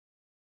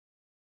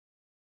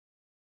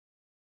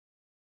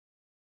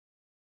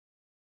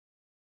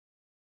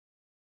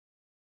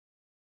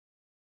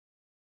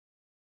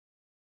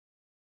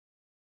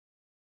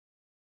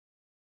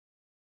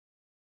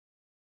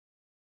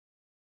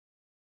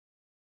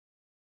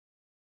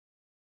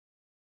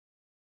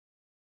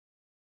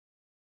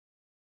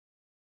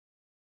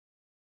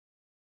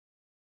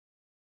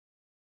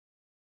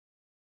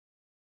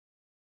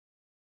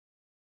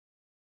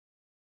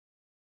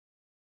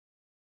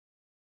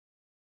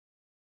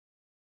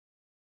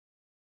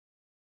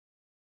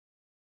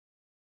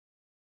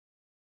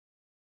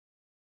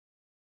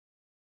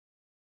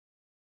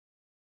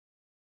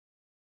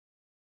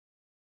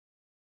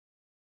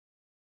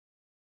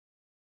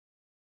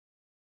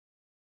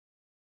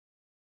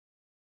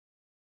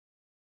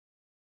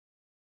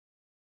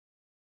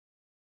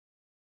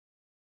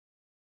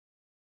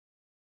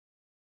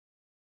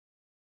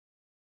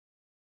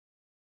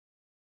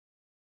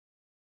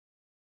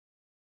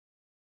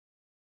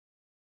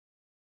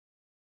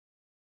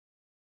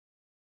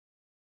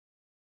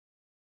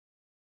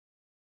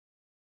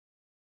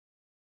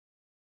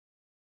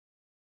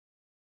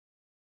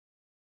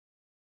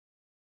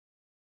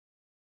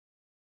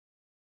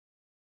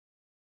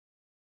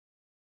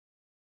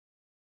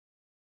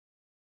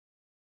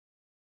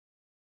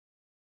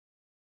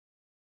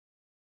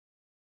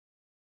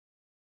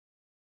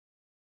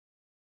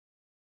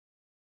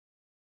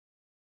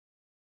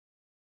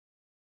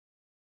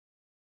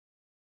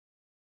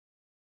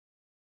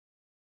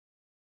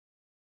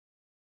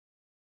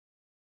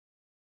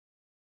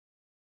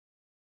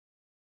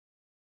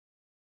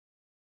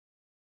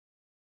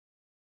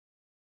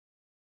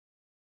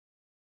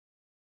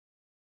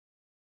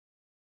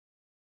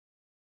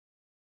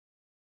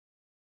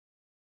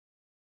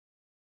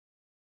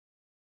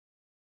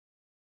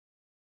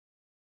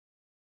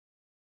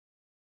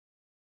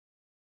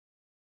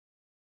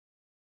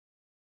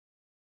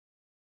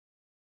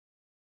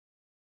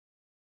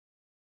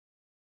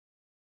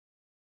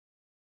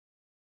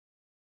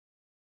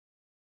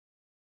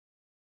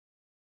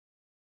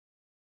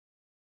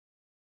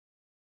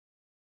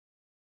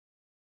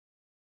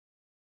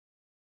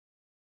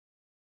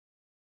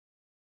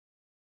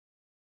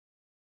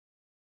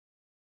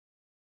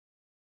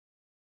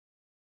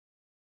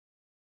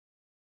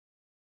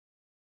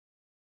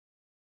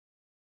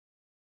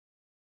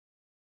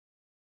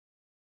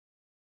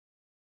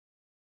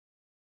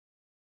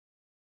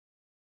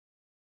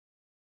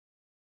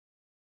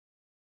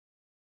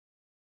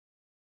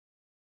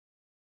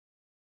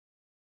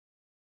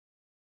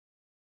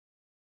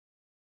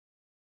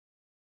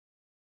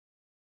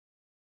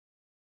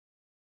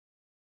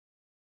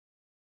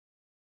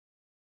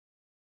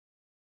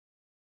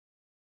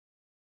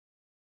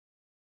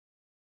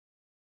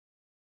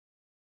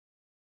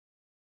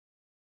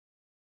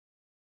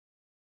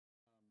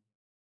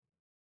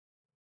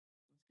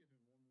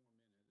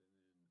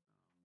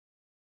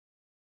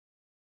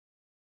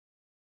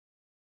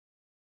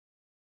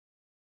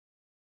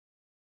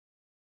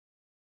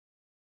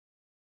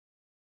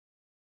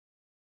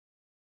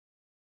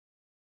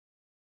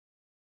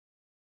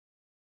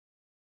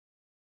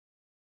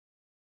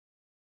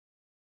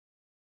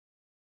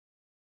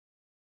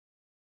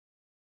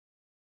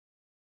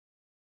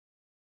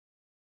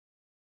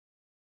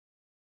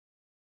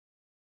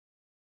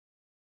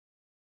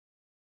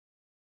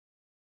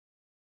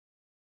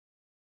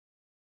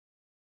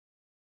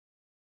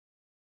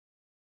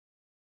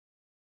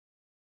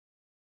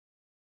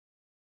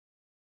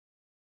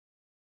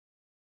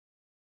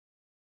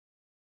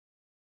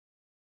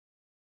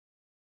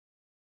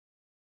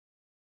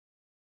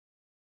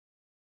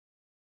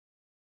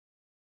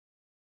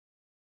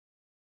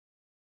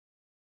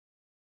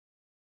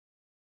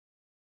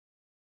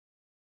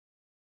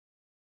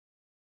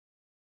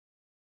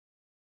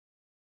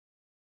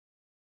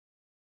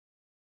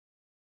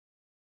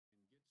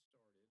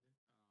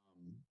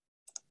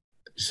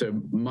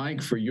So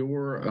Mike, for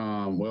your,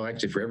 well,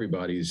 actually for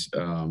everybody's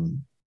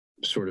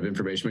sort of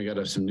information, we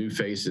got some new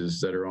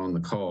faces that are on the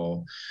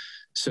call.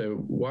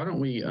 So why don't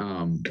we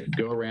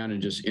go around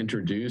and just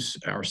introduce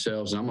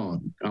ourselves?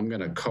 I'm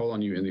gonna call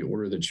on you in the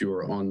order that you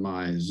are on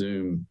my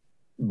Zoom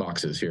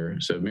boxes here.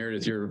 So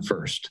Meredith, you're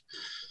first.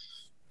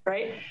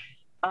 Right.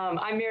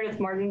 I'm Meredith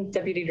Martin,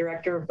 Deputy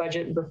Director of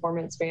Budget and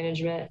Performance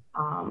Management.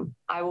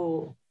 I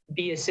will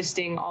be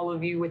assisting all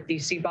of you with the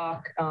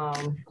CBOC.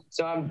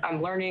 So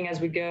I'm learning as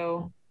we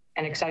go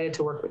and excited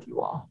to work with you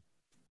all.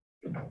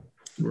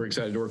 We're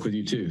excited to work with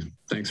you too.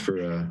 Thanks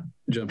for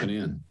jumping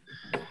in.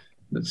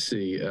 Let's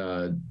see,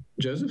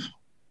 Joseph?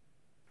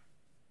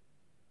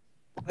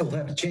 I will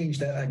have to change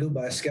that. I go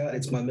by Scott.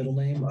 It's my middle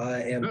name.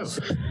 I am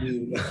the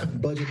new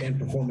Budget and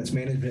Performance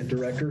Management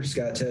Director,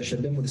 Scott Tesh.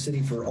 I've been with the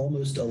city for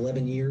almost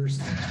 11 years.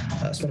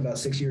 Spent about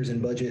 6 years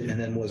in budget and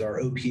then was our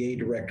OPA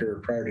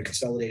director prior to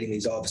consolidating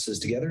these offices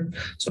together.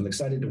 So I'm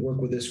excited to work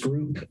with this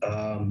group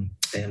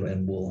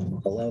and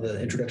we'll allow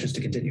the introductions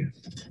to continue.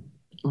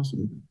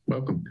 Awesome.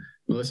 Welcome.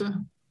 Melissa?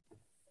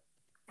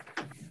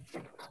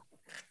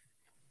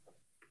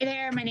 Hey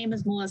there, my name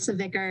is Melissa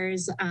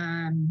Vickers.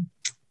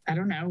 I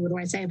don't know, what do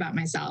I say about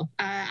myself?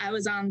 I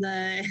was on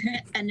the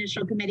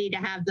initial committee to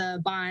have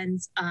the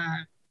bonds,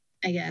 I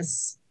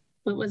guess,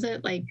 what was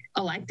it, like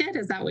elected?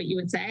 Is that what you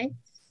would say?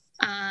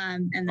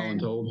 And then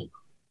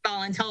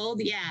voluntold,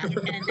 yeah.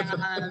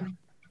 And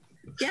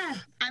yeah,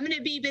 I'm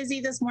gonna be busy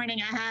this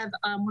morning. I have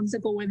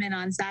Whimsical Women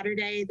on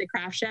Saturday, the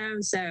craft show.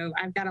 So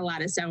I've got a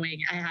lot of sewing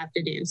I have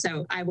to do.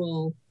 So I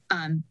will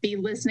be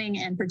listening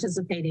and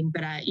participating,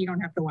 but you don't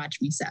have to watch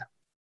me sew.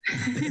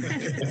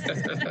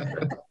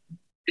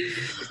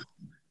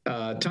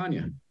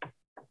 Tanya.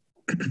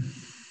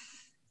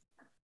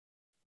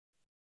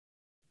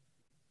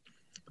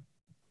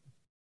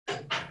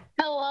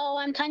 Hello,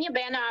 I'm Tanya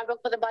Banner. I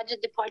work for the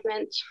budget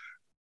department.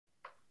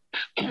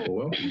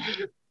 Welcome.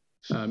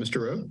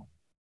 Mr. Rowe.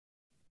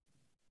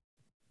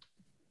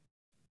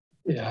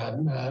 Yeah,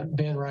 I'm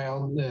Ben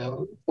Round,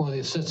 one of the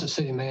assistant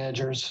city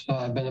managers.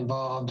 I've been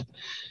involved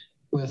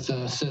with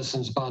the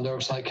Citizens Bond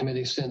Oversight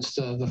Committee since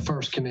the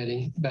first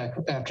committee back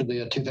after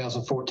the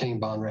 2014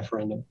 bond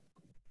referendum.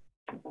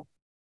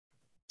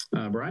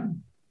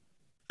 Brian?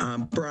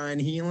 I'm Brian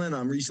Heelan.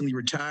 I'm recently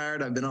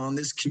retired. I've been on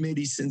this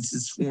committee since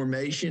its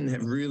formation,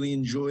 have really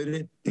enjoyed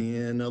it,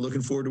 and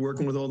looking forward to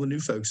working with all the new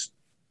folks.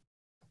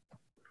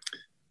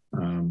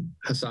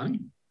 Hassani?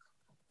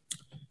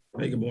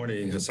 Hey, good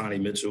morning. Hassani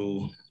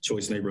Mitchell,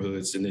 Choice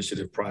Neighborhoods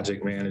Initiative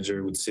Project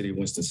Manager with the City of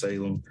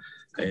Winston-Salem,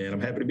 and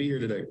I'm happy to be here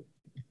today.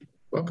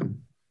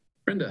 Welcome.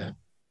 Brenda?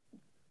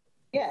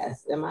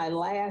 Yes. Am I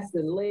last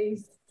and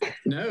least?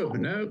 No,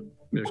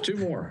 there's two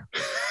more.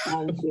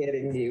 I'm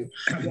kidding you.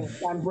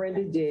 Yes, I'm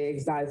Brenda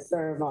Diggs. I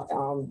serve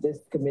on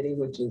this committee,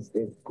 which is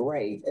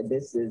great.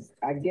 This is,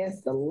 I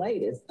guess, the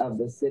latest of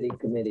the city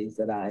committees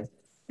that I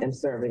am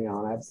serving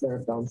on. I've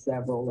served on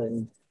several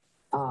and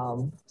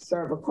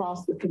serve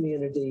across the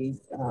community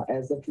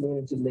as a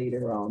community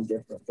leader on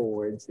different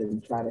boards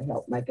and try to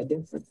help make a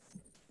difference.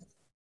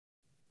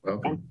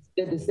 Welcome. And it's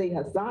good to see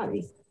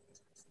Hassani.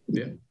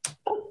 Yeah.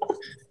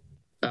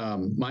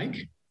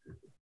 Mike?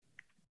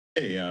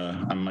 Hey,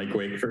 I'm Mike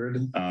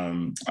Wakeford.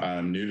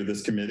 I'm new to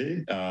this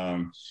committee,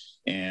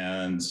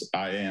 and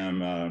I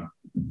am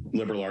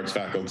liberal arts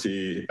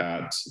faculty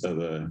at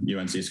the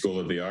UNC School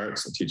of the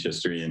Arts. I teach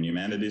history and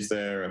humanities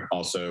there. I've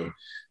also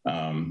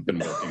been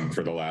working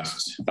for the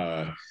last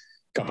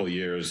couple of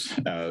years,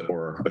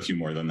 or a few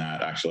more than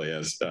that, actually,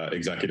 as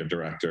executive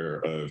director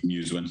of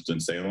Muse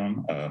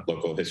Winston-Salem, a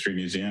local history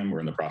museum. We're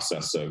in the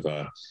process of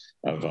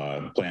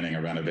planning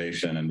a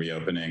renovation and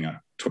reopening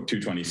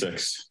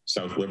 226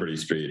 South Liberty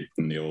Street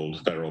in the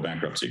old Federal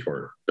Bankruptcy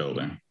Court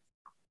building.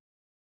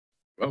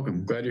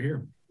 Welcome, glad you're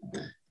here.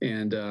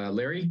 And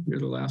Larry, you're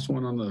the last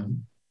one on the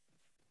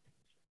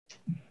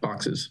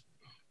boxes.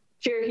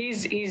 Sure,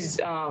 he's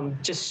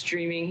just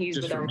streaming. He's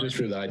just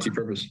for the IT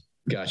purpose.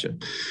 Gotcha.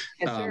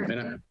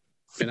 Yes,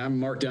 and I'm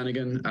Mark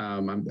Dunnigan.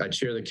 I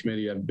chair the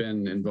committee. I've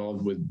been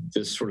involved with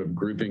this sort of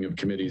grouping of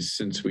committees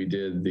since we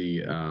did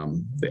the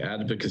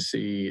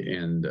advocacy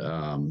and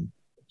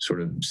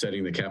sort of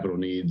setting the capital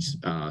needs.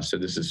 So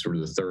this is sort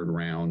of the third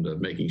round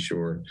of making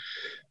sure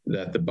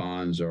that the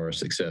bonds are a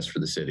success for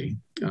the city.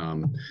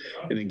 And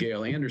then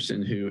Gail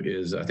Anderson, who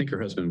is, I think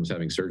her husband was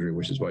having surgery,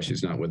 which is why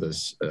she's not with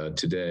us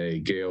today.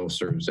 Gail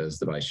serves as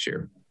the vice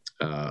chair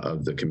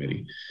of the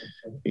committee.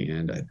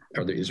 And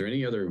is there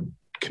any other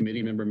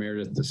committee member,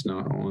 Meredith, that's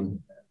not on?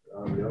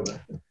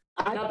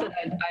 Not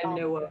that I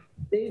know of.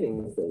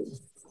 Stevenson.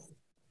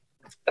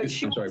 I'm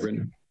sorry,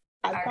 Brenda.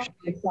 I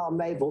actually saw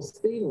Mabel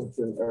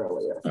Stevenson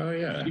earlier. Oh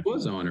yeah, he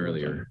was on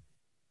earlier.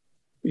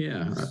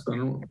 Yeah, I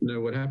don't know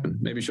what happened.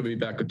 Maybe she'll be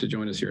back to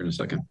join us here in a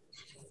second.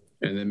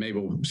 And then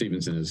Mabel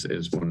Stevenson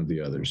is one of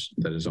the others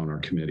that is on our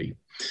committee.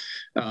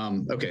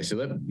 Okay,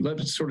 so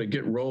let's sort of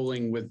get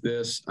rolling with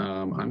this.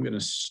 I'm going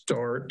to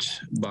start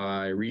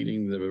by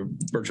reading the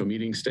virtual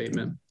meeting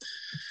statement.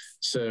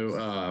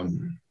 So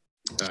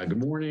Good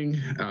morning.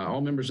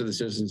 All members of the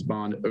Citizens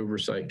Bond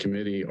Oversight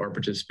Committee are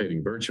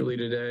participating virtually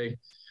today.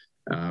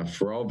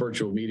 For all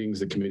virtual meetings,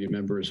 the committee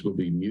members will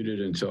be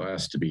muted until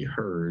asked to be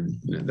heard.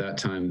 And at that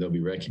time, they'll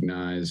be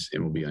recognized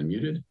and will be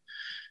unmuted.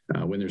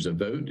 When there's a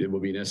vote, it will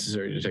be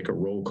necessary to take a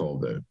roll call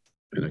vote.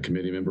 And a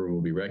committee member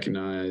will be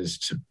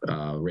recognized,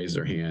 raise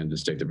their hand, and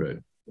state their vote.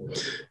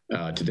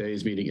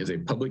 Today's meeting is a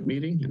public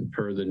meeting, and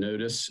per the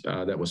notice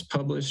that was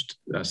published,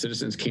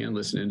 citizens can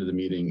listen into the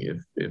meeting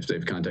if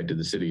they've contacted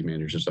the city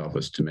manager's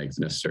office to make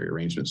the necessary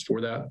arrangements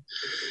for that.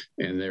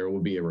 And there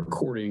will be a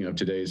recording of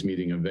today's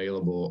meeting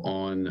available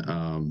on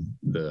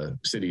the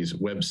city's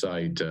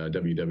website,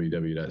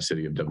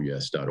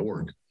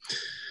 www.cityofws.org.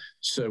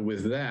 So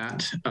with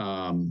that,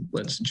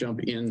 let's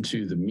jump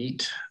into the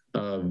meat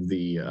of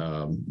the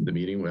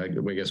meeting. I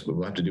guess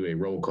we'll have to do a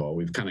roll call.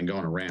 We've kind of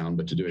gone around,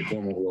 but to do a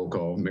formal roll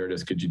call,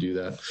 Meredith, could you do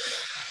that?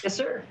 Yes,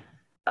 sir.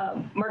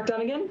 Mark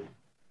Dunnigan.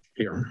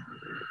 Here.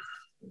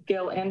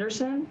 Gail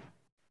Anderson.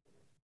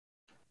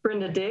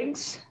 Brenda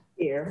Diggs.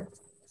 Here.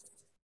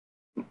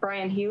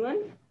 Brian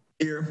Heelan.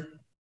 Here.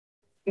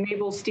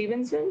 Mabel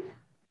Stevenson.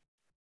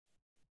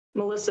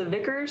 Melissa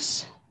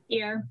Vickers.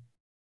 Here.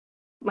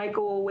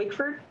 Michael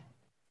Wakeford.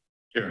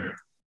 Here.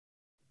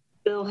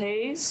 Bill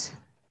Hayes.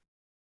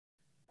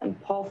 And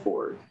Paul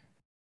Ford.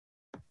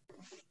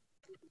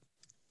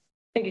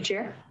 Thank you,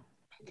 Chair.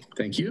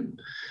 Thank you.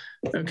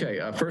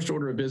 Okay, first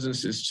order of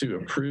business is to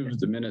approve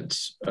the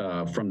minutes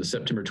from the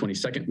September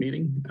 22nd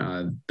meeting.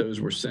 Those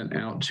were sent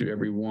out to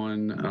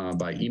everyone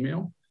by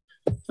email.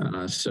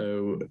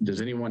 So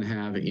does anyone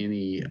have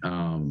any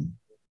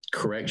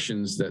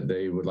corrections that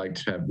they would like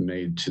to have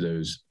made to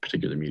those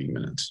particular meeting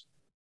minutes?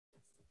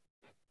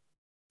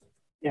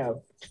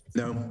 No.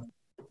 No.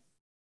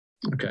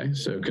 Okay,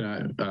 so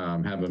can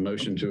I have a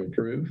motion to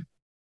approve?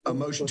 A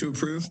motion to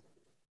approve.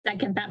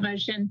 Second that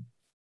motion.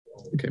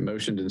 Okay,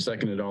 motioned and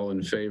seconded. All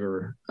in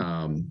favor,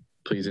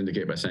 please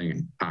indicate by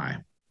saying aye.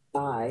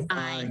 Aye.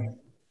 Aye.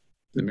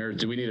 The mayor,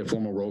 do we need a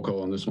formal roll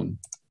call on this one?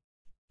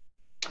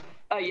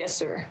 Yes,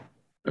 sir.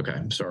 Okay,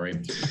 I'm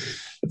sorry.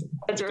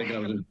 That's right. I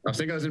was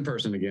thinking I was in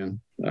person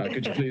again.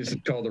 Could you please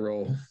call the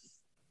roll?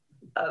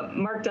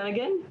 Mark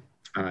Dunnigan.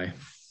 Aye.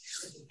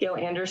 Gail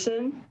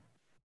Anderson.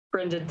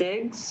 Brenda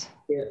Diggs.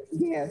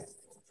 Yes.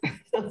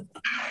 Brian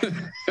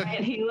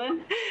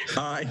Heelan.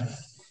 Aye.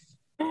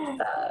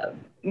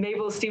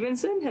 Mabel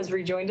Stevenson has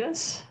rejoined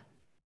us.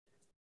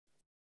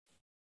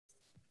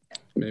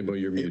 Mabel,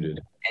 you're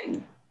muted.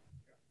 And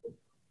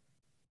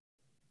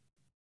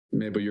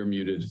Mabel, you're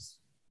muted.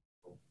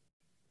 Oh,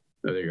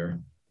 there you are.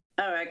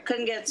 All right,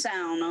 couldn't get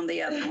sound on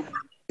the other one.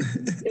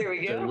 there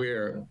we go. So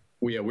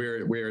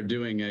we're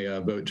doing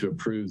a vote to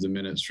approve the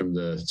minutes from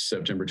the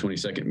September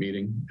 22nd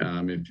meeting.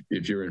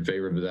 If you're in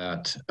favor of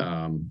that,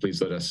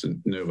 please let us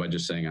know by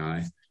just saying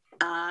aye.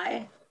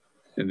 Aye.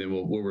 And then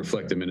we'll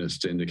reflect the minutes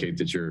to indicate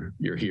that you're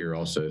here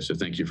also. So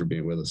thank you for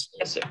being with us.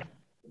 Yes, sir.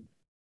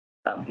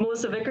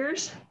 Melissa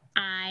Vickers.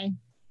 Aye.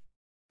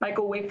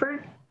 Michael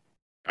Wakeford.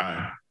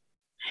 Aye.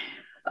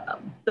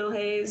 Bill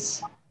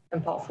Hayes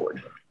and Paul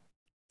Ford.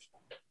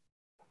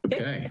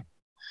 Okay.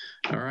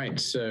 All right.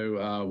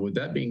 So with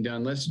that being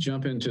done, let's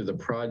jump into the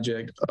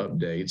project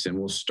updates, and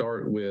we'll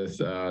start with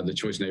the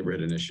Choice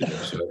Neighborhood Initiative.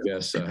 So I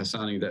guess,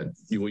 Hassani,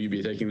 will you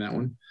be taking that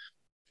one?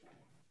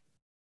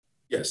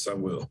 Yes, I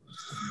will.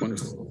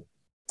 Wonderful. All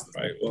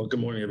right. Well, good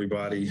morning,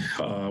 everybody.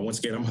 Once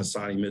again, I'm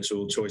Hassani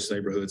Mitchell, Choice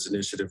Neighborhoods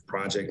Initiative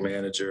Project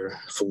Manager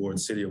for the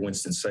City of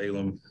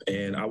Winston-Salem,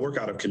 and I work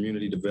out of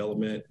community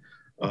development.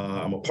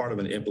 I'm a part of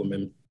an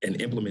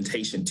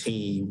implementation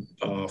team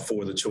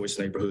for the Choice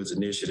Neighborhoods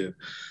Initiative.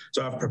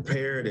 So I've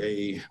prepared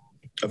a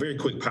very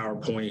quick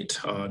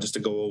PowerPoint just to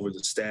go over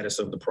the status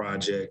of the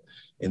project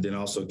and then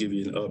also give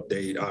you an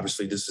update.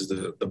 Obviously, this is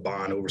the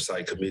Bond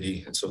Oversight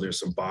Committee, and so there's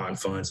some bond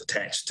funds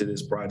attached to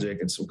this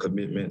project and some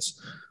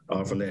commitments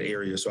from that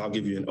area. So I'll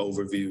give you an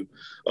overview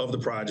of the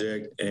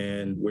project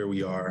and where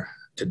we are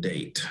to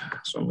date.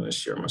 So I'm going to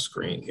share my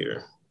screen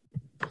here.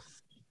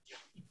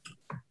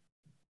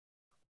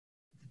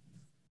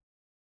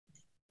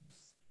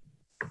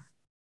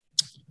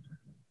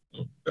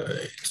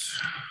 Right.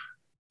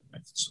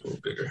 Make this a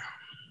little bigger.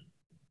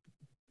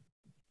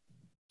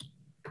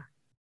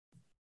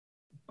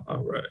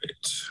 All right.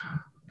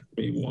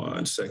 Give me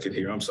 1 second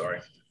here. I'm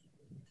sorry.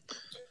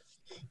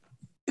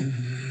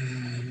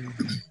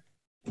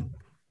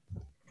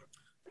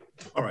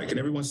 All right. Can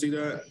everyone see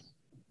that?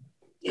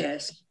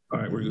 Yes. All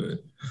right. We're good.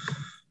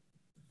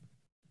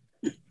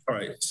 All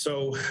right.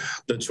 So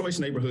the Choice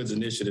Neighborhoods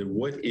Initiative,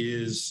 what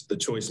is the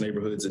Choice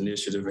Neighborhoods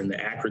Initiative? And the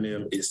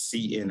acronym is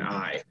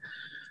CNI.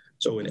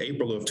 So in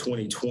April of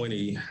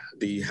 2020,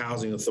 the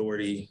Housing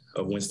Authority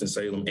of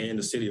Winston-Salem and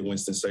the City of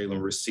Winston-Salem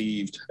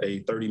received a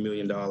 $30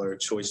 million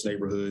Choice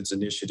Neighborhoods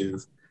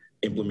Initiative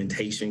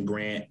implementation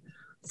grant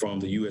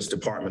from the U.S.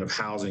 Department of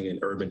Housing and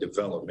Urban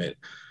Development.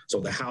 So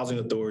the Housing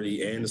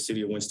Authority and the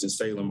City of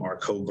Winston-Salem are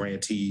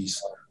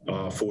co-grantees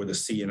for the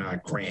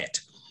CNI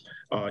grant.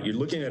 you're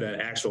looking at an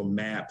actual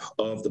map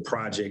of the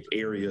project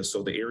area.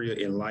 So the area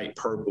in light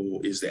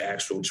purple is the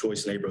actual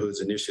Choice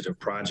Neighborhoods Initiative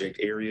project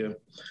area.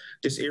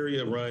 This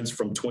area runs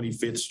from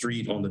 25th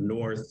Street on the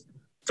north,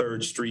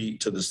 3rd Street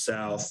to the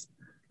south,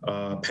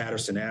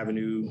 Patterson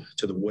Avenue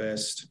to the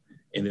west,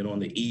 and then on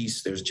the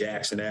east, there's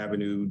Jackson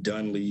Avenue,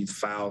 Dunleavy,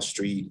 Fowle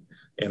Street,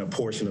 and a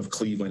portion of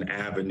Cleveland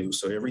Avenue.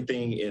 So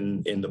everything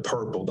in the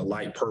purple, the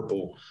light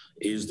purple,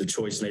 is the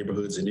Choice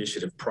Neighborhoods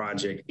Initiative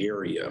project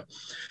area.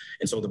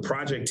 And so the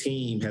project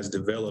team has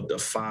developed a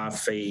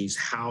 5-phase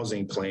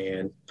housing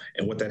plan.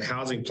 And what that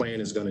housing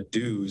plan is going to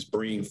do is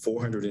bring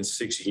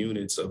 406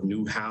 units of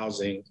new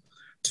housing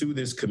to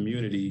this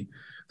community.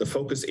 The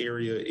focus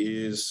area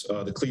is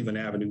the Cleveland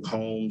Avenue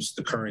homes,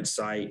 the current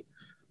site.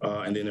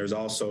 And then there's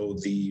also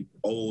the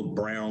old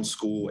Brown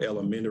School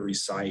elementary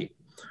site.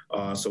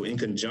 So in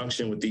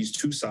conjunction with these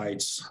two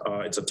sites,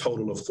 it's a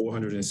total of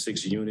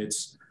 406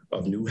 units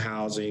of new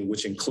housing,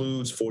 which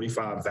includes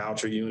 45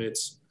 voucher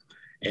units,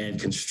 and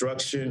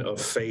construction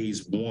of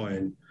phase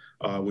 1,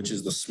 which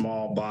is the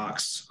small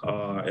box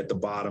at the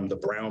bottom, the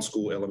Brown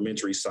School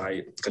elementary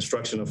site.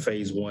 Construction of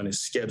phase 1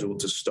 is scheduled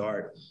to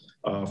start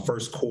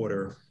first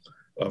quarter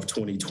of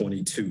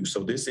 2022.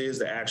 So this is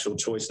the actual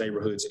Choice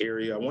Neighborhoods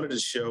area. I wanted to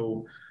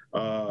show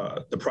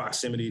the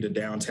proximity to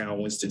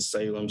downtown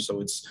Winston-Salem.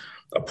 So it's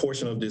a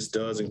portion of this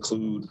does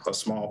include a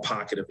small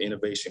pocket of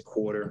Innovation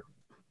Quarter.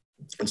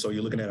 And so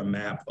you're looking at a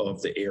map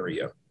of the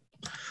area.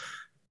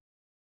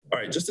 All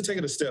right, just to take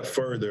it a step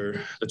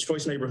further, the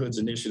Choice Neighborhoods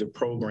Initiative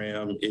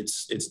program,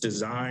 it's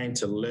designed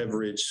to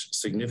leverage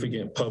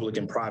significant public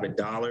and private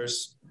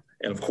dollars.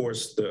 And of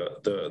course,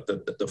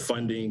 the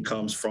funding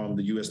comes from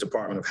the U.S.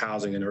 Department of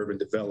Housing and Urban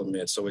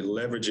Development. So it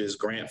leverages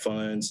grant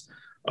funds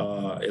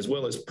as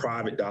well as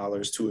private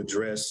dollars to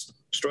address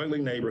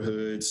struggling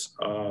neighborhoods,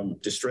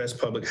 distressed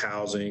public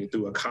housing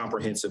through a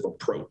comprehensive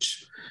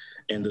approach.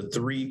 And the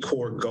 3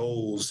 core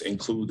goals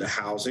include the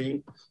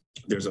housing,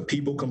 there's a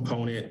people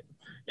component,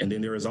 and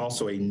then there is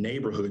also a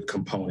neighborhood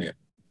component.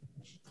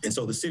 And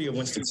so the city of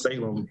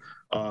Winston-Salem,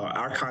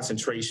 our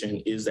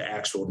concentration is the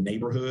actual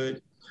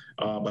neighborhood,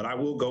 but I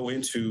will go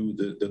into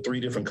the 3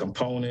 different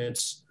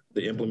components,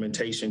 the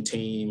implementation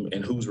team,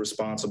 and who's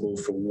responsible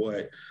for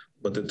what.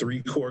 But the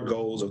 3 core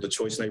goals of the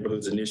Choice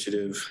Neighborhoods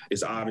Initiative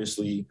is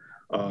obviously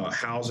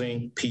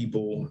housing,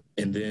 people,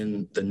 and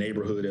then the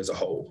neighborhood as a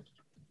whole.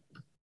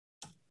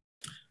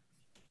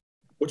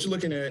 What you're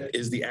looking at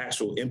is the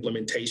actual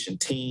implementation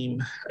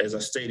team. As I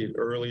stated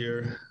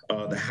earlier,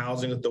 the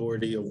Housing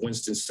Authority of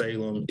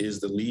Winston-Salem is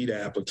the lead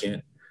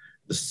applicant.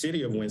 The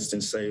City of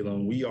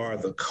Winston-Salem, we are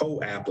the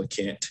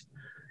co-applicant.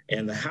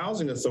 And the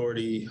Housing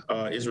Authority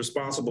is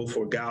responsible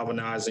for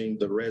galvanizing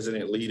the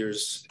resident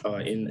leaders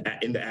in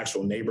the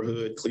actual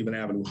neighborhood, Cleveland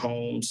Avenue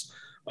homes.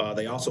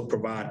 They also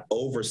provide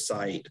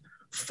oversight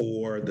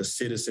for the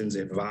Citizens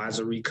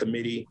Advisory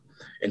Committee.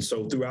 And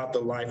so throughout the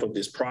life of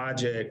this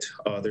project,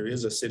 there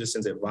is a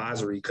Citizens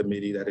Advisory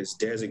Committee that is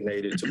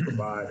designated to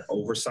provide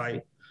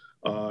oversight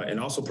and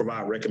also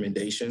provide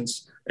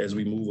recommendations as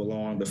we move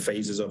along the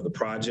phases of the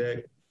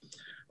project.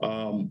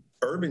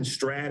 Urban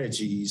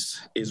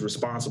Strategies is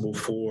responsible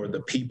for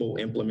the people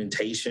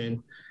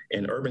implementation,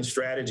 and Urban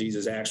Strategies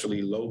is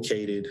actually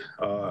located,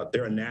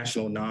 they're a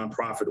national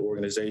nonprofit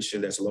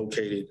organization that's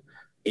located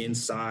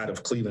inside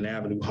of Cleveland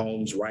Avenue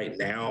homes right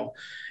now.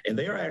 And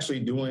they are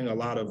actually doing a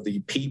lot of the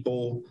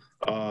people,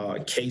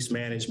 case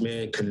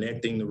management,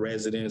 connecting the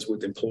residents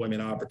with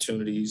employment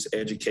opportunities,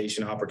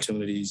 education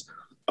opportunities,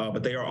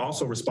 but they are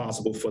also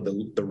responsible for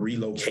the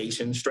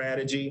relocation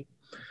strategy.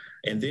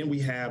 And then we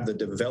have the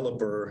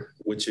developer,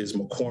 which is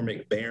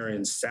McCormick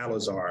Barron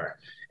Salazar,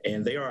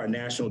 and they are a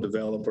national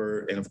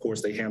developer. And of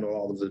course, they handle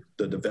all of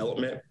the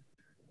development.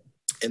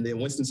 And then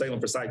Winston-Salem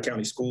Forsyth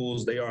County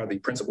Schools, they are the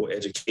principal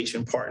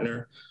education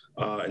partner.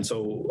 And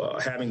so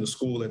having the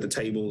school at the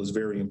table is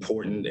very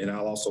important. And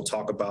I'll also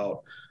talk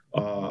about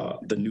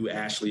the new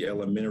Ashley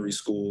Elementary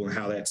School and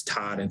how that's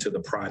tied into the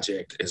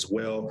project as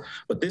well.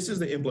 But this is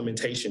the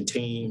implementation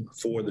team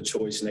for the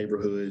Choice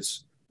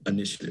Neighborhoods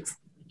Initiative.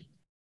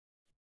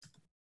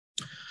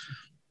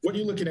 What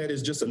you're looking at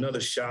is just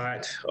another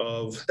shot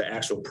of the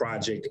actual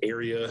project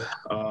area.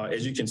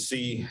 As you can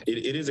see,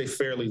 it is a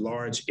fairly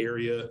large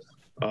area.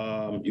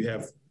 You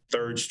have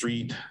 3rd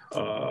Street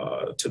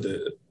to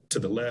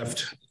the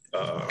left.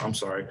 I'm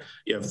sorry.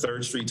 You have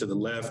 3rd Street to the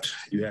left.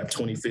 You have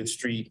 25th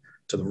Street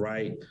to the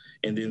right.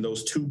 And then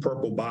those 2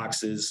 purple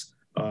boxes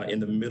in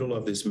the middle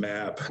of this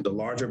map, the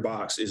larger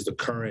box is the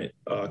current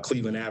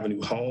Cleveland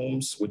Avenue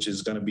homes, which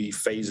is going to be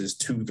phases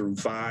 2 through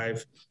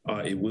 5.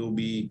 It will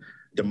be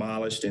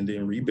demolished and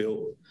then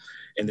rebuilt.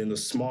 And then the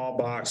small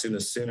box in the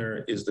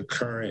center is the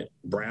current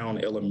Brown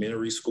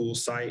Elementary School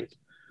site.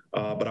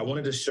 But I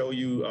wanted to show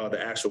you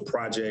the actual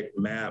project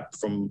map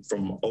from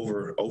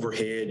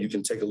overhead. You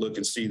can take a look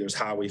and see there's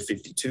Highway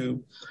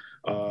 52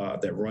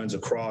 that runs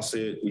across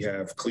it. We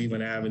have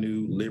Cleveland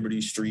Avenue,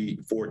 Liberty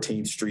Street,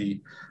 14th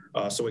Street.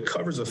 So it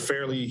covers a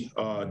fairly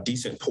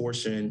decent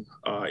portion.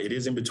 It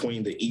is in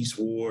between the East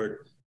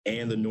Ward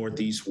and the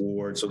Northeast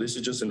Ward. So this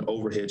is just an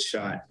overhead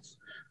shot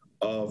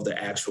of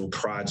the actual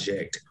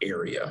project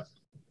area.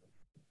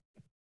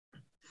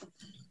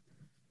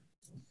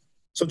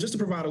 So just to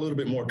provide a little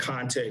bit more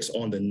context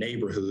on the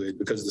neighborhood,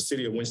 because the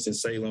city of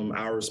Winston-Salem,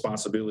 our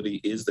responsibility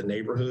is the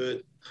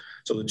neighborhood.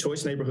 So the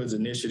Choice Neighborhoods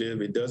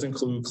Initiative, it does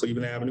include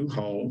Cleveland Avenue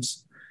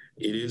homes.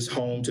 It is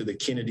home to the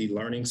Kennedy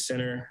Learning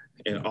Center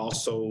and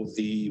also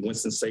the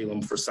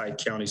Winston-Salem Forsyth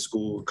County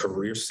School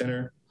Career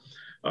Center.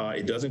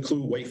 It does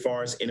include Wake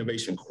Forest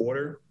Innovation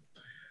Quarter.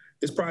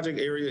 This project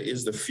area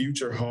is the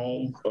future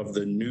home of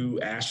the new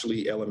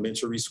Ashley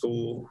Elementary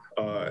School.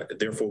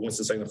 Therefore,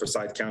 Winston-Salem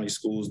Forsyth County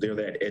Schools, they're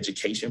that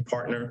education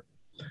partner.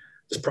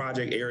 This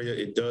project area,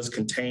 it does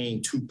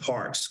contain 2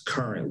 parks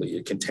currently.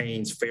 It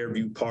contains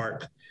Fairview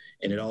Park,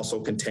 and it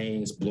also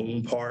contains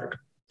Bloom Park.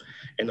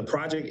 And the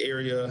project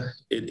area,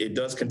 it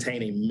does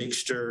contain a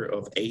mixture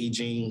of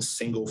aging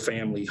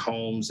single-family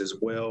homes as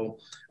well.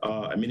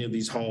 Many of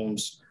these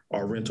homes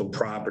are rental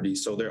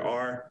properties. So there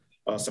are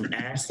some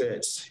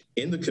assets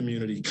in the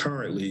community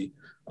currently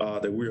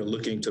that we are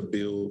looking to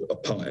build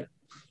upon.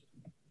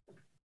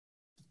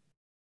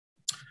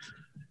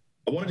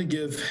 I wanted to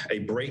give a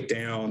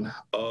breakdown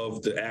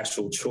of the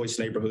actual Choice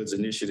Neighborhoods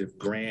Initiative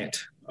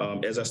grant.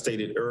 As I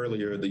stated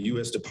earlier, the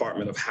U.S.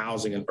 Department of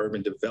Housing and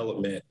Urban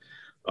Development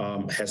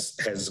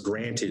has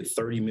granted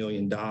 $30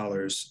 million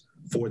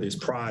for this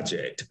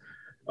project.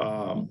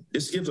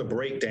 This gives a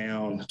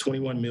breakdown.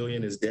 $21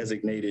 million is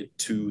designated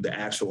to the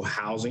actual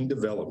housing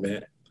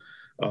development.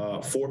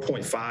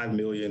 $4.5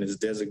 million is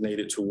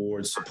designated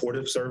towards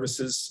supportive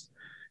services,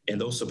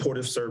 and those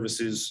supportive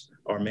services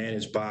are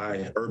managed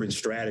by Urban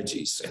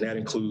Strategies, and that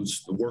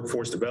includes the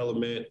workforce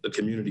development, the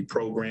community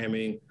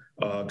programming,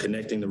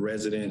 connecting the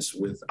residents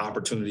with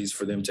opportunities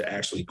for them to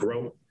actually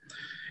grow.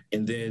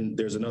 And then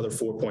there's another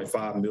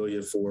 $4.5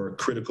 million for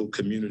critical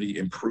community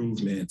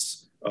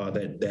improvements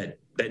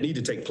that need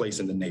to take place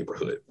in the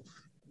neighborhood.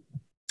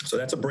 So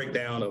that's a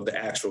breakdown of the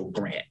actual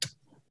grant.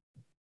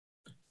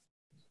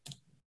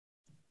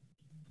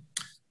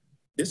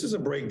 This is a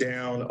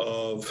breakdown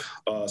of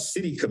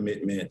city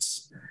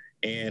commitments,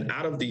 and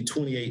out of the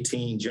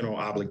 2018 general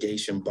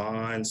obligation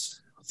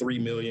bonds, $3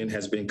 million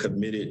has been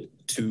committed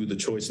to the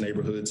Choice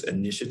Neighborhoods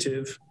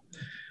Initiative.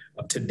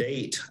 To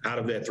date, out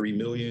of that $3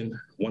 million,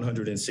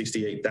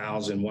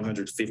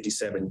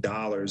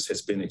 $168,157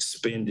 has been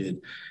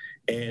expended,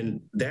 and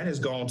that has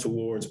gone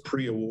towards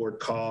pre-award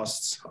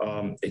costs,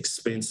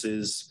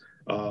 expenses.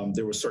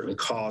 There were certain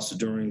costs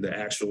during the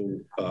actual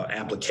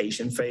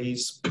application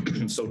phase.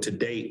 So to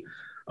date,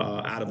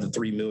 out of the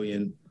 $3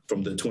 million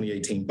from the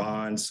 2018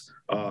 bonds,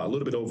 a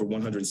little bit over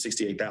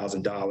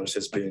 $168,000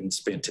 has been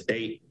spent to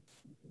date.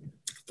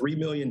 $3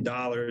 million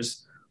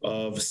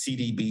of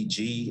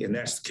CDBG, and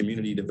that's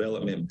Community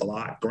Development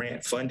Block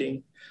Grant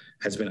funding,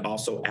 has been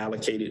also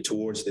allocated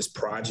towards this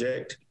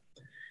project.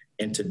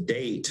 And to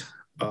date,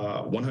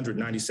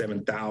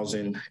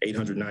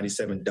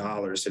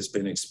 $197,897 has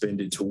been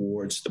expended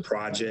towards the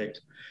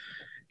project.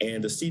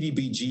 And the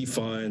CDBG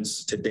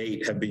funds to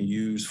date have been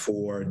used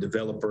for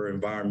developer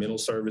environmental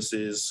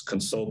services,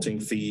 consulting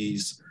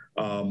fees,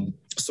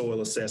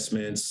 soil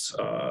assessments,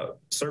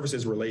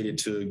 services related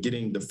to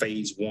getting the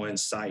phase 1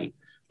 site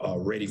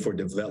ready for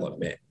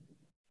development.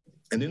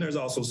 And then there's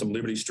also some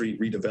Liberty Street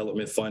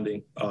redevelopment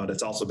funding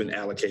that's also been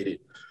allocated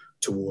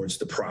towards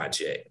the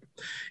project.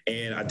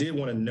 And I did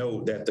want to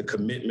note that the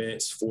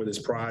commitments for this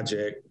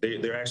project,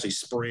 they're actually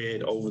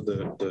spread over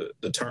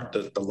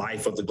the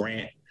life of the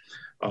grant.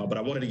 But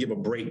I wanted to give a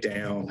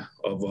breakdown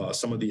of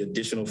some of the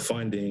additional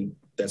funding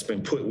that's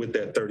been put with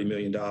that $30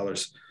 million,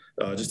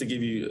 just to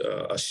give you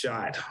a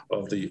shot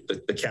of the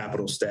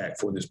capital stack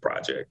for this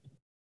project.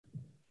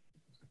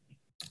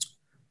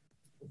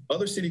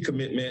 Other city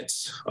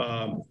commitments,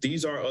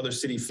 these are other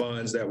city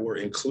funds that were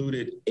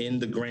included in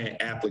the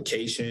grant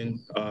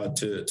application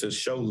to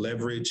show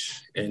leverage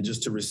and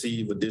just to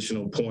receive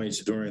additional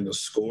points during the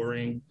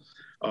scoring.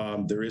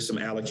 There is some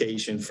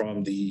allocation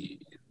from the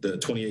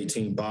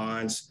 2018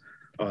 bonds,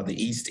 the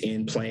East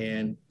End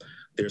plan.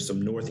 There's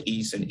some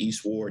Northeast and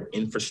East Ward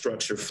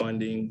infrastructure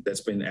funding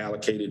that's been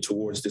allocated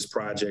towards this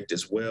project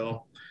as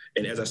well.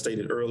 And as I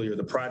stated earlier,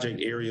 the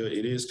project area,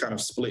 it is kind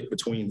of split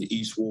between the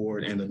East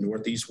Ward and the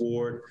Northeast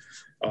Ward.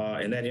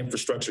 And that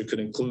infrastructure could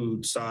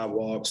include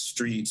sidewalks,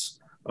 streets,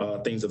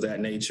 things of that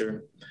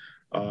nature.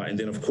 And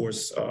then, of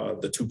course,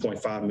 the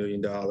 $2.5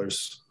 million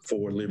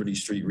for Liberty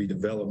Street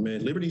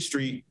redevelopment. Liberty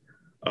Street,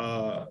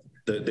 the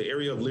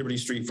area of Liberty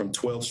Street from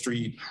 12th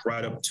Street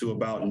right up to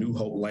about New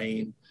Hope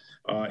Lane,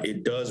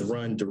 it does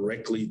run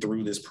directly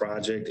through this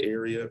project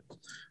area.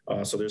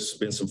 So there's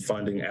been some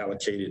funding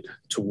allocated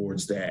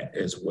towards that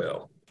as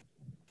well.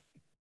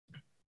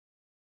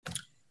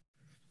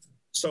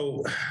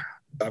 So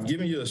I've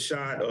given you a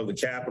shot of the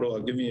capital.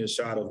 I've given you a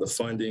shot of the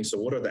funding. So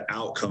what are the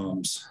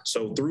outcomes?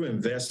 So through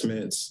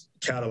investments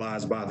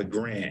catalyzed by the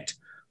grant,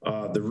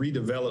 the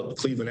redeveloped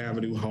Cleveland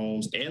Avenue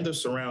homes and the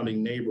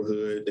surrounding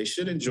neighborhood, they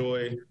should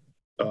enjoy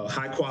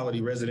high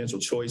quality residential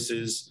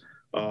choices.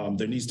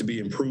 There needs to be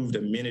improved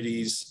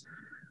amenities.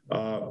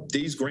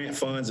 These grant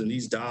funds and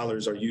these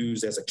dollars are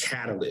used as a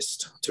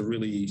catalyst to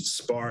really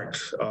spark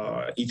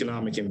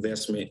economic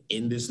investment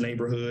in this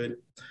neighborhood.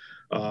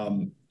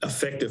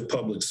 Effective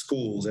public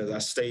schools, as I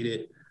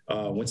stated,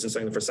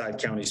 Winston-Salem Forsyth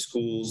County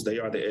Schools, they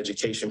are the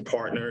education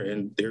partner,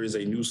 and there is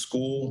a new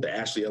school, the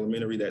Ashley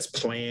Elementary, that's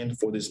planned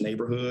for this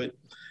neighborhood.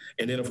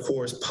 And then, of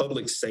course,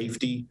 public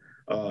safety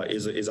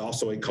is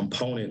also a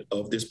component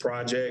of this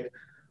project.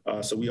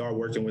 So we are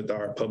working with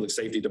our public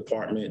safety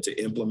department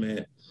to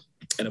implement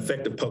an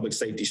effective public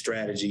safety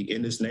strategy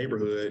in this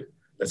neighborhood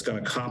that's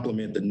going to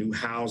complement the new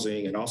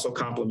housing and also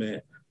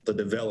complement the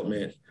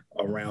development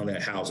around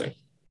that housing.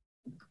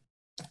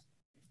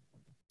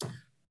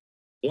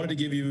 Wanted to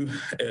give you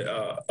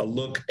a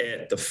look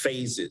at the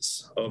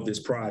phases of this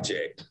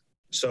project.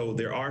 So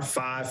there are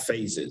 5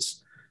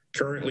 phases.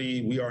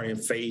 Currently, we are in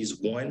phase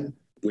 1,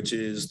 which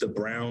is the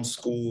Brown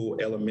School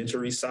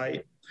Elementary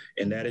site,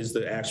 and that is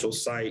the actual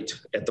site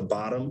at the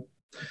bottom.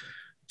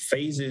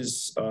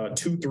 Phases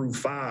 2 through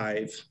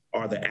 5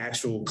 are the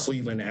actual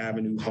Cleveland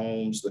Avenue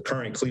homes, the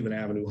current Cleveland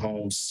Avenue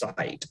homes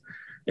site.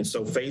 And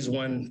so phase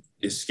 1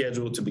 is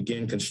scheduled to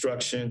begin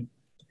construction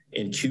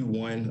in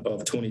Q1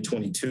 of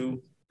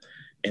 2022.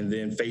 And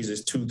then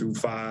phases 2 through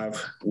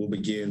 5 will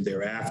begin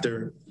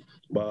thereafter.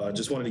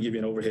 Just wanted to give you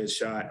an overhead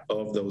shot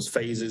of those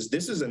phases.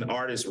 This is an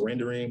artist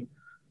rendering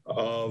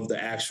of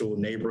the actual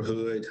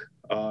neighborhood.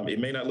 It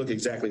may not look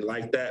exactly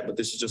like that, but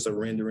this is just a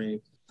rendering.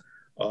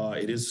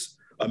 It is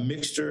a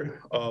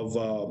mixture of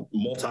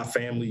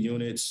multifamily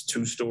units,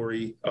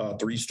 2-story,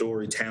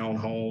 3-story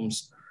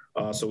townhomes.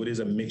 So it is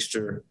a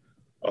mixture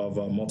of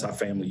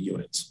multifamily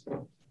units.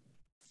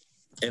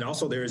 And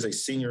also there is a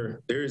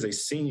senior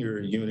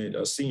unit,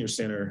 a senior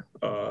center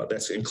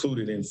that's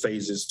included in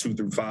phases 2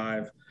 through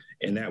 5,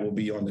 and that will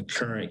be on the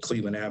current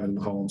Cleveland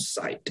Avenue home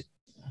site.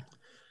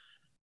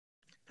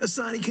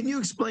 Hassani, can you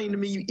explain to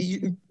me,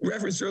 you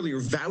referenced earlier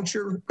a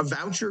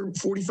voucher,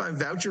 45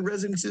 voucher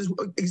residences.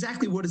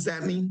 Exactly what does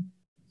that mean?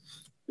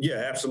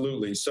 Yeah,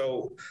 absolutely.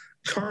 So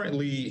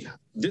currently,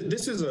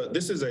 this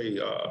is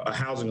a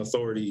housing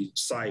authority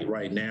site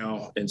right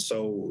now. And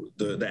so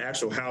the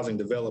actual housing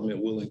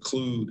development will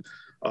include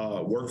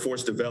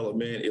workforce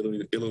development.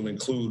 It'll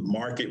include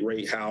market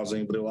rate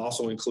housing, but it'll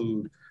also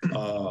include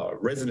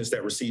residents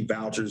that receive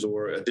vouchers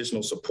or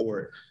additional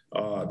support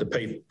to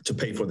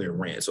pay for their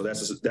rent. So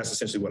that's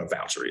essentially what a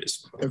voucher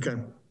is. Okay.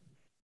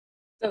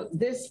 So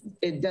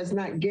it does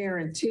not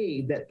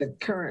guarantee that the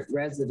current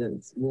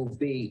residents will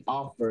be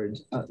offered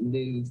a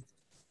new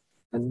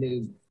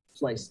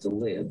place to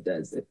live,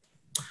 does it?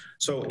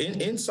 So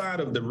inside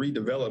of the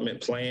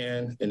redevelopment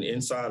plan and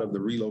inside of the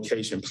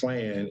relocation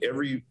plan,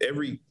 every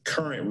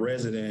current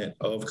resident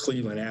of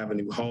Cleveland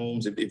Avenue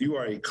homes, if you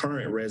are a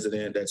current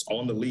resident that's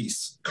on the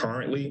lease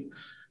currently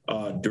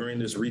during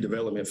this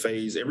redevelopment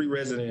phase, every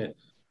resident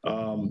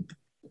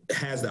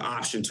has the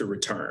option to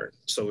return.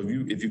 So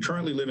if you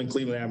currently live in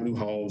Cleveland Avenue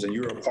homes and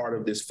you're a part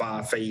of this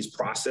 5-phase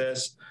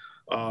process,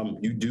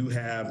 you do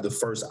have the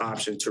first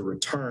option to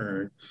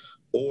return.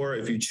 Or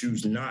if you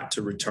choose not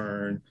to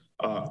return,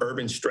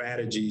 Urban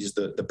Strategies,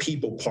 the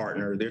people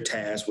partner, they're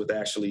tasked with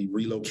actually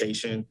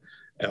relocation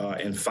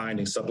and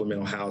finding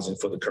supplemental housing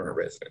for the current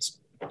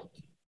residents.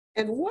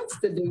 And what's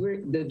the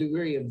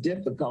degree of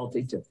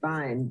difficulty to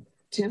find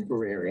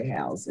temporary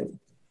housing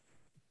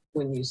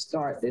when you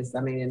start this?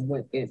 I mean,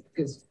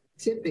 because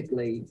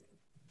typically,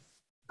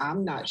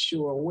 I'm not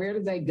sure, where do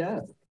they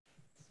go?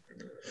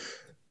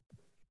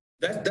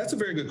 That's a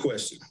very good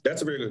question.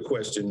 That's a very good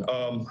question.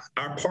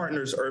 Our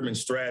partners, Urban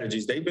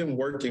Strategies, they've been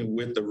working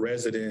with the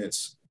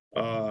residents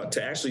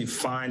to actually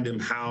find them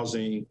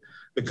housing,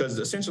 because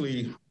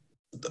essentially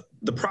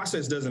the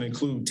process doesn't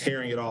include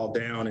tearing it all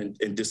down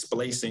and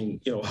displacing,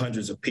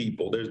 hundreds of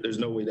people. There's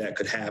no way that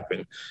could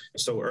happen.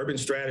 So Urban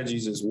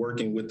Strategies is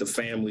working with the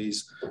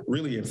families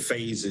really in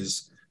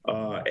phases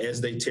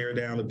as they tear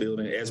down the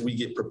building, as we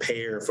get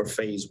prepared for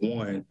phase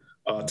 1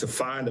 to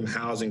find them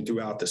housing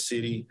throughout the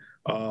city.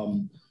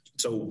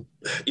 So,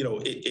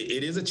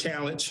 it is a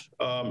challenge.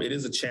 It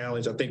is a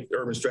challenge. I think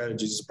Urban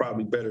Strategies is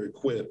probably better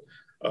equipped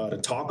to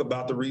talk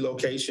about the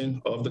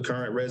relocation of the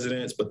current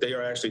residents, but they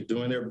are actually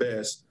doing their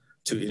best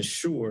to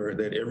ensure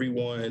that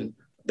everyone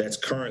that's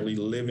currently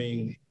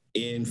living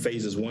in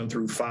phases 1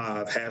 through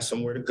 5 has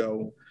somewhere to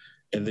go.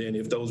 And then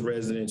if those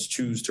residents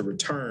choose to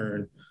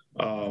return,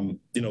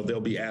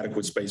 there'll be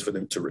adequate space for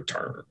them to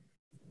return.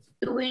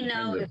 Do we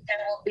know if there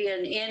will be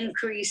an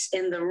increase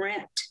in the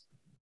rent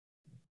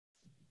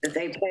that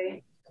they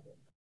pay?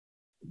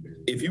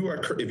 If you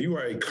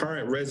are a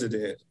current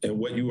resident and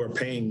what you are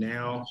paying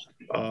now,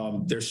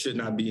 there should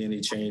not be any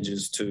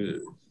changes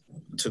to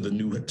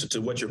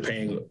what you're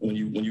paying when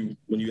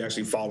you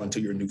actually fall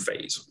into your new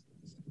phase.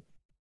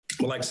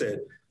 But like I said,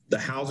 the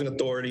Housing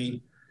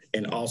Authority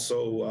and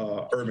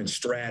also Urban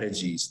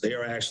Strategies, they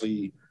are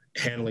actually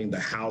handling the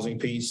housing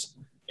piece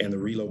and the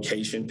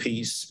relocation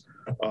piece.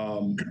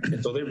 And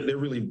so they're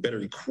really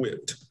better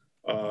equipped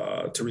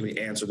to really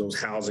answer those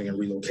housing and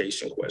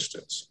relocation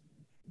questions.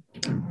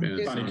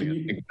 And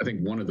I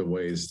think one of the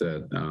ways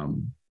that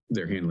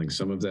they're handling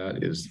some of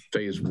that. Is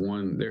phase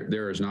one,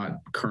 there is not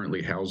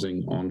currently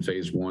housing on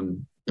phase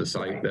one, the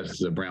site. Right. That's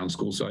the Brown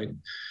School site.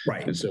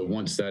 Right. And so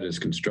once that is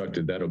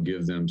constructed, that'll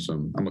give them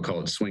some, I'm gonna call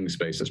it swing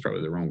space. That's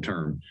probably the wrong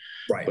term.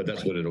 Right. But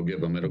that's what it'll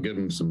give them. It'll give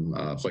them some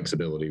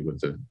flexibility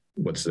with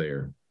what's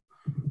there.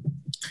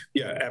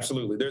 Yeah,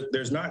 absolutely.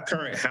 There's not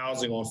current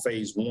housing on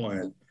phase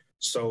one.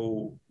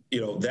 So,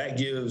 that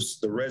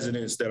gives the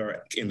residents that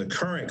are in the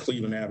current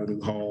Cleveland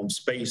Avenue home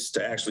space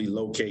to actually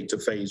locate to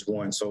phase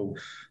one. So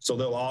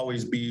there'll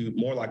always be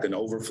more like an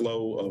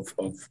overflow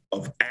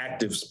of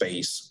active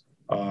space,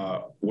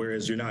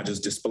 whereas you're not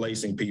just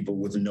displacing people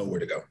with nowhere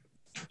to go.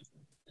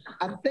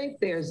 I think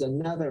there's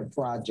another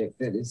project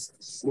that is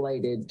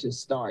slated to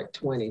start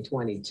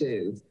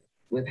 2022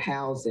 with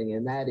housing,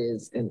 and that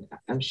is, and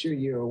I'm sure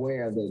you're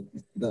aware of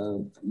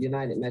the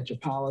United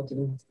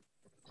Metropolitan,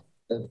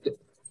 the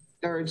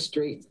 3rd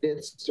Street,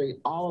 5th Street,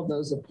 all of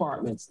those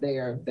apartments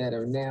there that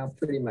are now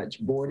pretty much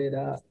boarded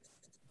up.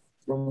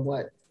 From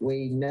what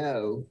we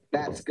know,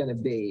 that's going to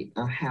be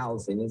a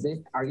housing.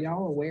 Are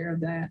y'all aware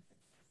of that?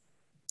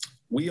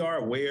 We are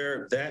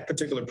aware that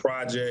particular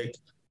project,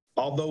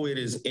 although it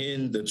is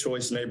in the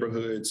Choice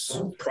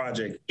Neighborhoods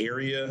project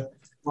area,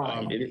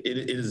 right.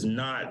 It is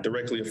not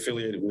directly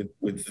affiliated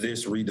with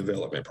this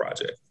redevelopment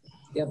project.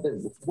 Yeah, but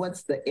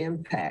what's the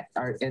impact?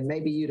 And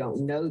maybe you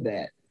don't know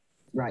that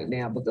right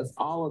now because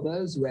all of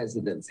those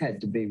residents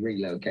had to be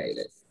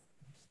relocated.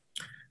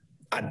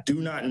 I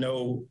do not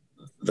know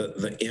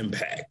the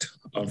impact,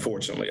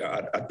 unfortunately.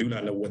 I do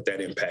not know what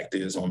that impact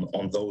is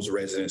on those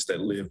residents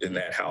that lived in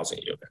that housing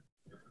unit.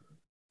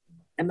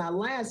 And my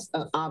last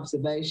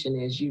observation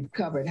is you've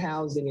covered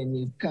housing and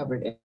you've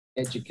covered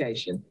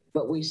education,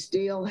 but we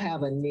still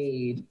have a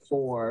need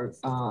for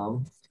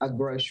a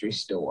grocery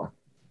store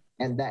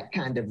and that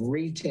kind of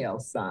retail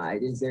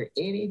side. Is there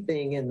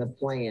anything in the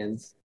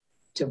plans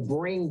to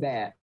bring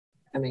that?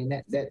 I mean,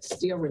 that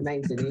still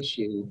remains an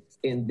issue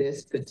in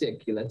this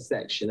particular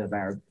section of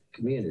our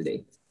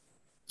community.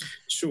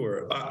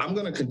 Sure. I'm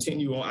going to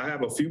continue on. I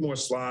have a few more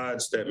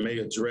slides that may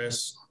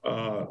address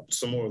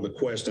some more of the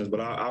questions, but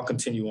I'll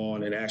continue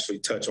on and actually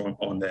touch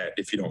on that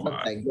if you don't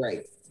mind. Okay,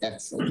 great.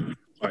 Excellent.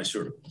 All right,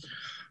 sure.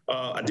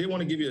 I did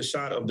want to give you a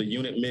shot of the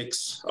unit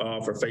mix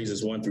for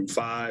phases 1 through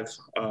 5.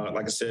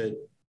 Like I said,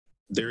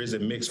 there is a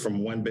mix from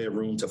 1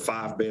 bedroom to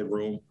 5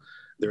 bedroom.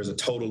 There's a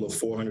total of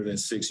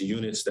 406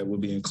 units that will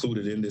be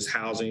included in this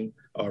housing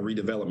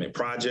redevelopment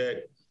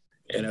project.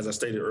 And as I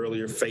stated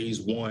earlier,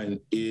 phase 1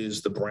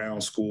 is the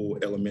Brown School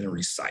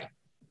Elementary site.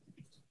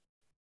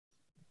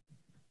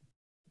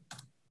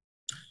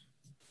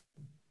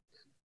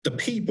 The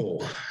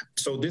people,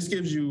 so this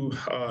gives you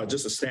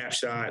just a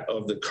snapshot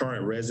of the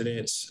current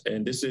residents,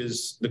 and this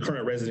is the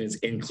current residents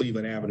in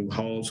Cleveland Avenue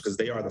homes because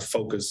they are the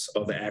focus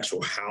of the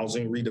actual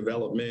housing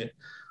redevelopment.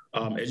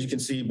 As you can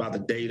see by the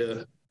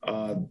data,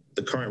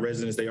 the current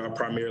residents, they are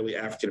primarily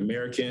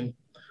African-American,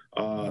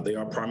 they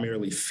are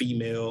primarily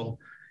female,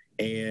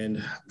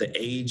 and the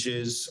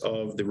ages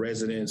of the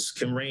residents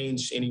can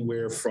range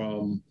anywhere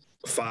from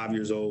 5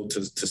 years old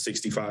to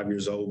 65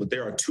 years old, but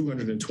there are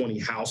 220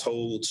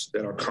 households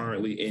that are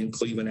currently in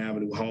Cleveland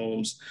Avenue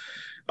homes,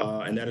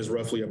 and that is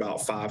roughly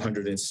about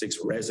 506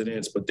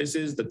 residents. But this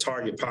is the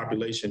target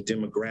population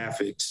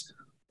demographics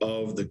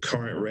of the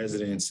current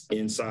residents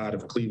inside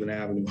of Cleveland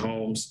Avenue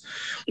homes.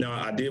 Now,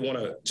 I did want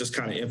to just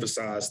kind of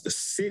emphasize the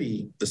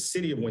city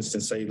of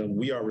Winston-Salem.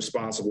 We are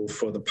responsible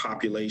for the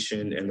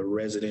population and the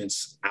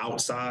residents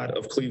outside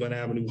of Cleveland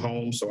Avenue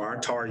homes. So our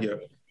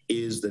target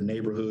is the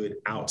neighborhood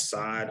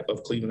outside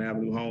of Cleveland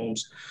Avenue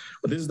homes.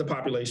 But this is the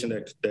population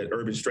that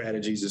Urban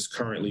Strategies is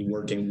currently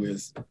working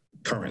with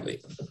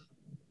currently.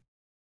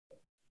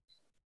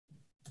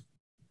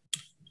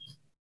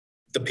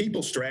 The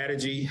people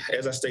strategy,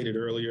 as I stated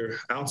earlier,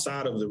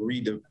 outside of the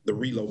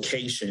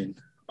relocation,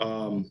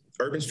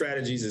 Urban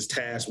Strategies is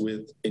tasked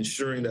with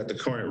ensuring that the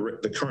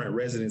current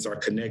residents are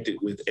connected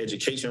with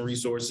education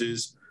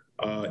resources,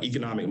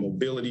 economic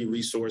mobility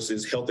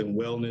resources, health and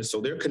wellness. So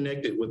they're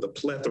connected with a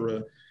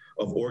plethora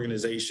of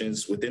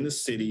organizations within the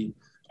city.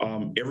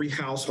 Every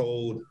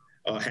household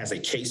has a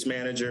case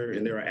manager,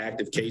 and there are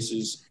active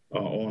cases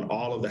on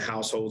all of the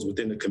households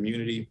within the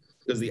community.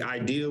 Because the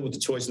idea with the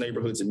Choice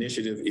Neighborhoods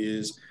Initiative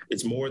is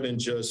it's more than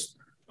just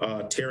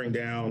tearing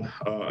down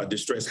a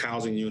distressed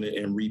housing unit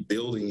and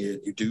rebuilding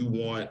it. You do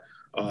want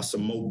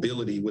some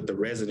mobility with the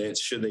residents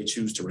should they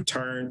choose to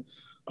return.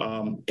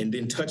 And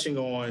then touching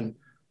on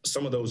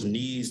some of those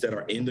needs that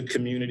are in the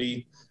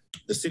community.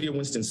 The city of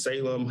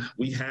Winston-Salem,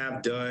 we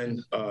have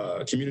done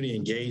community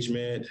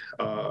engagement,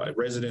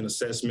 resident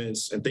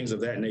assessments, and things of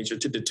that nature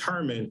to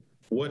determine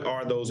what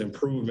are those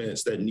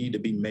improvements that need to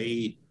be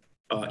made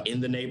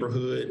in the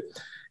neighborhood.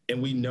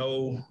 And we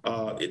know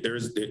it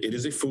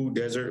is a food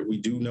desert. We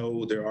do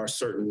know there are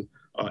certain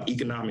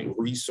economic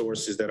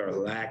resources that are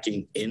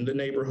lacking in the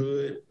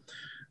neighborhood.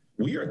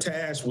 We are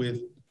tasked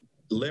with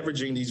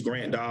leveraging these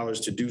grant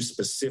dollars to do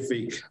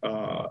specific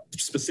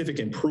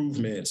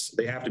improvements.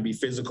 They have to be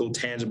physical,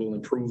 tangible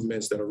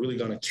improvements that are really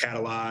going to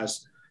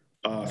catalyze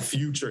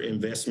future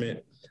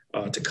investment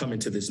to come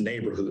into this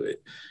neighborhood.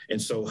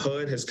 And so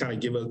HUD has kind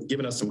of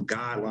given us some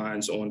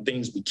guidelines on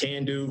things we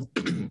can do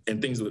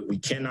and things that we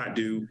cannot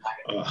do.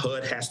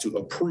 HUD has to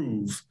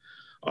approve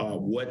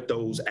what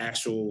those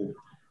actual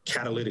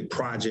catalytic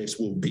projects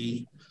will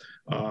be.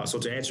 So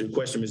to answer your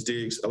question, Ms.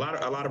 Diggs, a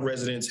lot of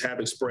residents have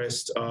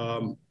expressed,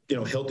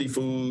 healthy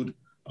food,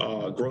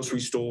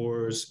 grocery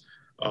stores,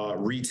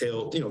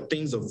 retail,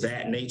 things of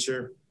that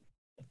nature.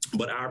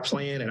 But our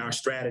plan and our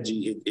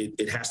strategy,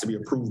 it has to be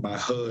approved by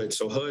HUD.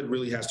 So HUD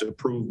really has to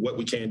approve what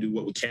we can do,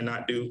 what we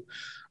cannot do.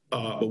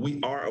 But we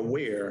are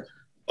aware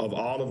of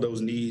all of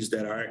those needs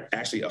that are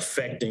actually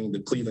affecting the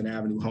Cleveland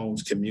Avenue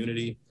Homes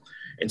community.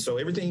 And so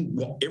everything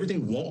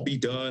won't be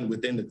done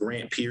within the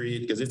grant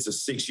period because it's a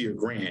 6-year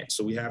grant.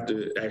 So we have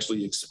to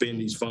actually expend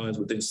these funds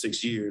within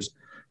 6 years.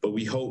 But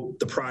we hope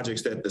the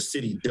projects that the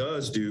city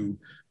does do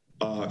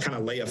kind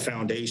of lay a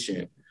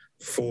foundation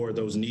for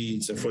those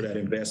needs and for that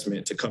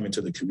investment to come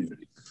into the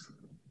community.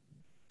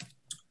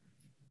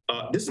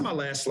 This is my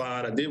last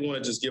slide. I did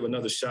want to just give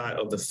another shot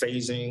of the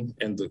phasing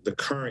and the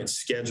current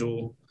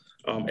schedule.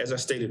 As I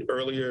stated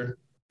earlier,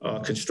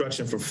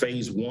 construction for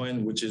phase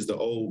 1, which is the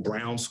old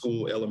Brown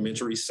School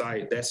Elementary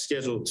site, that's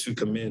scheduled to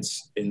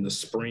commence in the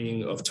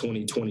spring of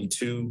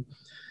 2022.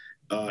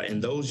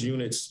 And those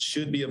units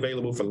should be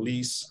available for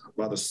lease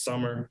by the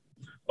summer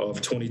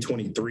of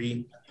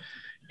 2023.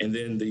 And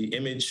then the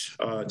image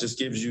just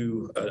gives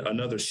you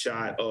another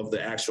shot of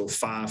the actual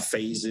 5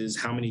 phases,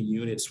 how many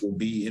units will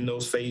be in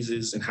those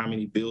phases and how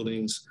many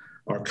buildings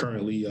are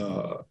currently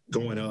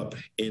going up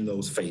in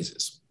those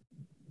phases.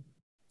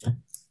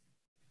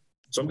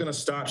 So I'm gonna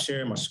stop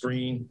sharing my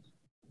screen.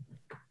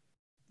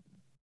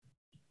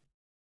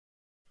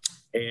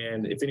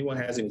 And if anyone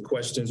has any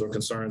questions or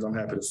concerns, I'm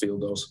happy to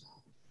field those.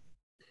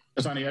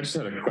 Hassani, I just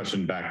had a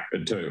question back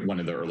to one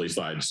of the early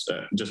slides,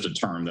 just a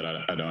term that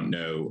I don't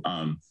know.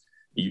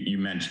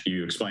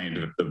 You explained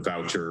the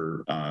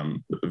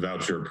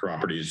voucher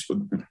properties.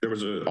 There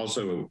was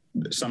also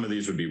some of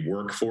these would be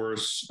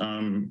workforce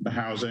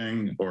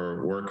housing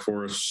or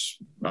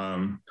workforce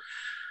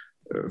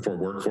for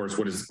workforce.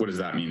 What does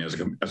that mean as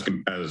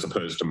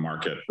opposed to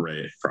market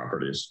rate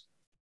properties?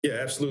 Yeah,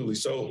 absolutely.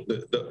 So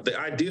the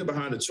idea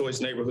behind the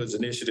Choice Neighborhoods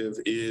Initiative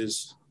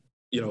is,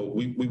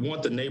 we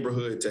want the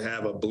neighborhood to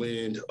have a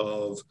blend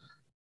of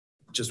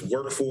just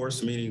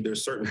workforce, meaning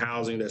there's certain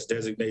housing that's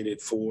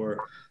designated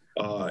for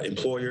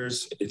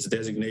employers. It's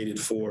designated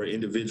for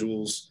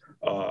individuals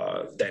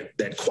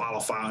that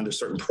qualify under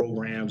certain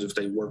programs if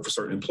they work for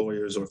certain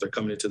employers or if they're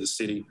coming into the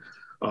city.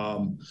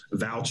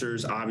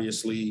 Vouchers,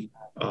 obviously,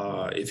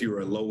 if you're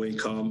a low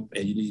income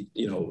and you need,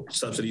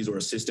 subsidies or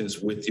assistance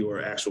with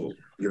your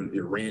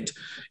rent.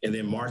 And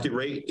then market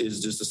rate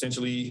is just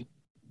essentially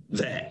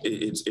that.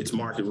 It's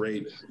market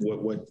rate,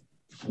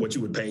 what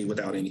you would pay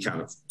without any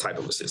kind of type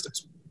of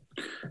assistance.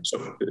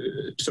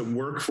 So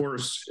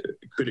workforce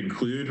could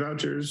include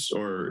vouchers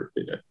or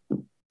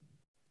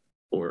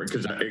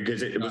because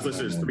it was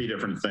listed as 3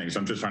 different things. So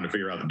I'm just trying to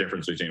figure out the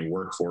difference between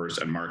workforce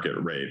and market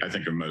rate. I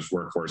think of most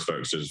workforce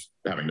folks as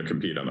having to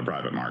compete on the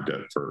private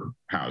market for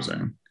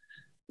housing.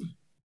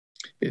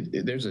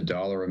 There's a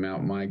dollar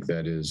amount, Mike,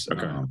 that is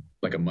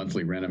like a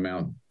monthly rent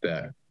amount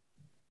that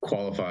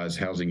qualifies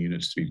housing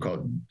units to be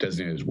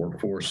designated as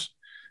workforce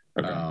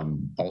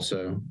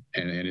also.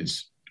 And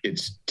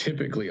it's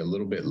typically a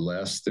little bit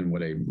less than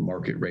what a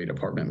market rate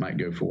apartment might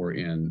go for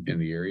in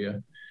the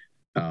area.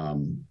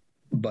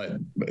 But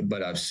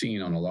I've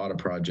seen on a lot of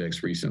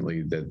projects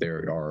recently that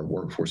there are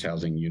workforce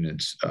housing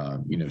units,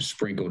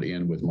 sprinkled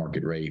in with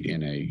market rate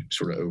in a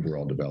sort of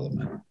overall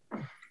development.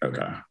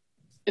 Okay.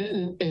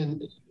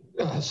 And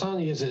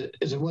Hassani, is it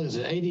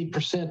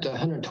 80% to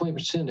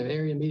 120% of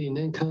area median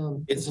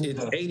income? It's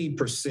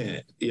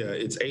 80%. Yeah,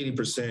 it's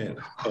 80%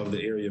 of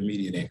the area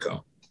median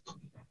income.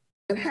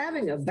 But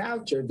having a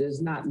voucher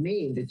does not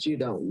mean that you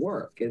don't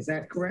work. Is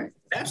that correct?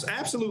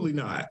 Absolutely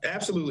not.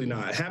 Absolutely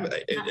not.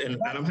 And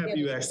I'm happy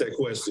you asked that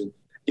question.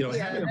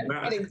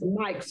 Getting to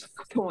Mike's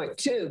point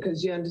too,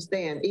 because you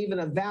understand, even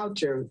a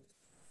voucher,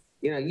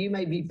 you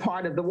may be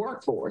part of the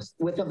workforce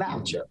with a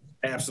voucher.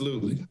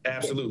 Absolutely.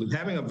 Absolutely.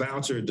 Having a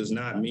voucher does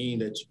not mean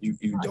that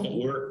you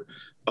don't work.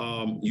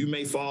 You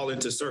may fall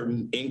into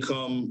certain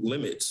income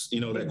limits,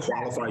 that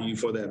qualify you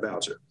for that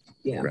voucher.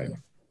 Yeah. Right.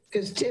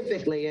 Because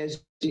typically,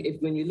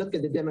 when you look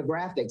at the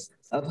demographics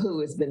of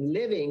who has been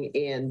living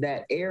in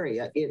that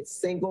area, it's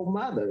single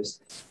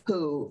mothers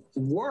who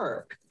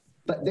work,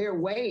 but their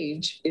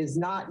wage is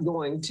not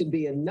going to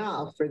be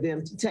enough for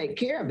them to take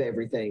care of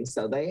everything.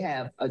 So they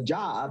have a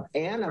job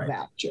and a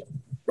voucher.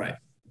 Right.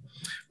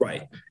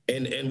 Right.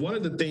 And one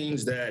of the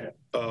things that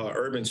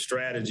Urban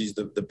Strategies,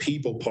 the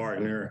people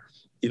partner,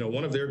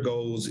 one of their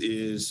goals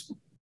is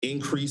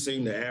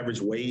increasing the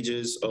average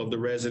wages of the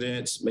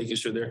residents, making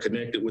sure they're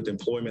connected with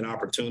employment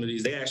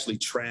opportunities. They actually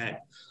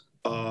track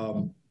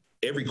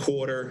every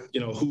quarter,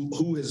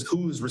 who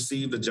has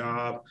received a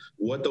job,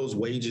 what those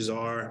wages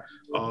are.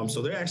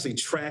 So they're actually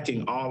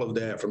tracking all of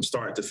that from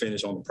start to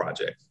finish on the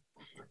project.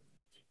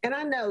 And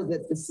I know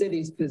that the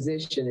city's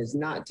position is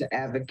not to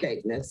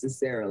advocate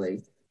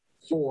necessarily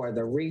for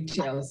the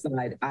retail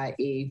side,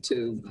 i.e.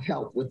 to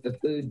help with the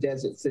food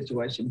desert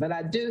situation. But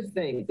I do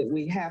think that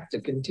we have to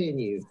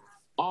continue,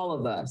 all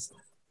of us,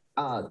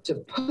 to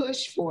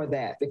push for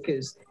that,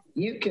 because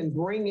you can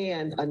bring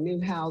in a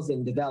new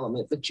housing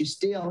development, but you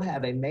still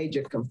have a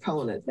major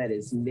component that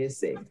is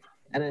missing.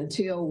 And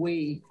until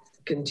we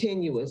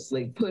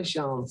continuously push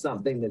on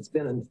something that's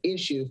been an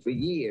issue for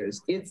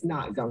years, it's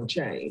not going to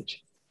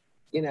change.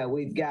 You know,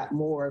 we've got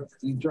more,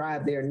 you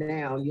drive there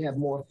now, you have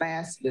more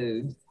fast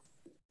food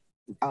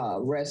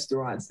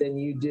restaurants than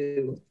you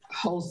do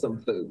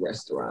wholesome food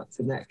restaurants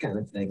and that kind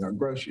of thing, or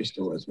grocery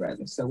stores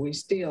rather. So we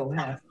still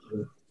have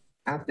to,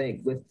 I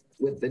think,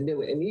 with the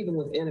new, and even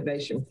with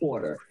Innovation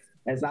Quarter,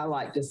 as I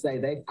like to say,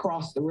 they've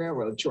crossed the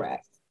railroad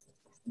track.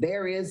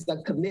 There is a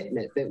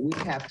commitment that we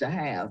have to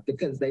have,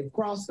 because they've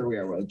crossed the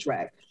railroad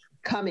track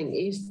coming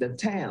east of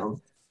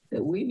town,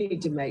 that we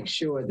need to make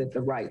sure that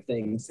the right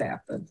things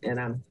happen.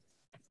 And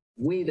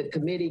we, the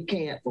committee,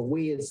 can't, but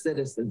we as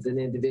citizens and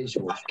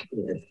individuals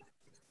can.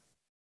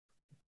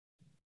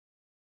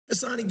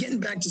 Asani, getting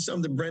back to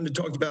something Brenda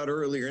talked about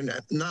earlier, and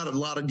not a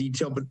lot of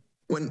detail, but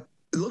when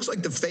it looks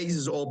like the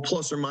phases all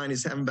plus or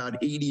minus have about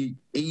 80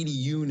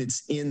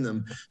 units in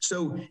them.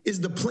 So is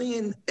the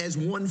plan, as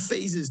one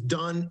phase is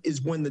done,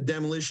 is when the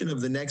demolition of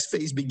the next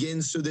phase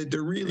begins, so that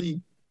there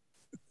really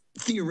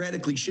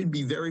theoretically should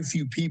be very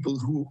few people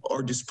who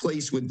are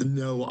displaced with the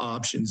no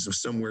options of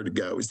somewhere to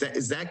go? Is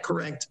that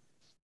correct?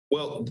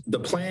 Well, the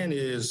plan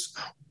is,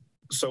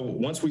 so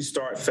once we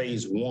start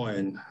phase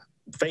one,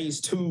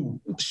 phase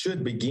two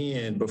should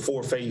begin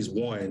before phase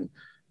one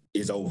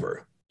is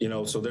over. You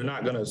know, so they're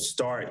not going to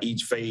start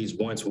each phase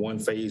once one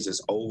phase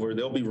is over.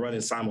 They'll be running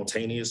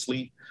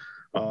simultaneously.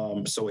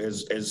 So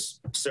as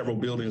several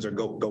buildings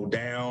go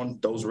down,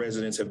 those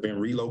residents have been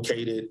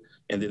relocated.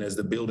 And then as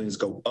the buildings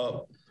go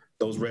up,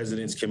 those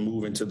residents can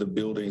move into the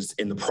buildings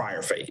in the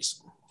prior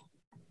phase.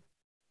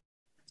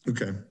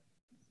 Okay.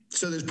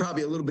 So there's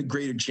probably a little bit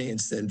greater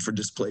chance then for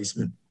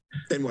displacement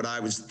than what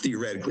I was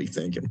theoretically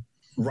thinking.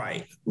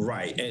 Right,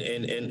 right.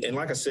 And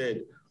like I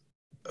said,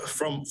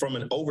 from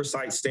an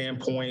oversight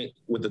standpoint,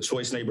 with the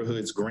Choice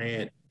Neighborhoods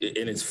grant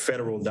and its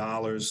federal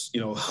dollars, you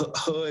know,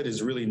 HUD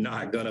is really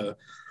not gonna,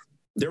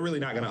 they're really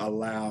not gonna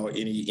allow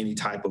any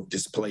type of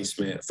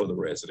displacement for the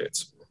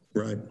residents.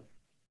 Right.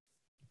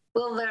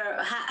 Well,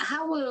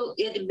 how will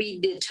it be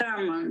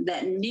determined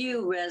that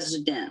new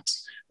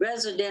residents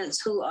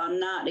who are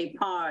not a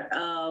part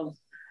of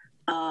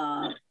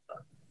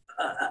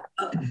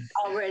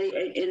already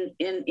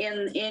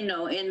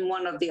in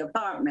one of the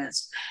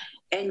apartments,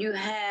 and you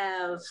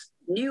have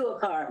new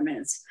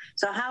apartments?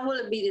 So how will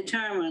it be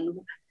determined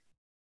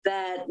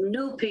that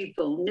new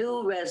people,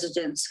 new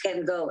residents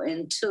can go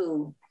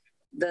into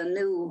the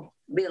new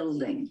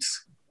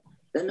buildings,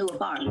 the new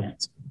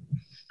apartments?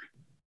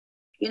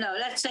 You know,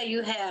 let's say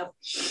you have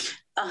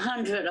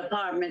 100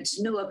 apartments,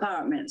 new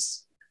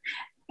apartments,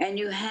 and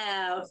you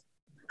have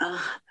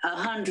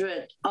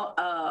 100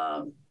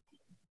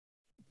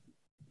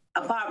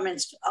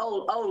 apartments,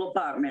 old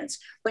apartments,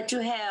 but you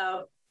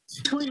have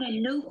 20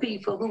 new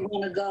people who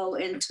want to go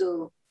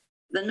into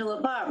the new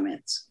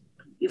apartments.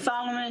 You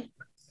follow me?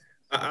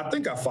 I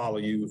think I follow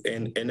you,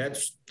 and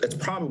that's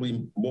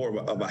probably more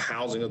of a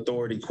housing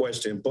authority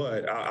question,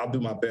 but I'll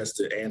do my best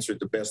to answer it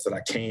the best that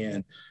I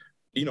can.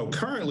 You know,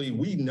 currently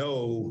we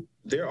know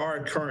there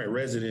are current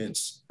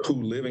residents who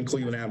live in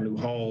Cleveland Avenue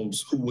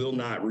homes who will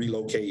not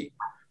relocate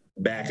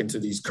back into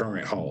these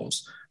current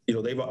homes. You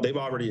know, they've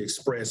already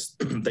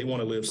expressed they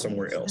want to live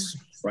somewhere else,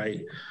 right?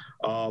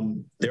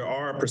 There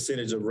are a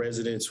percentage of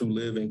residents who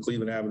live in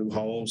Cleveland Avenue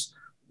homes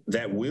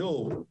that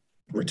will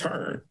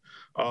return.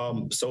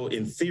 So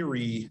in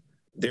theory,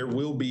 there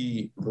will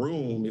be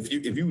room if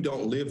you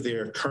don't live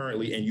there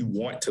currently and you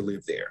want to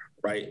live there,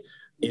 right?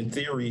 In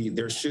theory,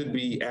 there should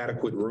be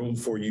adequate room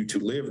for you to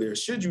live there,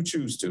 should you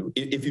choose to,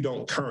 if you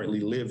don't currently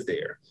live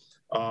there.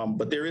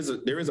 But there is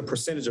a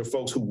percentage of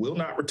folks who will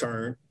not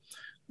return.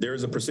 There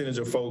is a percentage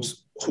of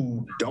folks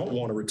who don't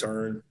want to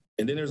return,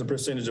 and then there's a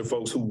percentage of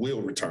folks who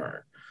will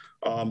return.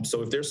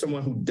 So if there's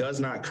someone who does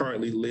not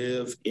currently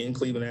live in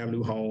Cleveland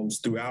Avenue homes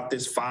throughout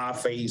this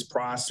 5-phase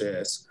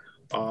process,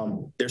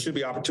 there should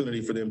be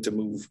opportunity for them to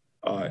move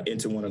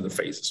into one of the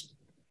phases.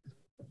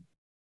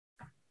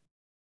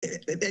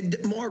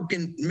 Mark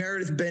and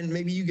Meredith, Ben,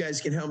 maybe you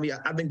guys can help me.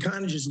 I've been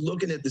kind of just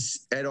looking at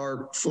this, at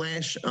our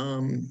flash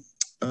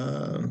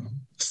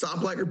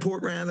stoplight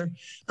report, rather.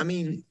 I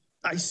mean,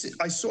 I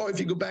saw, if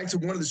you go back to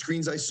one of the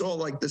screens, I saw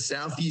like the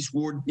Southeast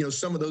Ward, you know,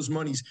 some of those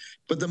monies,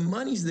 but the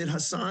monies that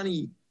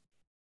Hassani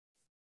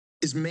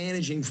is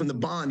managing from the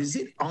bond, is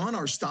it on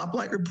our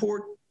stoplight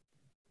report?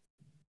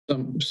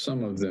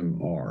 Some of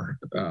them are.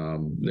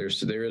 There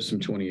is some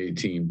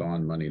 2018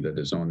 bond money that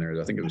is on there.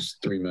 I think it was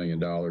 $3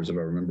 million, if I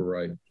remember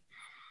right.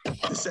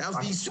 The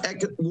Southeast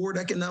Ward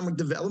Economic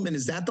Development,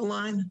 is that the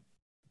line?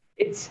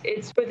 It's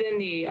within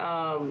the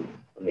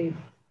let me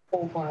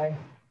pull my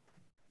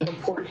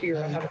report here.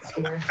 I have it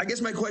somewhere. I guess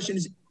my question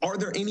is, are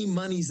there any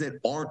monies that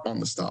aren't on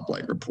the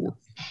stoplight report?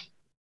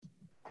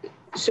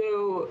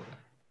 So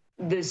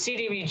the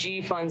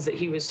CDBG funds that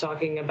he was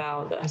talking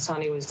about, that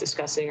Hassani was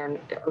discussing, are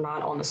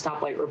not on the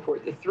stoplight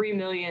report. The $3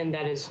 million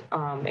that is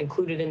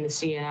included in the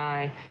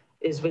CNI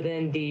is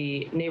within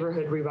the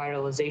neighborhood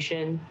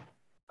revitalization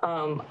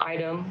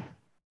item,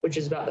 which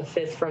is about the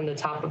fifth from the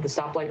top of the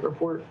stoplight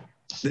report.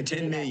 The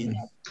 10 million.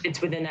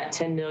 It's within that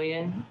 10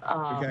 million.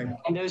 Okay.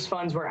 And those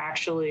funds were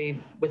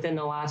actually within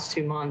the last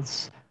 2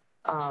 months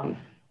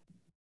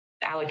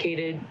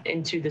allocated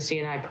into the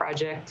CNI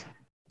project.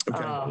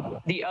 Okay.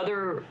 The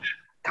other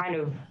kind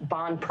of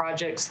bond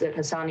projects that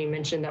Hassani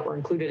mentioned that were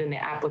included in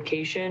the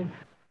application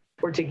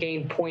were to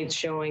gain points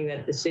showing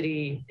that the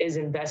city is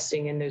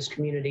investing in those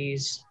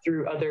communities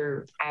through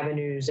other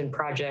avenues and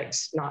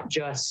projects, not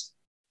just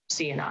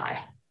CNI.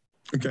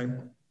 Okay.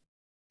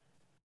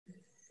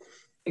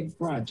 Big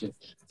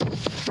project.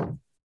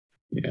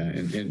 Yeah,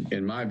 and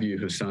in my view,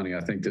 Hassani,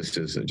 I think this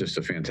is just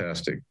a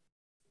fantastic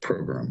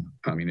program.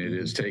 I mean, it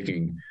is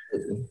taking,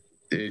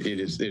 it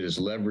is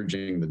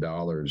leveraging the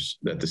dollars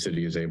that the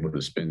city is able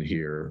to spend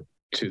here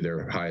to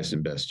their highest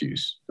and best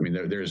use. I mean,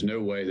 there's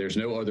no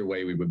other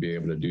way we would be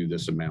able to do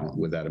this amount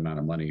with that amount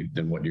of money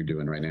than what you're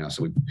doing right now.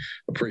 So we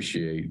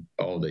appreciate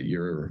all that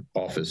your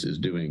office is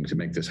doing to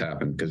make this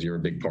happen, because you're a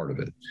big part of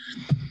it.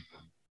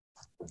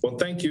 Well,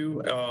 thank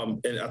you.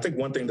 And I think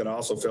one thing that I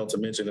also failed to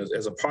mention is,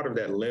 as a part of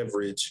that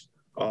leverage,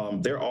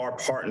 there are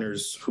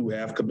partners who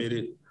have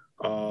committed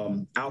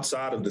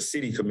outside of the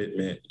city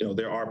commitment. You know,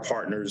 there are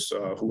partners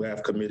who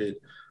have committed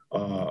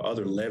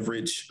other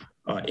leverage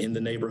in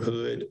the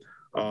neighborhood.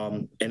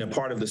 And a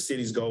part of the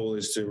city's goal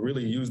is to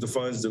really use the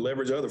funds to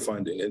leverage other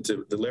funding and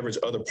to leverage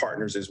other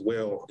partners as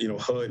well. You know,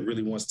 HUD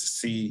really wants to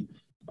see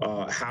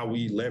how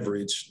we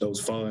leverage those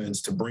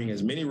funds to bring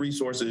as many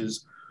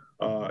resources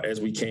as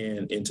we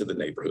can into the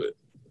neighborhood.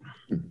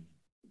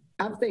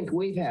 I think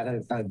we've had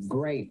a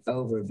great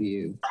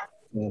overview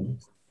of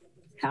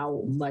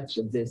how much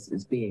of this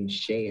is being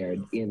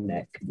shared in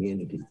that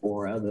community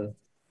or other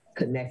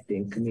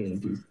connecting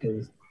communities,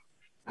 because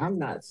I'm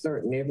not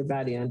certain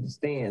everybody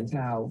understands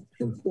how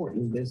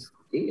important this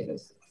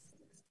is.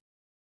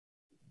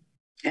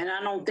 And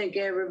I don't think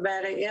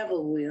everybody ever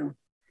will.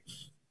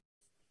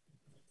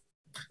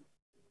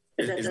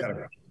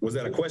 Was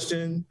that a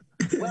question?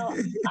 Well,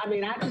 I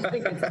mean, I just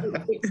think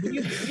you've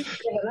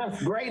given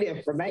us great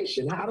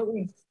information. How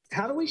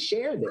do we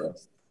share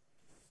this?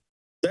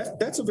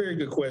 That's a very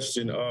good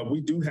question.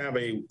 We do have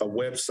a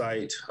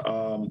website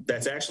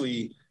that's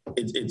actually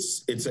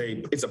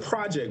it's a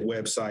project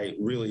website.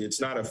 Really,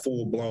 it's not a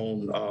full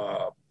blown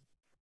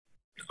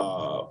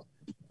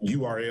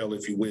URL,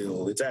 if you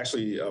will. It's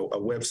actually a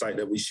website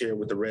that we share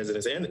with the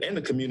residents and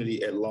the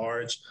community at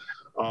large.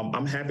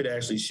 I'm happy to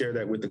actually share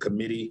that with the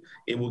committee.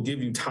 It will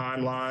give you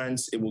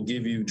timelines. It will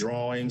give you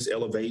drawings,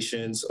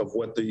 elevations of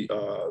what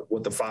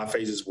the 5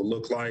 phases will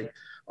look like.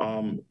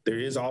 There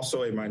is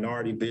also a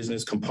minority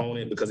business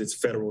component because it's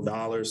federal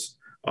dollars.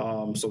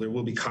 So there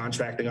will be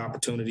contracting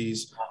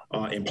opportunities,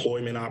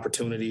 employment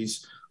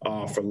opportunities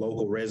for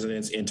local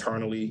residents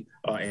internally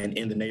and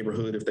in the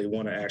neighborhood if they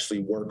want to actually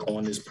work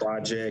on this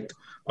project.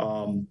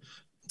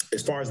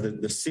 As far as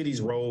the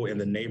city's role in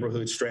the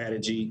neighborhood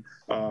strategy,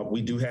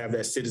 we do have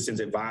that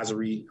Citizens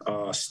Advisory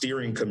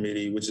Steering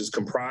Committee, which is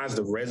comprised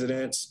of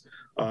residents.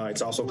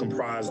 It's also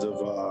comprised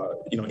of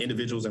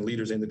individuals and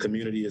leaders in the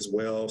community as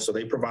well. So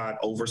they provide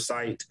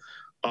oversight.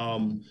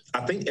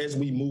 I think as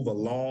we move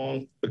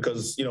along,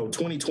 because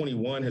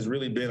 2021 has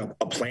really been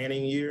a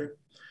planning year.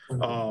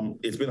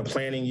 It's been a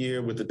planning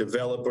year with the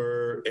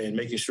developer and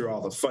making sure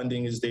all the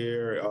funding is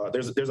there.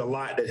 There's a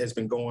lot that has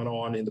been going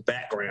on in the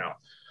background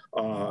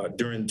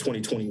during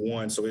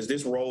 2021. So as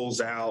this rolls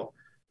out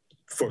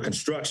for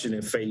construction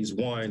in phase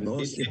 1,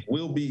 it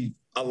will be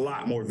a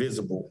lot more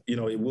visible.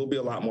 It will be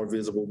a lot more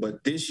visible.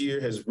 But this year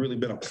has really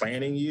been a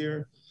planning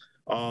year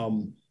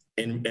and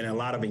a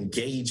lot of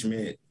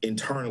engagement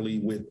internally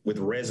with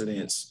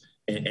residents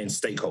and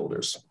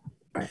stakeholders.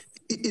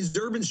 Is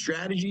Urban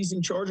Strategies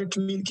in charge of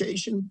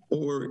communication,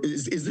 or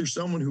is there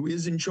someone who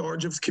is in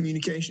charge of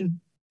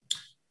communication?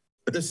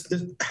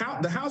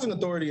 The Housing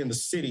Authority and the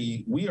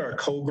city, we are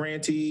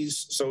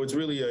co-grantees. So it's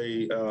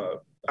really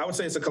I would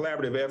say it's a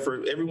collaborative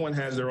effort. Everyone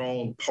has their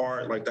own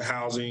part, like the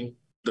housing,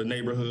 the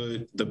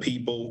neighborhood, the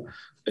people,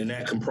 and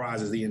that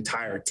comprises the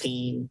entire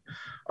team.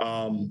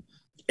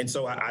 And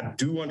so I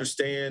do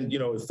understand,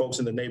 if folks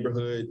in the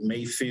neighborhood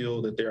may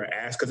feel that they're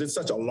asked, because it's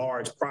such a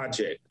large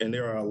project and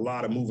there are a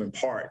lot of moving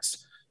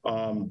parts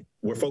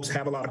where folks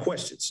have a lot of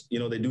questions.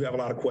 They do have a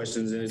lot of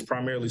questions, and it's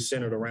primarily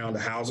centered around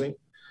the housing,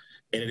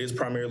 and it is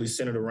primarily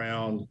centered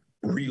around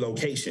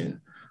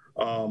relocation.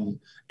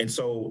 And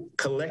so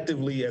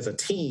collectively as a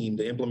team,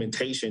 the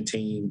implementation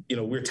team,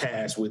 we're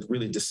tasked with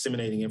really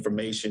disseminating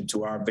information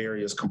to our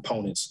various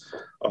components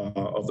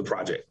of the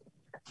project.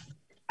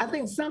 I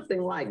think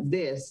something like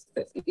this,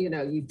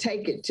 you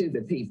take it to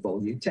the people,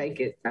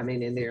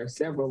 and there are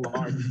several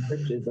large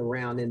churches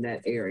around in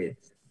that area.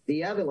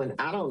 The other one,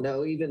 I don't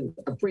know, even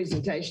a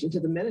presentation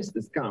to the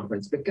ministers'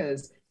 conference,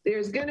 because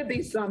there's going to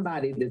be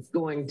somebody that's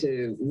going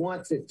to,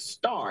 once it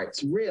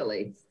starts,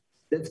 really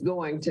that's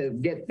going to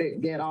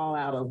get all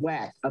out of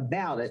whack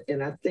about it.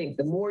 And I think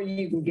the more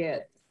you can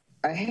get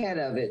ahead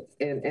of it,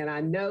 and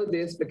I know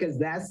this because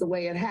that's the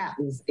way it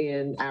happens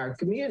in our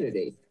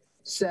community.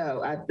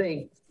 So I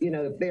think,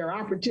 if there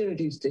are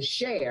opportunities to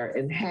share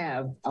and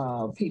have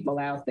people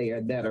out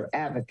there that are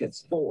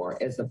advocates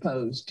for, as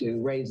opposed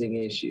to raising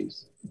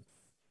issues.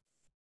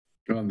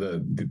 Well,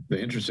 the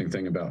interesting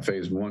thing about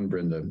phase one,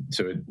 Brenda,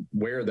 so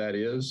where that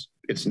is,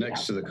 it's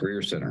next to the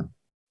Career Center,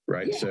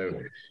 right? Yeah.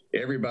 So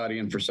everybody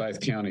in Forsyth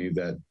County,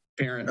 that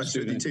parent,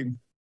 student,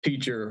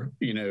 teacher,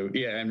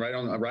 and right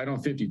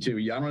on 52.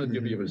 Yeah, I don't know if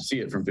you'll be able to see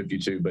it from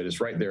 52, but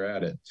it's right there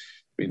at it.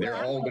 I mean,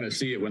 they're all going to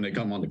see it when they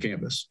come onto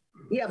campus.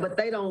 Yeah, but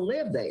they don't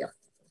live there.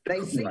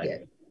 They see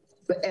it.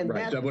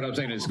 Right. So what I'm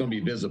saying is it's going to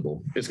be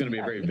visible. It's going to be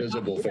a very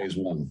visible phase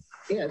one.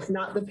 Yeah, it's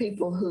not the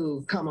people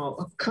who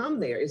come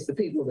there. It's the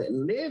people that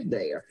live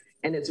there.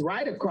 And it's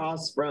right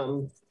across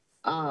from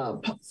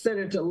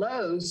Senator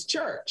Lowe's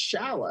church,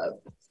 Shiloh.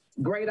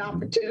 Great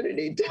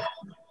opportunity to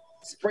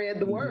spread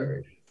the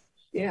word.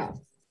 Yeah.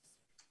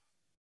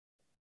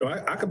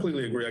 I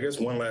completely agree. I guess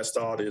one last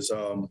thought is,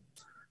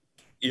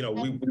 we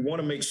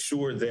want to make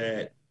sure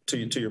that,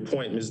 to your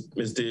point,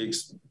 Ms.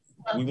 Diggs,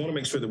 we want to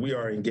make sure that we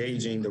are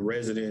engaging the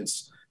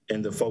residents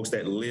and the folks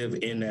that live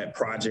in that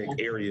project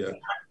area.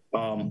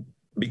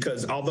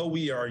 Because although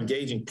we are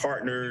engaging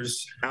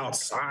partners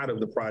outside of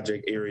the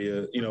project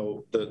area,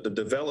 the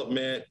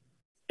development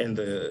and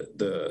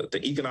the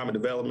economic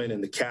development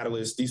and the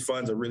catalyst, these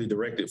funds are really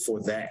directed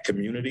for that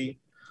community.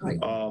 Right.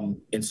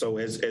 And so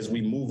as we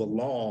move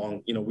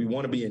along, we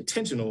want to be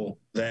intentional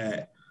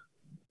that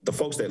the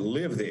folks that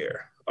live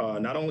there,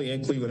 not only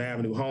in Cleveland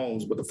Avenue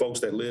homes, but the folks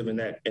that live in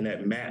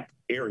that map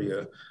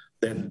area,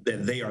 that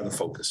they are the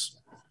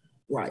focus.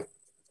 Right.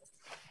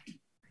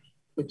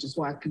 Which is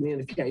why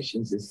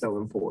communications is so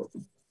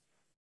important.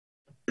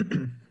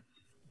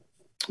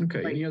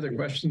 Okay. Any other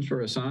questions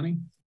for Asani?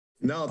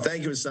 No,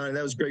 thank you, Asani.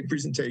 That was a great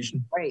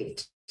presentation.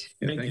 Great.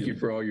 And thank you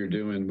for all you're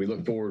doing. We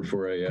look forward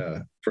for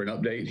an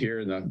update here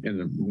in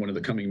one of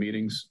the coming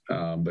meetings.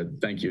 But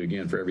thank you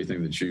again for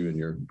everything that you and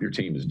your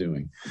team is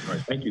doing. All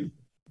right, thank you.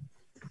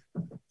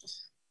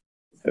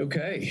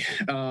 Okay.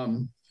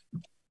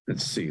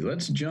 Let's see.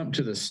 Let's jump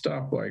to the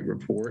stoplight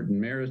report. And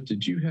Meredith,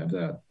 did you have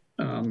that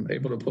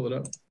able to pull it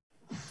up?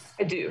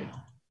 I do.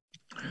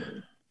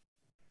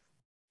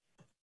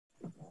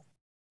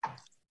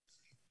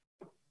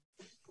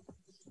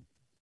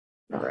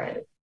 All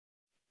right.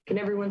 Can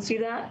everyone see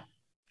that?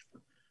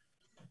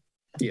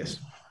 Yes.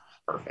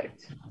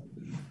 Perfect.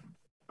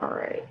 All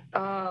right.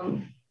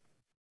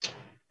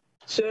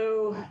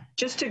 So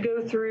just to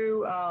go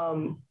through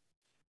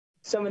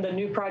some of the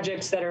new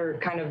projects that are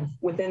kind of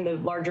within the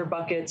larger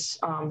buckets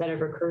that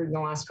have occurred in the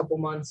last couple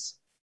months.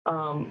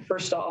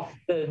 First off,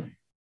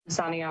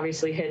 Asani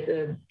obviously hit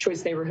the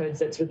choice neighborhoods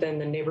that's within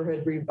the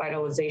neighborhood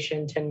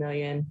revitalization, 10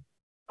 million.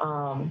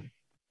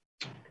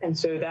 And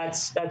so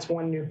that's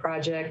one new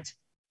project.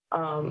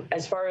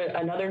 As far as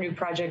another new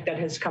project that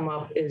has come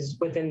up is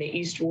within the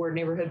East Ward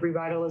neighborhood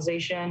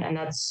revitalization, and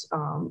that's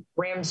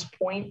Rams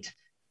Point,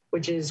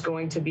 which is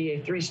going to be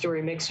a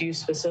 3-story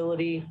mixed-use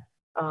facility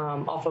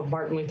off of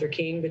Martin Luther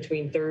King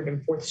between 3rd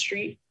and 4th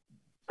Street.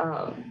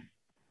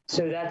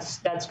 So that's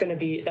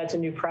a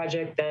new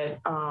project that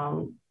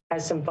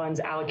has some funds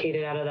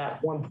allocated out of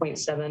that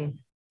 1.7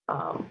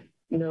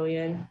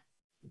 million.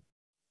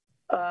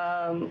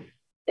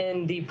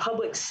 In the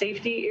public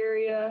safety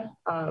area,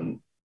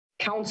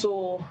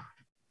 council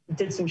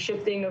did some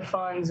shifting of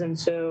funds. And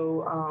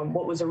so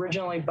what was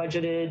originally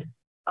budgeted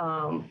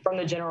from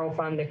the general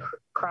fund, the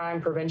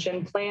crime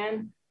prevention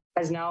plan,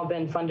 has now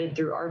been funded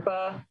through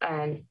ARPA.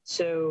 And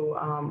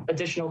so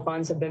additional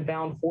funds have been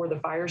found for the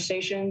fire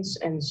stations.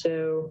 And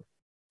so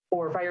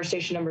for fire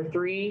station number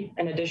 3,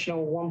 an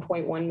additional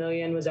 1.1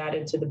 million was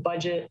added to the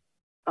budget.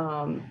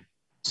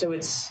 So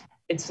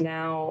it's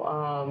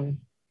now,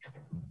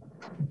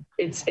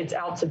 it's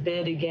out to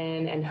bid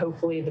again, and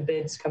hopefully the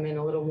bids come in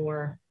a little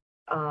more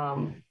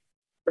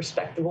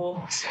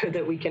respectable so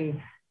that we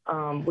can,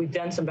 we've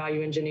done some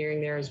value engineering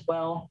there as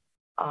well.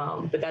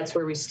 But that's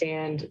where we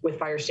stand with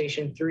Fire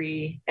Station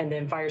 3, and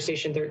then Fire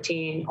Station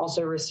 13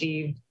 also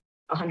received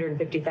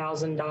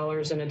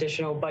 $150,000 in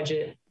additional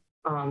budget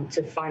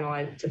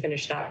to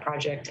finish that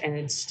project, and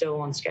it's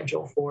still on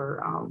schedule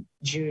for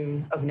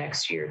June of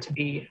next year to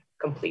be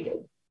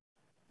completed.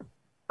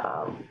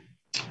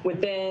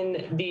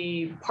 Within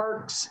the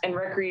Parks and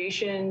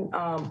Recreation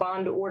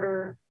bond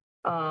order,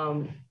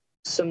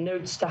 some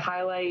notes to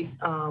highlight.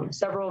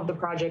 Several of the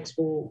projects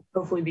will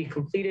hopefully be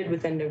completed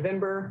within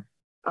November,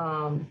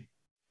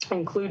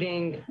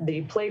 including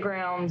the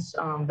playgrounds,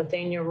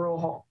 Bethania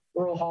Rural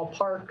Hall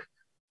Park.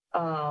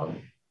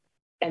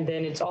 And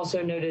then it's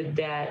also noted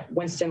that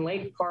Winston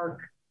Lake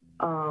Park,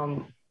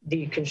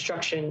 the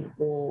construction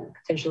will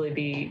potentially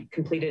be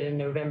completed in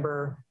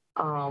November.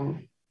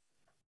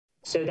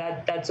 So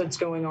that's what's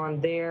going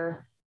on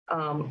there.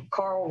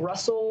 Carl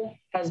Russell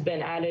has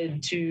been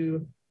added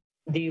to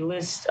the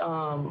list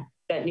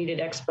that needed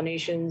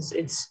explanations.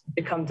 It's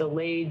become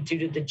delayed due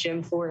to the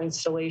gym floor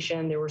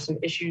installation. There were some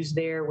issues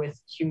there with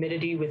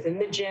humidity within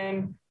the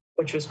gym,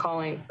 which was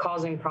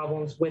causing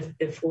problems with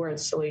the floor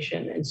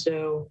installation. And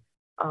so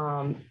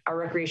our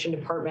recreation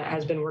department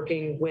has been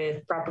working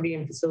with property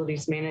and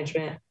facilities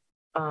management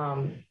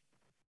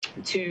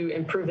to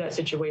improve that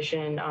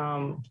situation.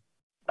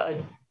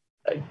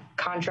 A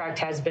contract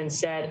has been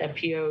set, a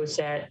PO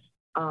set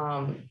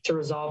to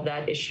resolve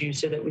that issue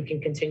so that we can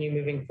continue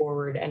moving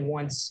forward. And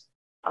once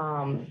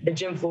the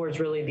gym floor is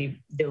really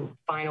the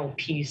final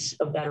piece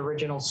of that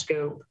original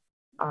scope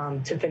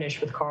to finish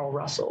with Carl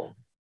Russell.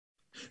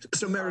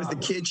 So Meredith, the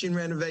kitchen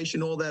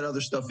renovation, all that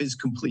other stuff is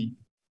complete?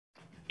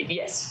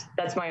 Yes,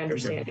 that's my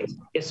understanding. Okay.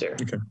 Yes, sir.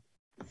 Okay.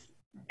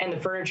 And the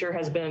furniture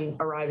has been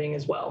arriving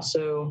as well.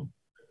 So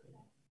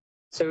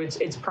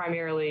it's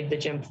primarily the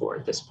gym floor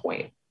at this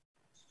point.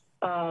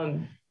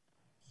 The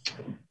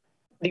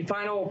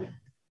final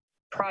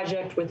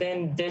project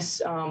within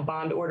this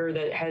bond order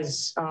that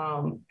has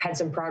had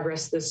some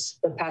progress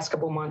the past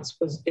couple months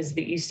is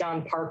the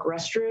Easton Park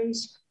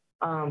restrooms.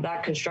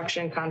 That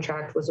construction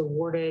contract was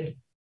awarded.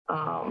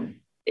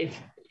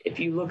 If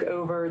you look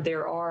over,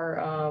 there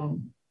are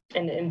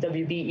in the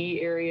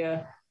MWBE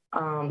area,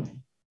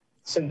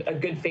 a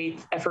good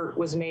faith effort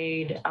was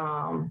made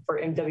for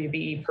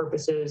MWBE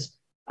purposes.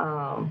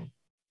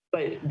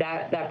 But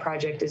that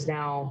project is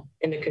now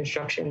in the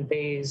construction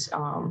phase,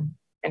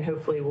 and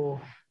hopefully we'll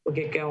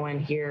get going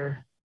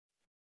here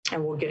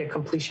and we'll get a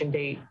completion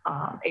date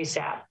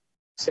ASAP.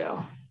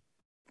 So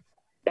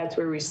that's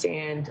where we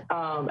stand.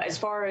 As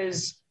far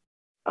as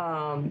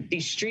the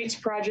streets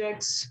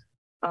projects,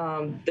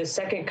 the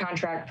second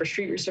contract for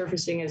street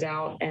resurfacing is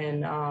out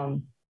and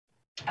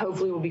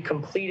hopefully will be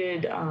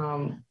completed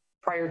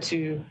prior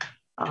to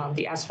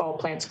the asphalt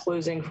plants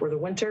closing for the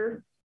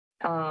winter.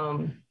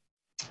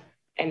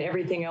 And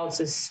everything else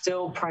is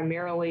still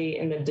primarily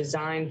in the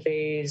design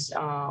phase.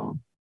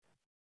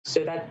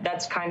 So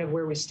that's kind of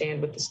where we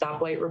stand with the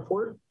stoplight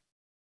report.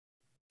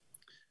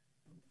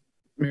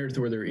 Meredith,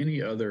 were there any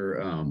other,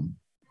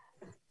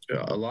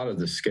 a lot of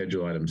the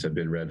schedule items have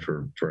been read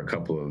for a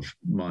couple of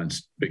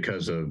months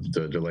because of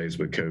the delays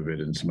with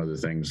COVID and some other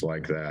things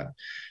like that.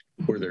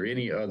 Were there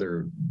any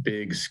other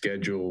big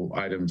schedule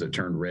items that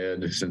turned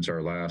red since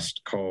our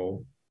last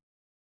call?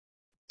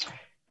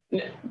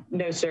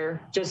 No,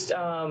 sir. Just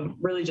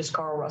really just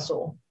Carl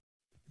Russell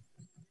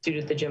due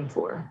to the gym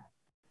floor.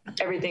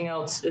 Everything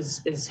else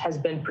has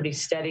been pretty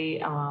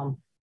steady.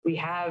 We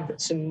have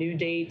some new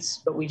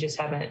dates, but we just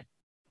haven't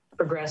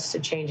progressed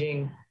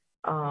to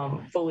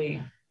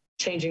fully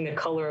changing the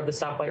color of the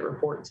stoplight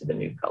report to the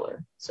new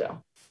color.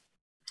 So.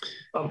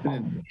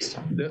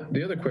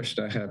 The other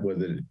question I had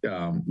with it,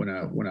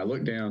 when I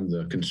look down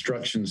the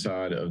construction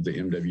side of the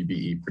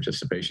MWBE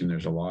participation,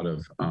 there's a lot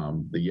of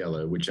the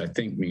yellow, which I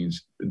think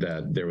means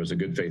that there was a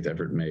good faith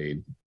effort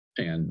made,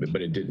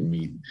 but it didn't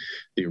meet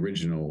the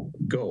original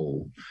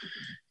goal,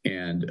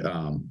 and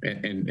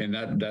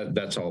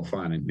that's all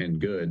fine and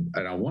good.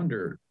 And I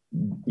wonder,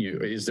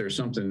 is there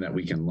something that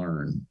we can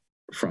learn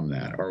from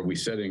that? Are we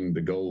setting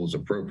the goals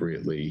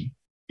appropriately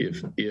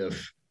if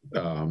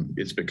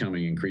it's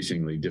becoming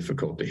increasingly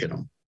difficult to hit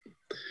them?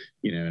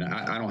 And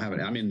I don't have it.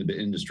 I'm in the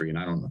industry and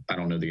I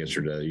don't know the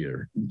answer to that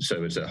either.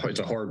 So it's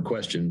a hard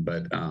question,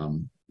 but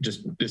it's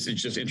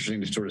just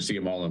interesting to sort of see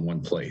them all in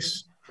one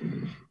place.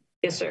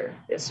 Yes, sir.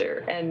 Yes,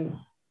 sir. And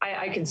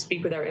I can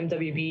speak with our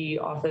MWB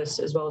office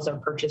as well as our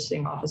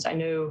purchasing office. I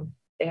know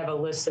they have a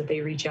list that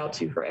they reach out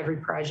to for every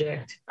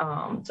project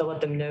to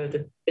let them know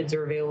that bids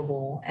are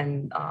available.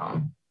 And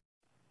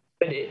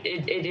but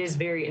it is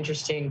very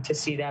interesting to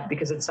see that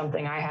because it's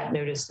something I hadn't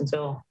noticed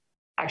until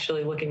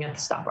actually looking at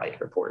the stoplight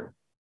report.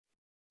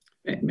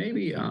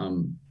 Maybe,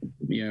 on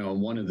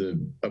one of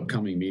the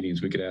upcoming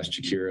meetings, we could ask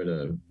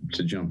Shakira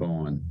to jump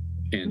on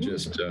and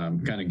just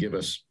kind of give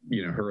us,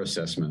 her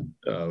assessment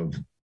of,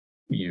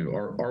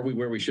 are we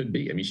where we should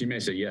be? I mean, she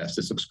may say, yes,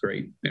 this looks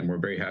great and we're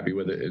very happy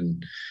with it.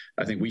 And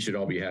I think we should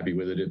all be happy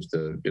with it if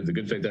the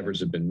good faith efforts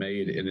have been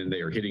made and then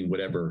they are hitting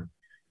whatever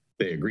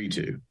they agree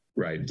to.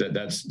 Right.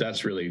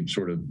 That's really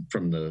sort of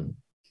from the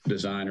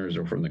designers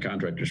or from the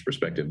contractor's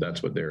perspective,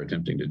 that's what they're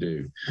attempting to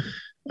do.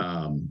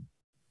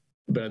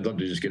 But I'd love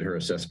to just get her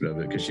assessment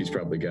of it because she's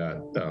probably got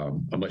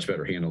a much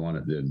better handle on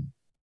it than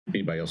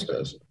anybody else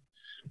does.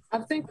 I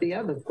think the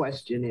other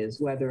question is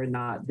whether or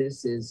not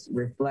this is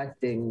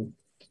reflecting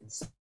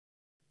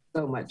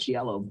so much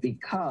yellow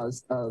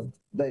because of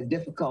the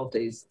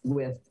difficulties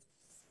with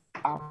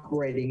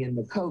operating in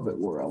the COVID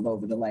world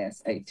over the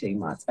last 18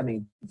 months. I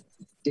mean,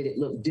 did it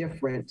look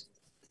different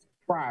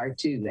prior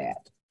to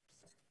that?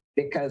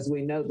 Because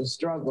we know the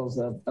struggles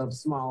of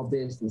small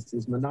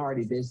businesses,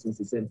 minority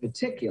businesses in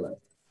particular.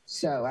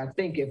 So I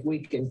think if we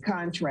can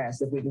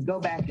contrast, if we can go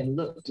back and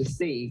look to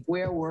see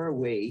where were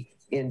we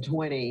in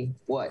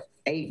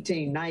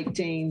 18,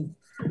 19,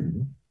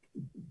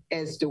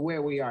 as to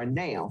where we are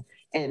now.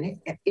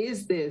 And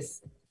is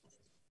this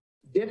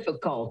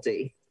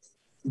difficulty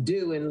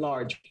due in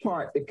large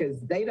part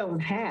because they don't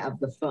have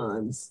the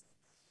funds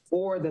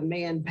or the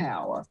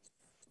manpower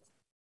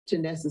to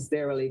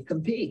necessarily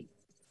compete.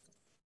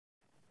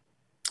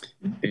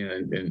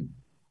 And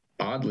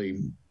oddly,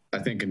 I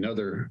think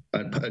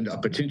a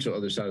potential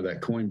other side of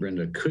that coin,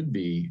 Brenda, could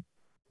be,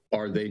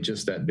 are they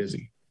just that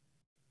busy?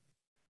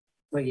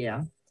 Well,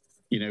 yeah.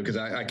 Because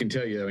I can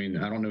tell you,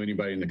 I don't know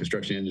anybody in the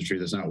construction industry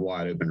that's not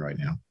wide open right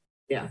now.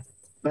 Yeah,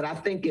 but I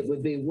think it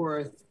would be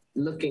worth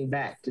looking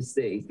back to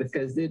see,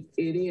 because it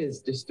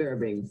is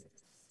disturbing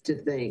to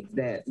think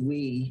that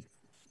we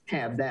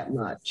have that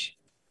much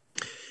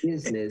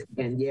business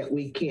and yet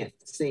we can't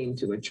seem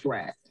to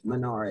attract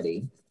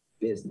minority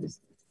business.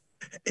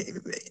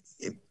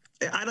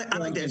 I'd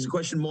like to ask a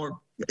question more,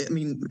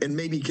 and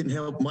maybe it can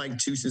help Mike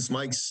too, since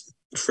Mike's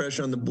fresh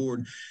on the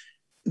board.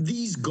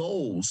 These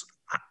goals,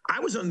 I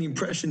was under the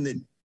impression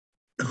that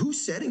who's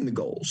setting the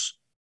goals?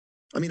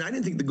 I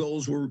didn't think the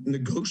goals were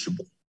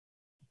negotiable.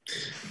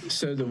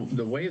 So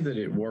the way that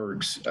it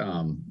works,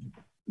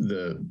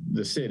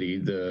 the city,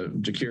 the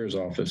Jakira's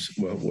office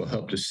will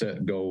help to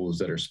set goals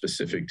that are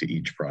specific to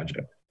each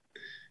project.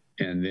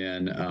 And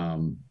then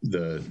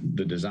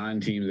the design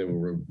team that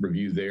will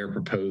review their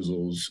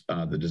proposals,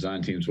 the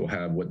design teams will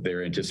have what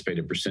their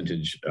anticipated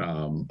percentage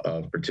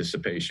of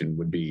participation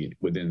would be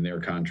within their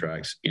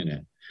contracts in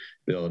it.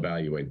 They'll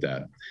evaluate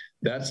that.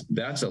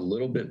 That's a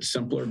little bit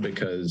simpler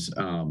because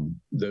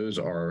those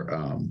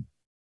are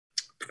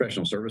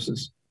professional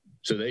services.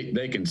 So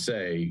they can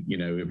say,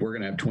 if we're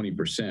going to have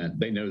 20%,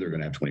 they know they're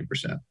going to have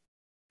 20%,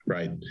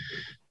 right?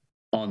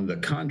 On the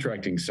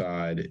contracting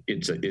side,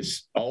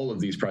 it's all of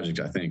these projects,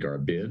 I think, are a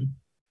bid,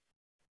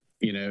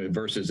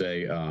 versus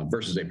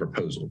a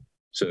proposal.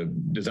 So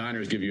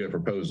designers give you a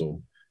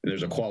proposal, and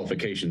there's a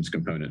qualifications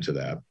component to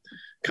that.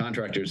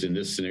 Contractors in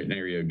this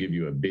scenario give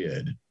you a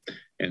bid.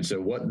 And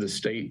so what the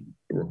state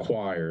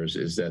requires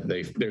is that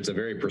there's a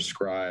very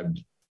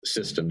prescribed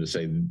system to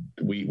say,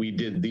 we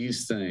did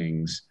these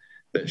things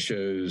that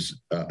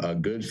shows a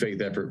good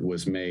faith effort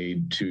was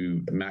made to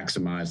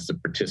maximize the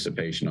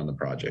participation on the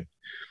project.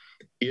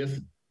 If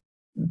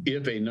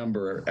a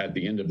number at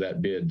the end of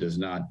that bid does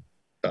not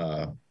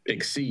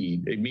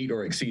meet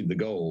or exceed the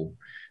goal,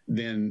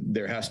 then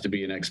there has to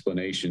be an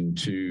explanation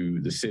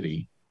to the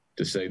city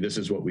to say, this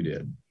is what we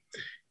did.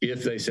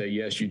 If they say,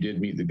 yes, you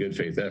did meet the good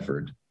faith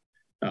effort,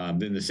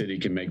 then the city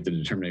can make the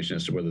determination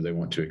as to whether they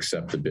want to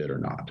accept the bid or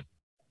not.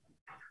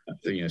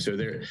 So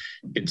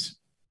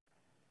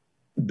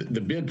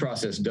the bid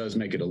process does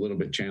make it a little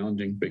bit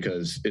challenging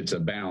because it's a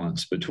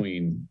balance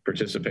between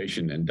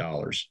participation and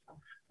dollars,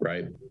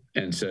 right?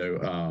 And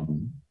so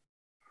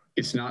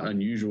it's not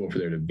unusual for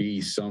there to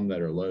be some that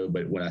are low,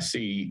 but when I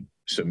see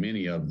so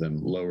many of them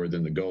lower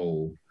than the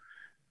goal,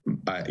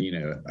 I think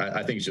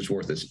it's just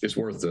worth it. It's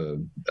worth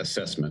the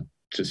assessment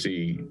to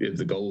see if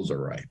the goals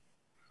are right.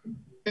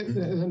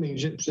 Let me,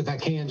 if I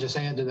can, just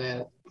add to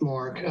that,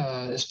 Mark,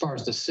 as far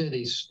as the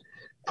city's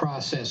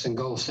process and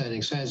goal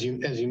setting. So as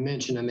you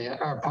mentioned,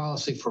 our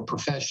policy for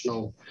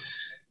professional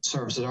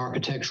services,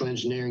 architectural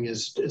engineering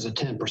is a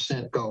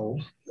 10%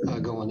 goal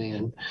going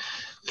in.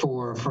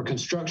 For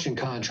construction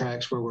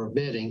contracts where we're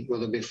bidding, where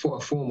there'll be a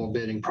formal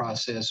bidding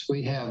process,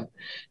 we have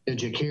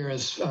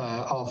Jakira's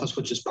office,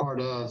 which is part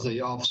of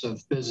the Office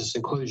of Business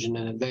Inclusion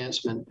and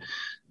Advancement.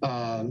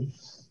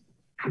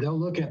 They'll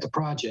look at the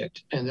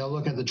project and they'll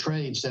look at the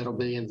trades that'll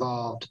be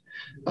involved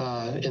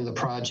in the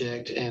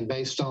project. And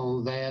based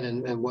on that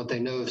and what they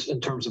know in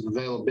terms of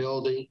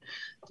availability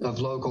of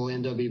local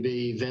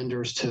NWB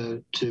vendors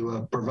to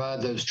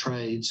provide those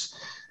trades,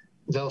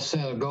 they'll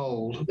set a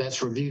goal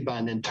that's reviewed by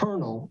an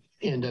internal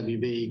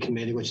NWB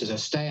committee, which is a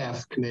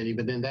staff committee,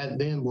 but then that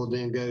will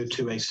go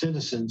to a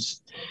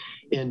citizens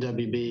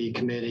NWB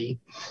committee.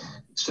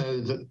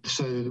 So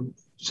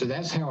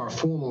that's how our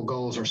formal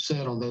goals are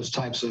set on those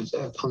types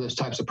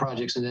of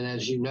projects. And then,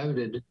 as you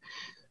noted,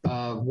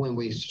 when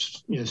we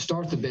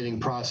start the bidding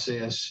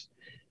process,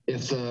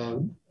 if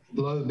the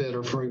low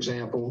bidder, for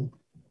example,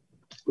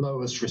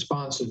 lowest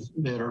responsive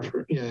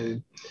bidder,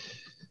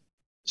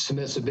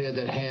 submits a bid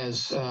that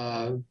has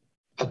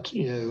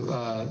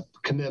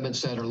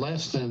commitments that are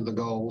less than the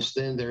goals,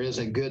 then there is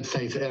a good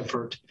faith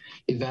effort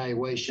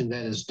evaluation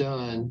that is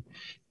done.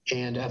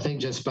 And I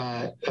think just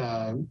by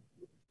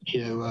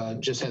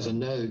just as a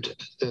note,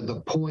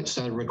 the points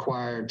that are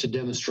required to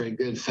demonstrate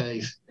good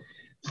faith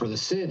for the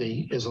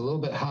city is a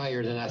little bit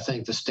higher than I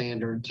think the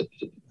standard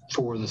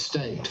for the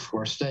state,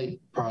 for a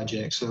state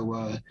project.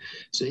 So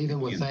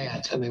even with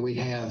that, we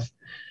have,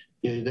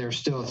 there's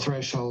still a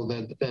threshold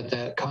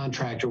that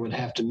contractor would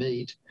have to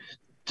meet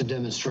to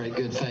demonstrate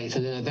good faith.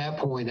 And then at that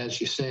point,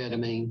 as you said,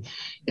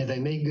 if they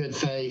meet good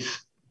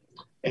faith,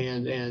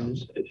 and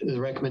the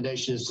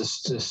recommendation is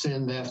to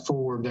send that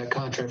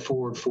contract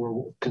forward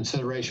for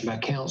consideration by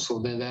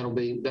council, then that'll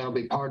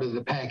be part of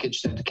the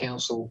package that the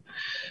council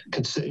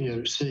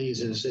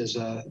sees as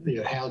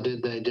how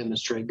did they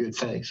demonstrate good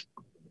faith.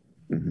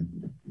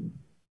 Mm-hmm.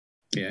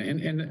 Yeah,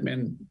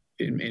 and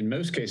in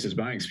most cases,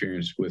 my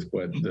experience with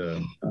what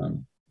the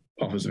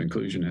Office of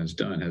Inclusion has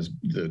done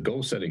the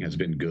goal setting has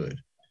been good.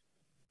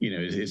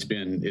 It's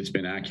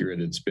been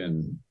accurate. It's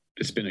been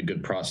a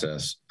good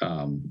process.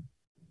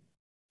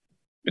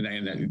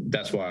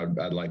 that's why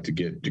I'd like to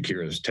get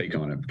Jakira's take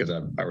on it, because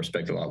I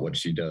respect a lot what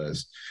she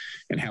does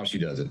and how she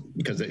does it,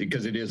 because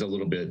it is a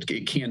little bit,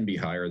 it can be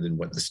higher than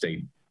what the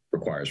state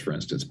requires, for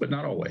instance, but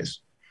not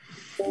always.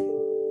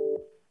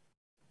 Well,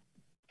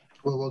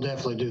 we'll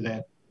definitely do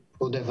that.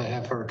 We'll definitely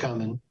have her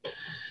come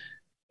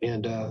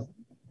and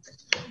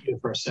give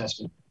her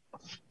assessment.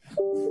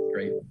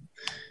 Great.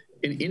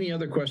 Any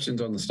other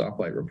questions on the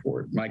stoplight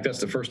report? Mike, that's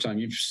the first time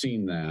you've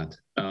seen that.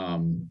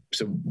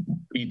 So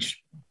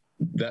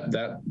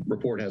that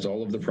report has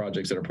all of the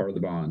projects that are part of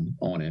the bond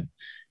on it.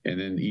 And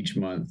then each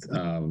month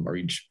or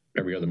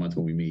every other month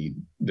when we meet,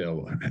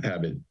 they'll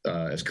have it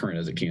as current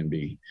as it can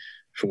be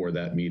for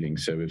that meeting.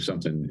 So if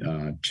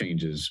something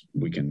changes,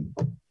 we can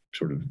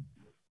sort of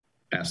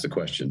ask the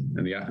question.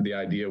 And the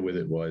idea with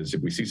it was,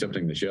 if we see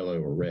something that's yellow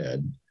or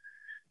red,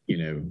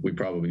 we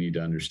probably need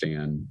to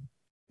understand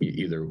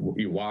either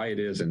why it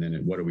is, and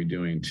then what are we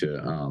doing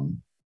to,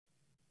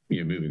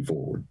 moving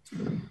forward.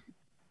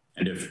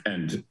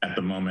 And at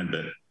the moment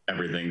that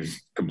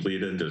everything's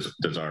completed,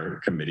 does our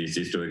committee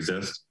cease to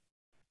exist?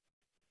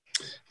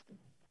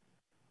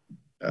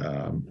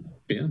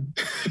 Ben?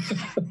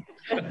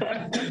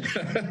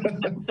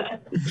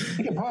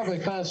 We can probably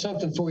find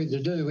something for you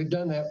to do. We've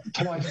done that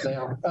twice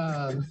now.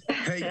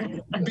 Hey,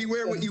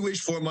 beware what you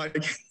wish for,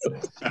 Mike.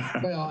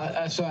 Well,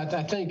 I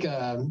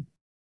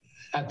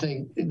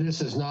think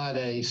this is not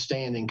a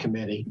standing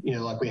committee,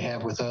 like we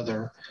have with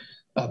other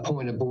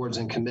appointed boards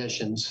and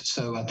commissions.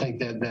 So I think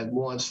that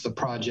once the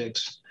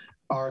projects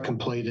are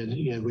completed,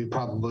 we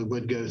probably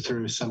would go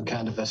through some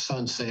kind of a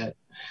sunset,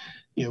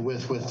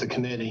 with the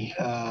committee.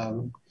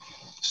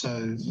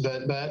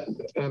 But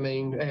I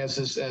mean, as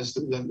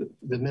the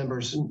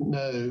members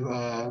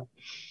know,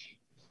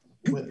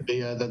 with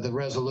the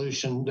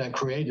resolution that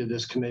created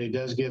this committee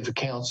does give the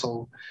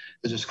council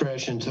the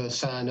discretion to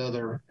assign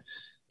other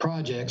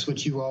projects,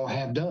 which you all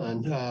have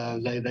done.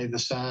 They've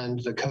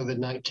assigned the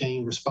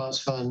COVID-19 response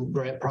fund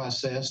grant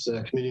process,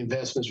 the Community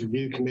Investments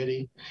Review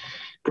Committee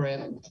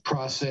grant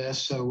process.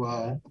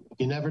 So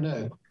you never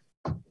know.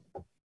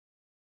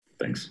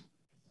 Thanks.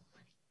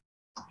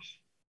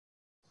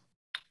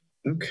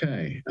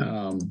 Okay.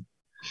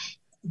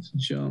 Let's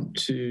jump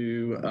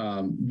to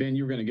Ben.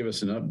 You were going to give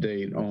us an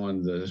update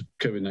on the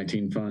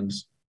COVID-19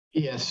 funds.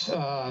 Yes,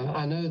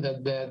 I know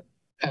that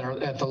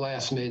at the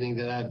last meeting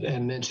that I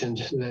had mentioned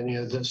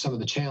that some of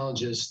the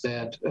challenges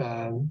that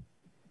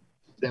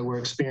we're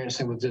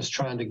experiencing with this,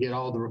 trying to get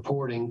all the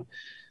reporting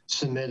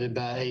submitted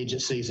by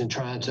agencies and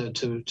trying to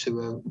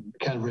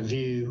kind of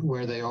review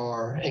where they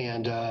are.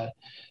 And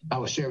I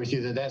will share with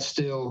you that that's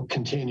still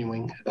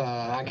continuing.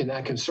 I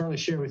can certainly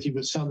share with you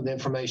with some of the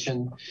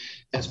information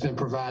that's been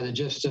provided,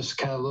 just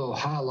kind of little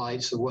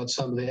highlights of what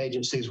some of the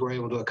agencies were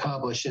able to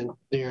accomplish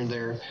during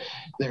their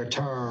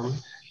term.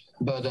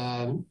 But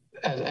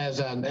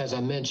as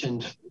I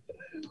mentioned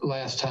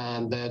last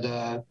time, that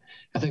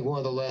I think one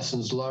of the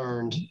lessons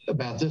learned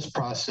about this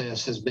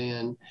process has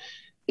been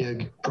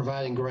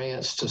providing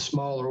grants to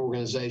smaller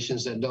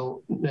organizations that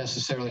don't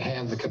necessarily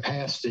have the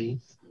capacity,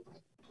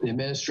 the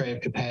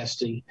administrative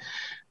capacity,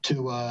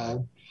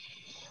 to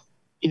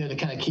to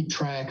kind of keep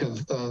track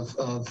of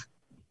the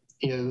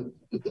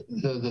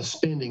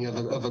spending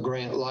of a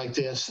grant like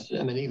this.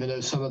 I mean, even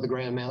though some of the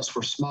grant amounts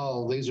were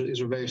small, these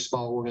are very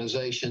small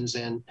organizations,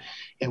 and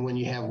when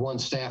you have one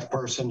staff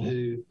person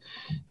who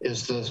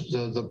is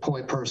the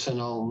point person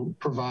on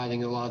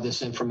providing a lot of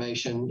this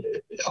information,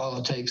 all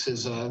it takes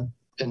is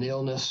an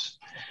illness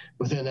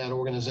within that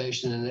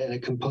organization, and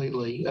it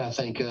completely, I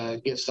think,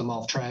 gets them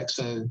off track.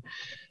 So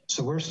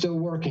we're still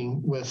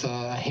working with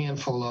a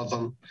handful of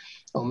them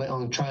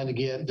on trying to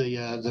get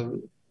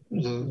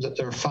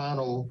their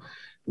final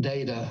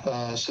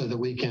data so that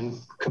we can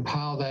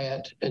compile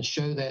that and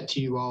show that to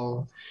you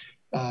all,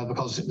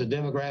 because the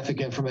demographic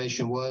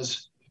information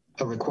was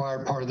a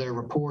required part of their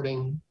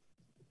reporting.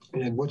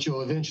 And what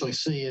you'll eventually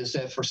see is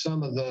that for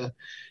some of the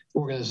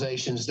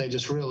organizations, they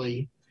just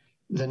really,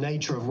 the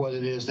nature of what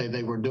it is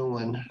they were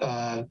doing,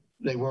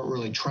 they weren't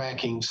really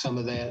tracking some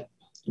of that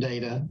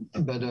data,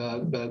 but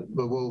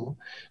we'll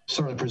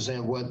certainly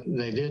present what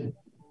they did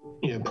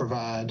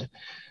provide.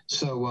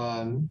 So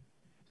I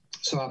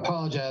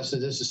apologize that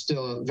this is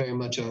still very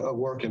much a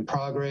work in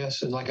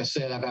progress. And like I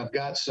said, I've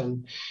got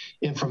some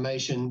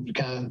information,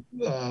 kind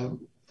of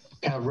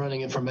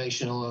running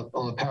information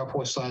on a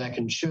PowerPoint slide I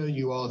can show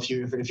you all if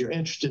you're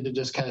interested to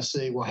just kind of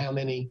see, well, how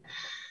many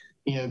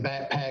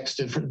backpacks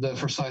did the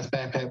Forsyth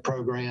Backpack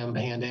Program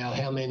hand out?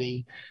 How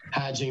many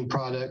hygiene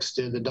products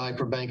did the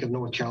Diaper Bank of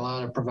North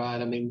Carolina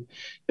provide? I mean,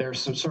 there are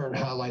some certain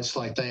highlights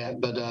like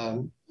that, but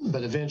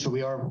eventually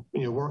we are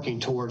working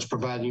towards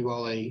providing you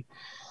all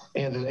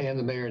and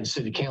the mayor and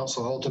city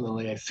council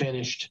ultimately a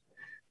finished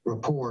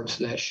report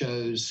that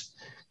shows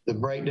the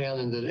breakdown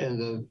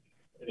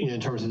in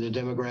terms of the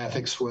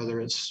demographics,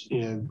 whether it's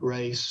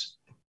race,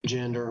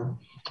 gender,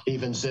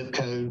 even zip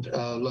code,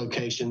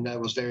 location. That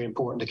was very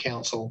important to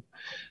council,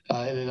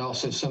 and then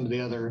also some of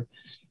the other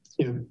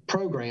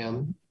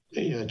program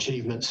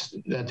achievements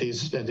that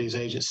these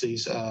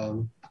agencies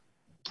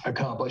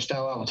accomplished. I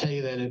will tell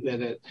you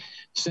that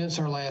since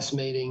our last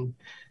meeting,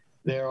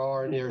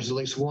 there's at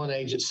least one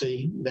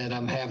agency that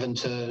I'm having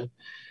to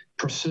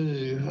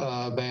pursue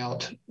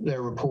about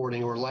their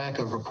reporting or lack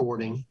of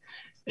reporting.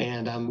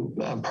 And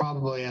I'm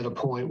probably at a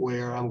point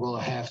where I'm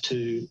going to have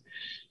to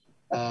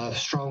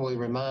strongly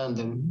remind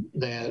them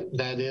that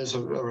that is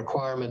a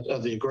requirement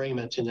of the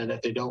agreement, and that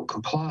if they don't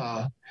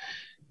comply,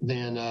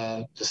 then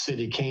the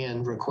city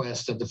can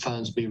request that the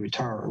funds be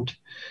returned.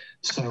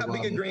 So how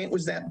big a grant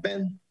was that,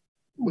 Ben?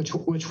 Which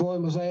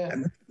one was that?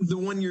 The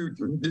one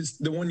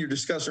you're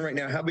discussing right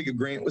now. How big a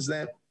grant was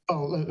that?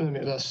 Oh,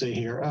 let's see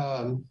here.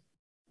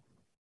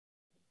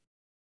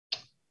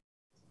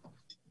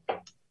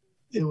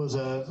 It was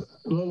a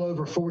little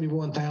over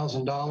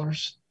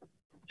 $41,000,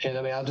 and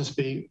I mean I'll just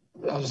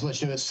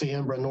let you know it's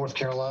Siembra, North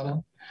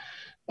Carolina.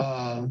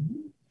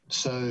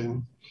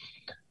 So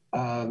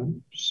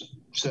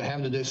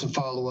having to do some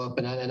follow up,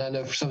 and I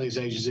know for some of these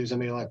agencies, I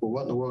mean, like, well,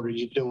 what in the world are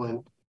you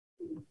doing?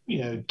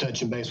 You know,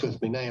 touching base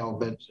with me now,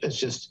 but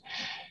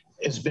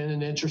it's been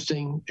an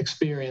interesting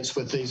experience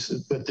with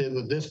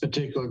this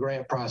particular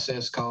grant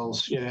process,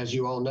 because, you know, as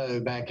you all know,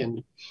 back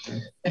in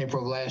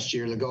April of last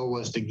year, the goal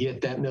was to get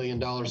that $1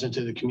 million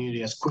into the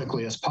community as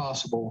quickly as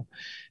possible,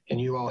 and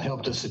you all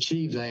helped us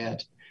achieve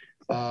that.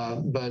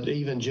 But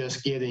even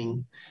just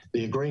getting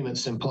the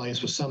agreements in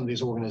place with some of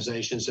these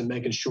organizations and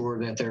making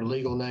sure that their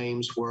legal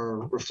names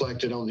were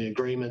reflected on the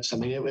agreements, I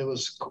mean,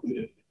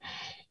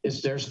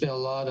 there's been a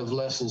lot of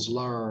lessons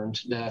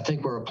learned that I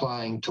think we're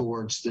applying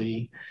towards what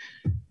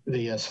we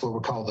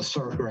call the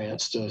CIRC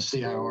grants, the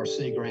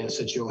CIRC grants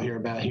that you'll hear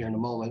about here in a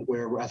moment,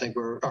 where I think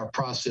our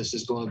process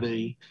is going to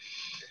be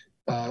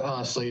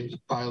honestly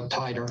probably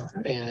tighter,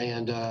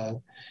 and I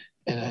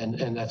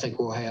think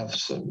we'll have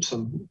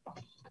some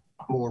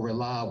more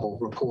reliable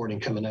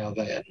reporting coming out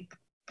of that.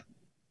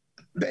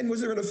 Ben,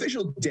 was there an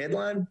official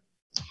deadline?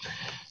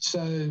 So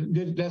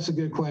that's a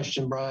good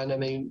question, Brian. I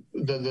mean,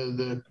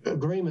 the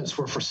agreements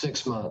were for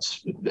 6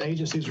 months. The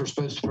agencies were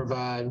supposed to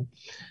provide,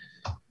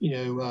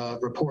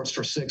 reports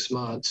for 6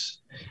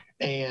 months.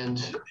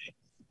 And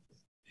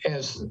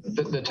as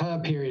the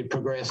time period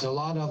progressed, a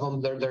lot of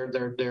them, their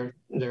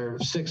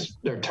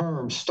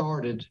terms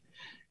started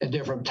at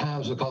different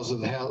times because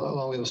of how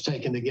long it was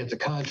taking to get the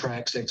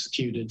contracts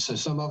executed. So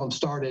some of them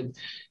started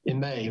in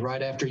May,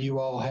 right after you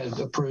all had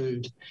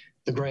approved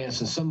the grants,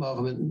 and some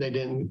of them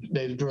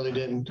they really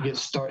didn't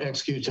start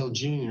execute till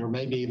June or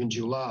maybe even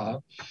July.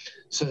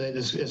 So that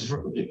is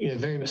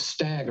very much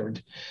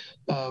staggered.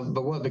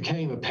 But what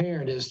became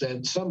apparent is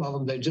that some of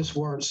them, they just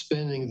weren't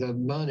spending the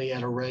money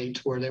at a rate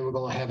where they were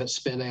going to have it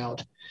spent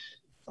out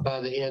by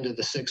the end of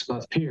the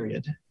 6-month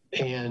period.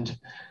 And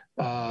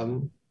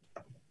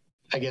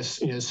I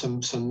guess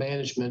some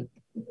management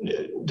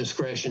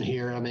discretion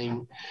here. I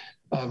mean,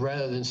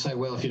 rather than say,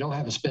 well, if you don't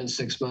have to spend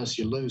 6 months,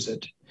 you lose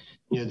it.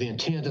 The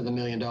intent of the $1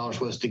 million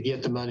was to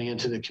get the money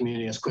into the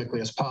community as quickly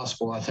as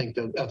possible. I think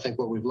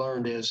what we've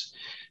learned is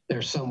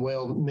there's some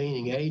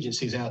well-meaning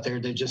agencies out there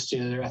that just,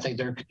 I think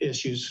there are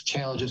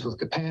challenges with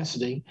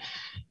capacity.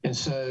 And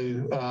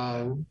so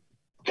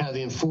kind of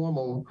the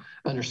informal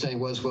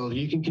understanding was, well,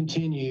 you can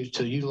continue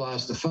to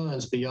utilize the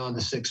funds beyond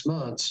the 6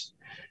 months,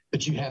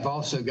 but you have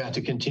also got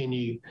to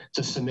continue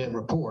to submit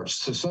reports.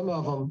 So some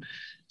of them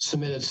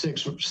submitted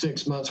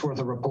six months worth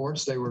of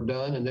reports. They were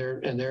done, and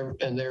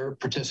their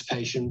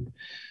participation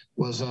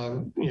was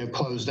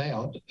closed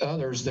out.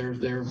 Others,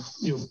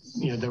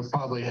 they'll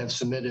probably have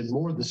submitted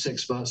more than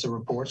 6 months of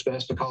reports, but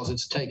that's because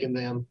it's taken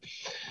them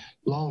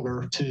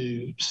longer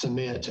to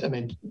submit. I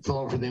mean,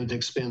 longer for them to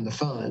expend the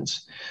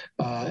funds.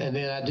 And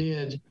then I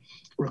did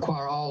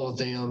require all of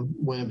them,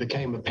 when it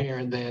became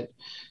apparent that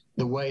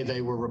the way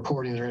they were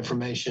reporting their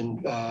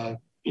information,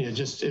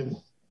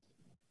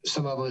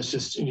 some of them is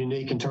just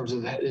unique in terms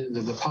of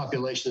the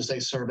populations they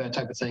serve, that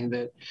type of thing,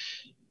 that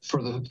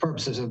for the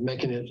purposes of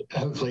making it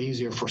hopefully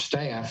easier for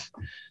staff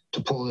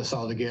to pull this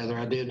all together,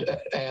 I did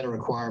add a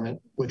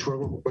requirement, which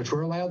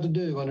we're allowed to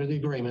do under the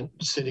agreement.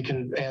 The city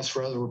can ask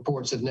for other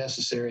reports if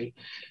necessary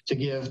to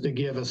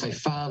give us a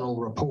final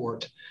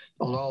report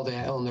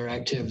on their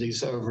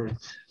activities over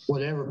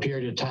whatever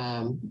period of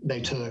time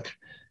they took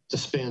to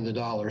spend the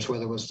dollars,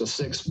 whether it was the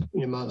 6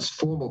 months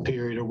formal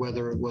period or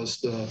whether it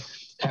was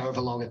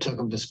however long it took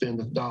them to spend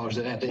the dollars.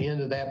 And at the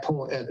end of that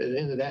point, at the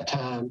end of that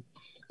time,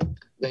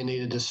 they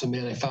needed to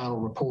submit a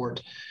final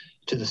report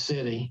to the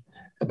city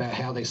about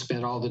how they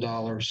spent all the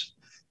dollars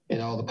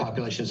and all the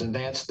populations. And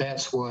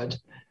that's what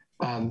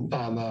I'm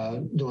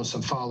doing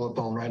some follow-up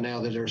on right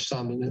now. That there's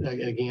some,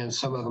 again,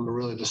 some of them are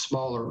really the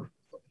smaller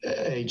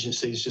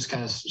agencies just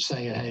kind of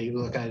saying, hey,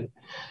 look,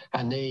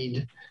 I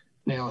need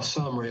now a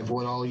summary of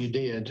what all you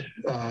did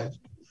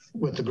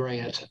with the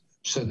grant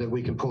so that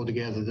we can pull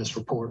together this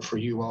report for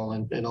you all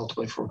and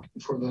ultimately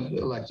for the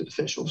elected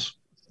officials.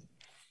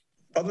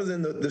 Other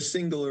than the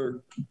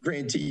singular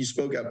grantee you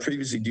spoke out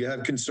previously, do you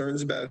have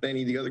concerns about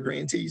any of the other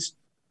grantees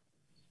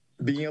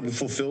being able to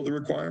fulfill the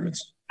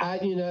requirements? I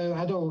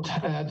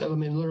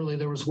mean, literally,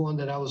 there was one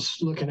that I was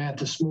looking at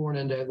this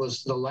morning that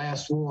was the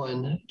last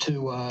one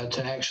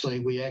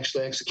we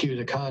actually executed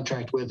a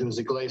contract with. It was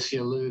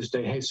Iglesia Luz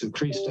de Jesus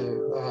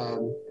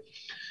Cristo.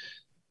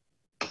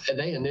 And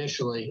they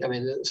initially, I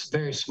mean, it's a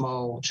very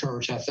small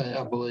church,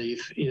 I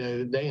believe,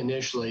 they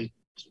initially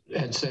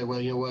had said, well,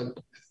 you know what,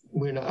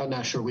 I'm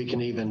not sure we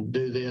can even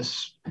do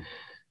this.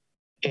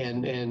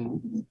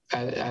 And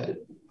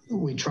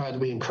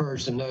we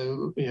encouraged them,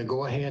 no,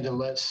 go ahead and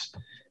let's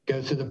go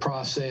through the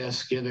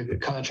process, get a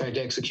contract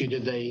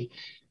executed.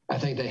 I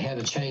think they had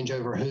a change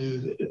over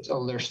who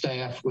on their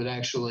staff would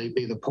actually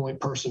be the point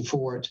person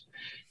for it,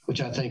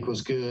 which I think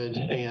was good.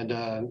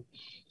 And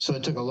so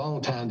it took a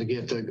long time to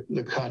get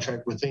the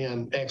contract with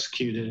them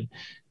executed.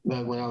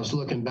 But when I was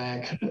looking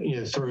back,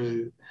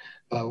 through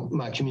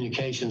my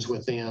communications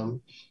with them,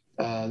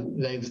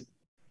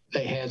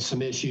 they had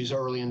some issues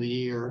early in the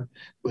year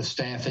with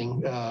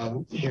staffing.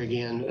 Here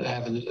again,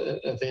 having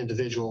an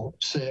individual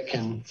sick,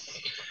 and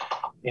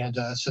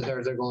so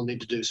they're going to need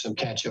to do some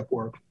catch-up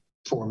work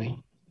for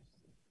me.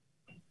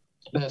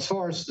 But as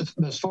far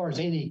as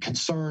any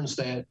concerns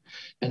that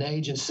an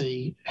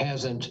agency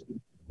hasn't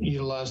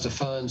utilized the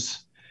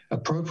funds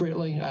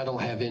appropriately, I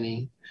don't have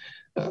any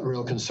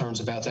real concerns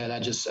about that. I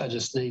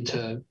just need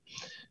to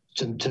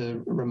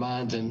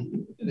remind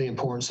them the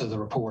importance of the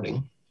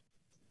reporting.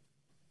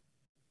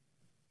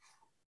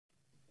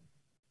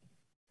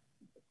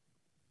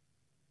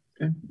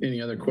 Okay.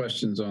 Any other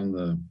questions on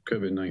the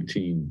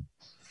COVID-19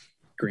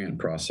 grant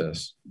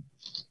process?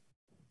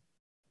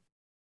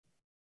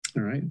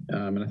 All right.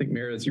 And I think,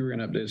 Meredith, you were going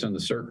to update us on the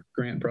CERC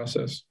grant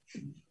process.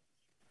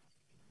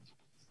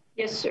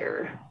 Yes,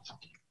 sir.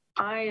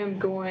 I am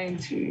going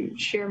to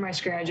share my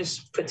screen. I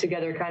just put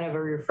together kind of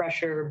a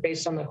refresher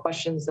based on the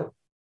questions that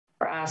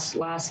were asked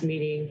last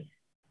meeting.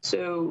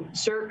 So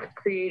CERC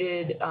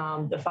created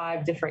the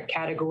 5 different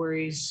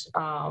categories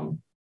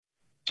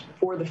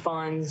for the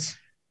funds,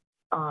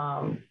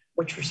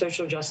 which were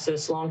social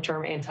justice,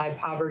 long-term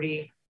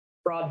anti-poverty,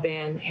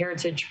 broadband,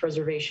 heritage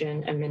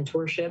preservation, and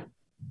mentorship.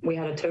 We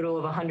had a total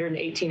of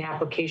 118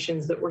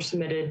 applications that were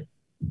submitted,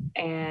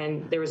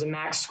 and there was a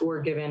max score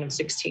given of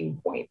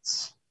 16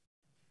 points.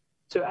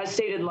 So as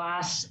stated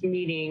last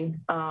meeting,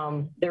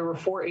 there were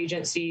 4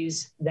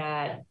 agencies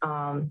that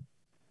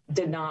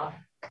did not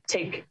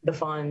take the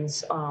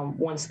funds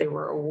once they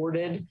were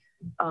awarded.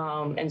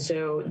 And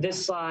so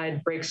this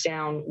slide breaks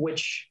down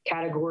which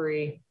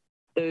category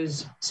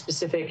those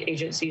specific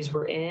agencies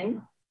were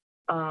in.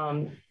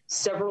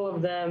 Several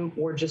of them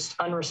were just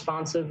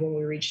unresponsive when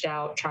we reached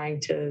out trying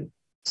to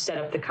set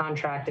up the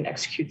contract and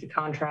execute the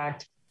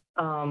contract.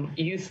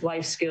 Youth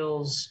Life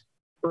Skills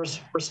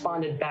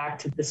responded back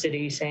to the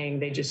city saying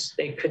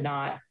they could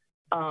not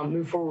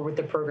move forward with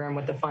the program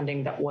with the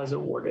funding that was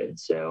awarded.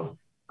 So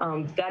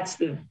that's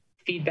the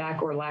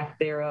feedback or lack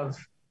thereof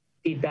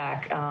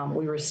feedback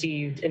we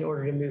received in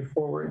order to move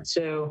forward.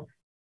 So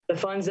the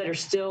funds that are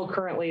still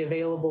currently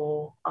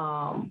available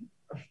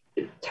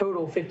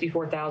total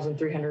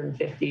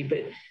 54,350,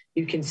 but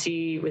you can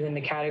see within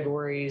the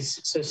categories,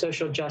 so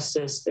social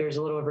justice, there's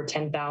a little over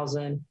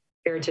 10,000,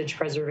 heritage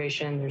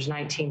preservation, there's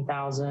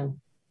 19,000,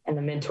 and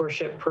the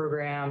mentorship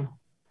program,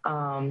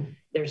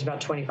 there's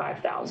about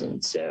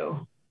 25,000.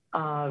 So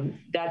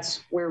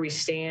that's where we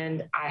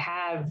stand. I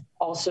have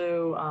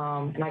also,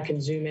 and I can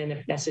zoom in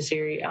if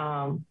necessary,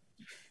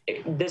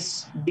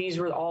 these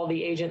were all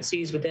the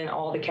agencies within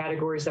all the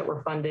categories that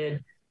were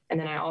funded. And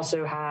then I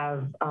also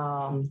have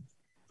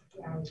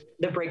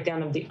the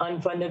breakdown of the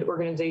unfunded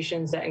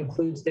organizations that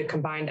includes the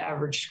combined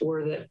average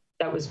score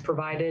that was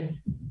provided.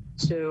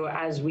 So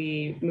as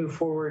we move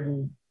forward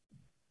and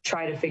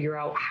try to figure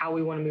out how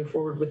we want to move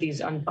forward with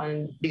these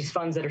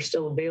funds that are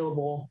still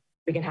available,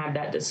 we can have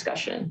that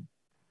discussion.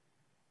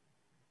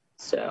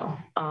 So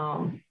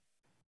I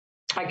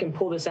can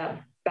pull this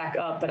back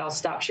up, but I'll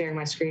stop sharing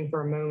my screen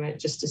for a moment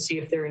just to see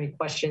if there are any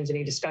questions,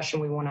 any discussion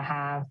we want to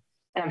have.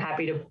 And I'm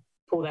happy to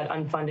pull that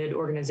unfunded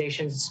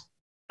organizations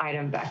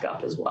item back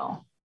up as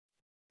well.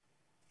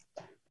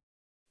 I'm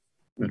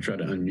gonna try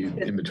to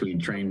unmute in between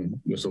train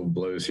whistle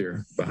blows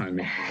here behind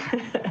me.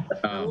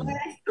 The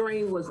last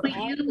screen was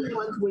all the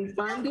ones we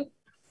funded.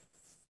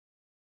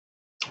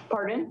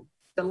 Pardon?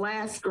 The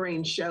last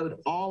screen showed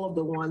all of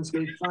the ones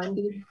we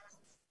funded.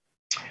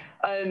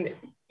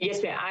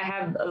 Yes, ma'am. I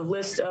have a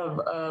list of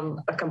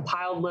a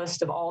compiled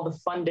list of all the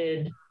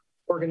funded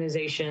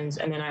organizations,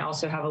 and then I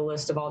also have a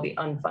list of all the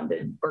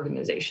unfunded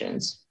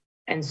organizations.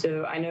 And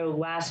so I know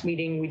last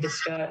meeting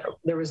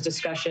there was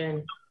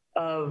discussion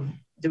of,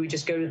 do we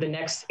just go to the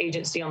next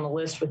agency on the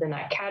list within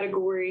that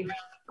category,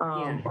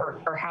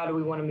 or how do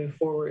we want to move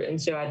forward?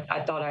 And so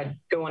I thought I'd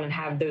go on and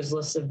have those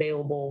lists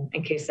available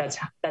in case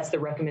that's the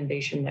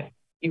recommendation that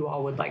you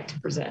all would like to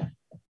present.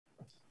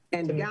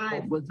 And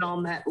Guide was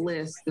on that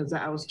list because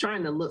I was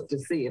trying to look to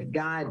see if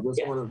Guide was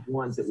one of the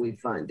ones that we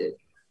funded.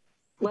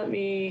 Let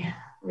me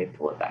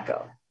pull it back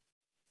up.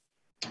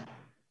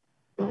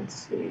 Let's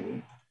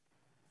see.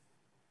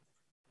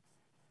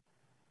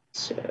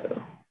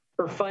 So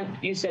for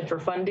you said for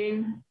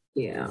funding?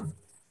 Yeah.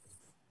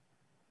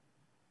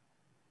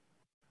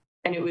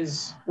 And it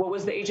was, what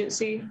was the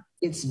agency?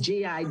 It's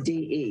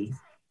GIDE.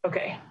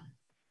 Okay.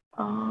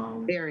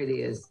 There it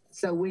is.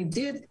 So we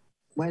did,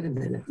 wait a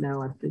minute.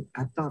 No,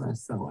 I thought I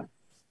saw it.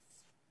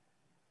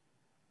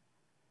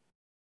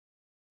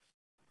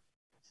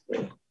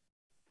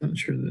 Not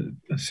sure that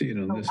I see it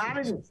on this.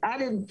 I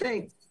didn't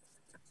think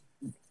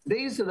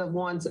these are the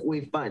ones that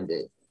we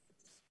funded.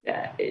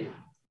 Yeah,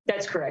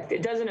 that's correct.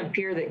 It doesn't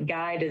appear that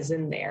guide is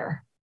in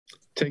there.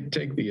 Take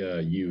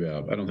the U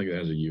out. I don't think it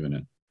has a U in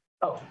it.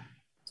 Oh.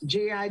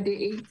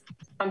 GIDE?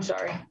 I'm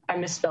sorry, I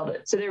misspelled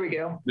it. So there we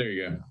go. There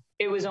you go.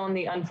 It was on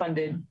the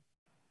unfunded.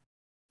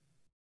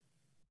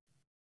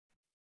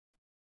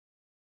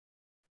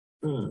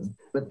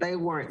 But they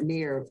weren't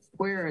near.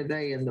 Where are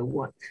they in the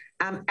one?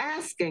 I'm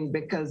asking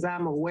because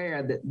I'm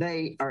aware that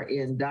they are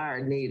in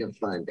dire need of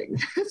funding.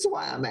 That's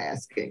why I'm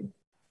asking.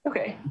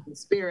 Okay. In the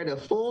spirit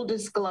of full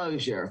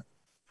disclosure.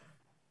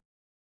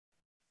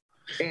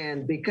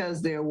 And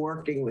because they're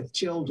working with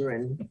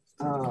children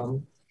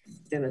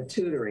in a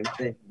tutoring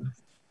thing.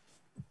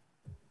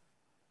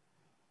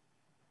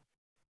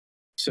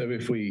 So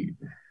if we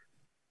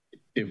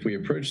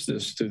approach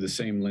this through the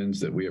same lens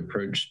that we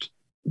approached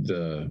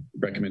the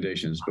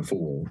recommendations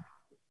before,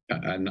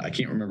 I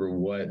can't remember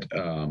what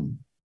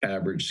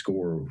average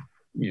score,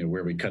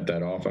 where we cut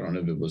that off. I don't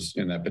know if it was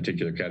in that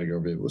particular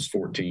category, if it was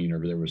 14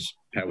 or there was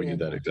how we did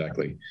that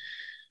exactly.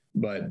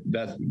 But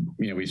that,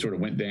 we sort of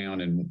went down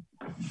and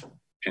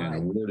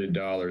awarded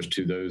dollars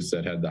to those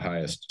that had the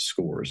highest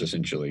scores,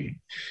 essentially.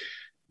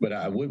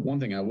 But one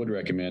thing I would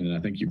recommend, and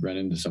I think you've run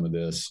into some of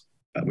this,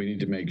 we need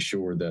to make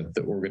sure that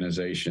the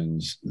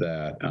organizations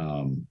that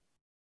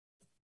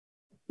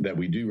that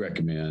we do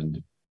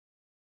recommend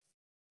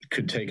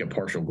could take a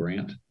partial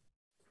grant.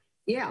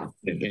 Yeah.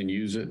 And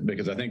use it,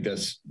 because I think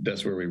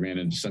that's where we ran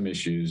into some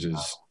issues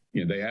is,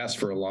 they asked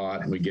for a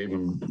lot and we gave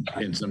them,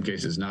 in some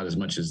cases, not as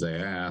much as they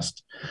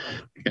asked.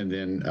 And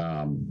then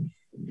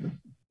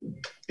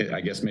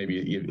I guess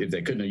maybe if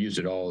they couldn't have used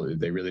it all,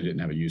 they really didn't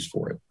have a use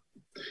for it.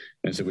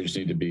 And so we just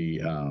need to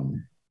be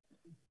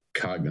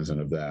cognizant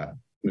of that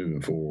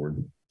moving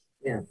forward.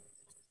 Yeah.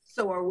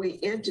 So are we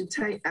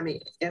entertaining? I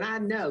mean, and I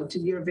know, to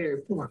your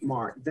very point,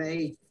 Mark,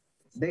 they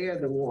are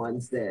the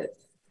ones that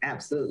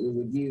absolutely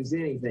would use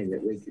anything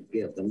that we could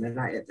give them. And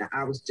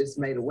I was just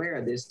made aware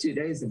of this 2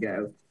 days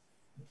ago,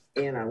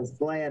 and I was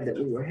glad that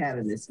we were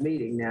having this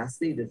meeting. Now I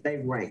see that they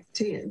ranked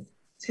 10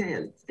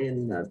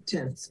 in the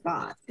 10th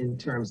spot in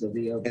terms of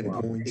the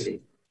overall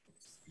rating.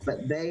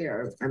 But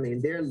they're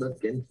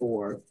looking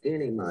for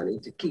any money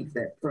to keep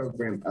that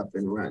program up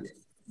and running.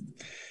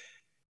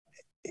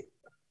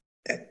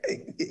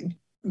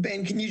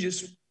 Ben, can you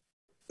just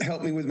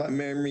help me with my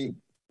memory?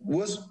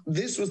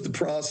 This was the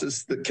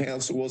process that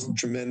council wasn't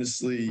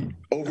tremendously,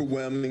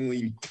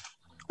 overwhelmingly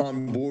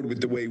on board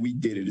with the way we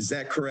did it. Is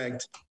that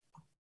correct?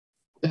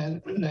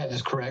 That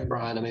is correct,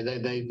 Brian. I mean,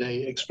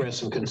 they expressed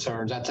some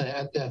concerns. I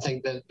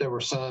think that there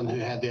were some who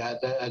had the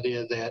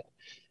idea that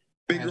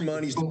bigger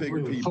money's the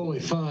bigger people. Fully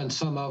fund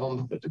some of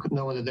them,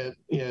 knowing that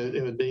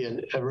it would be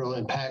a real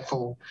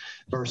impactful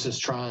versus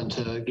trying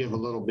to give a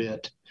little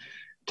bit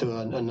to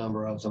a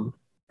number of them.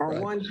 Or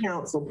one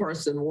council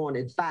person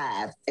wanted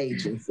 5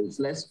 agencies.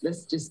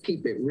 Let's just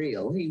keep it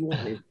real. He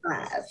wanted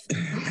 5.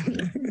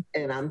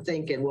 And I'm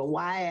thinking, well,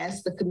 why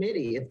ask the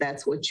committee if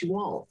that's what you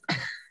want?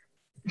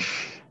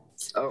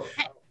 So,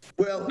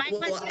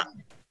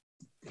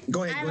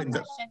 go ahead.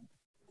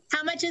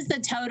 How much is the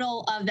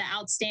total of the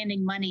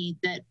outstanding money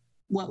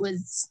what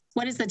is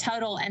the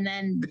total? And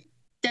then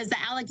does the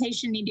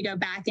allocation need to go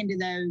back into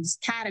those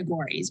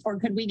categories? Or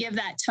could we give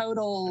that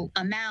total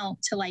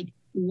amount to like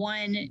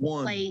one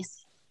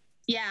place?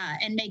 Yeah.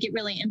 And make it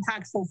really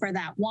impactful for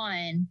that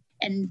one.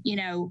 And,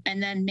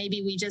 and then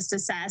maybe we just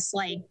assess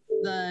like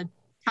the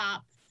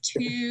top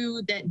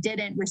 2 that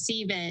didn't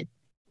receive it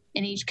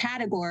in each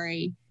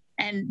category.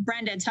 And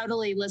Brenda,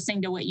 totally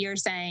listening to what you're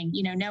saying,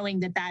 knowing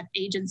that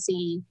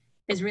agency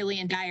is really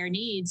in dire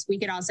needs, we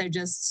could also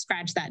just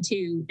scratch that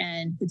too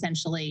and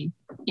potentially,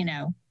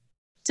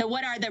 so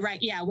what are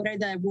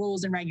the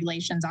rules and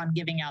regulations on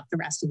giving out the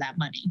rest of that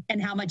money?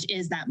 And how much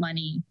is that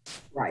money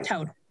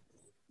total?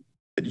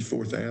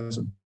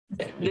 54,000.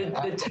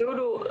 The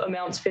total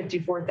amount's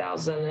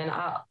 54,000, and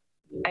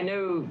I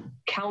know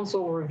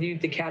council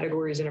reviewed the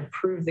categories and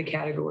approved the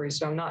categories,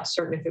 so I'm not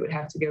certain if it would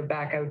have to go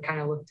back. I would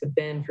kind of look to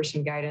Ben for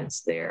some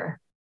guidance there.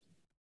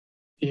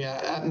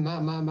 Yeah,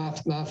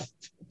 my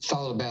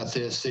thought about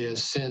this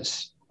is,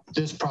 since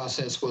this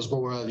process was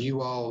more of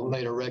you all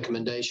made a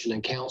recommendation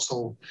and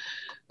council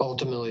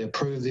ultimately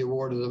approved the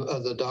award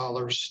of the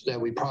dollars, that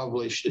we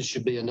probably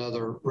should be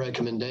another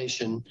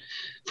recommendation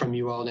from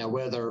you all. Now,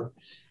 whether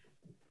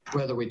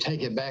we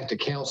take it back to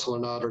council or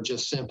not, or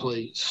just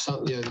simply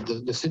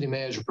the city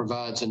manager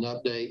provides an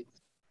update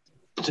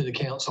to the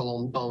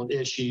council on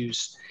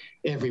issues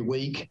every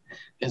week,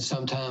 and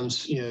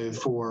sometimes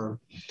for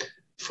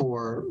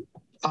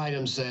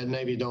items that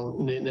maybe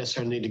don't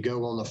necessarily need to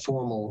go on the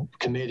formal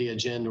committee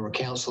agenda or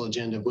council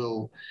agenda,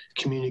 we'll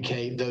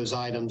communicate those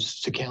items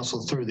to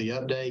council through the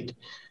update.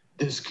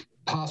 This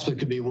possibly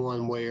could be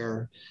one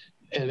where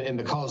and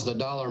because the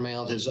dollar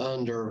amount is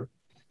under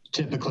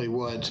typically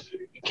what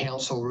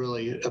council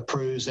really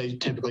approves, they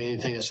typically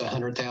anything that's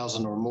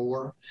 100,000 or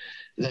more,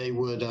 they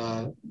would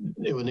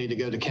it would need to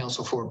go to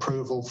council for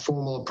approval,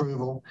 formal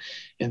approval.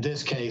 In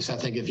this case, I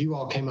think if you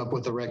all came up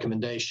with a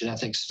recommendation, I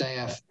think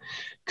staff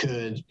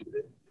could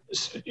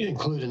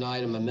include an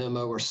item, a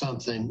memo or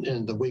something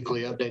in the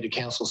weekly update to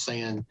council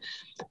saying,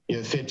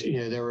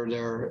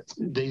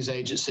 these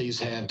agencies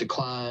have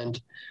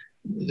declined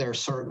their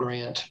CERT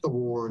grant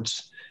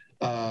awards.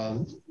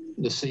 The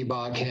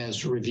CBOC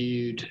has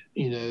reviewed,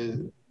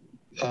 the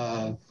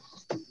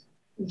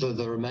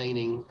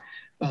remaining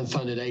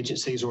unfunded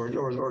agencies,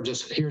 or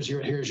just here's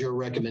your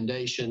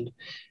recommendation,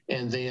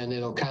 and then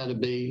it'll kind of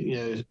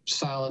be,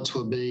 silence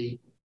will be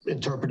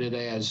interpreted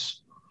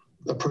as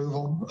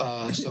approval.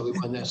 So we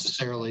wouldn't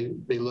necessarily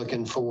be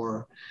looking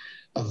for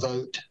a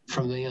vote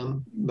from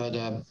them, but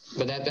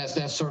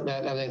that's certain.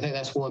 I think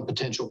that's one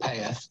potential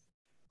path.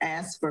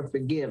 Ask for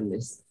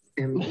forgiveness.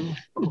 There you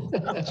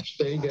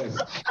go.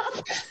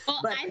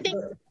 Well, I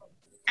think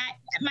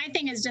my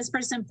thing is just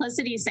for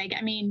simplicity's sake.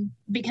 I mean,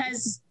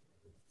 because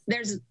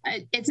it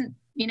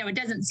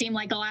doesn't seem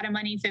like a lot of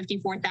money,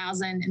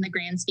 54,000 in the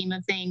grand scheme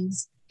of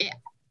things.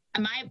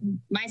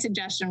 My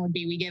suggestion would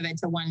be we give it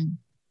to one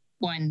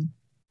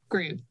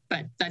group,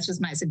 but that's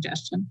just my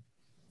suggestion.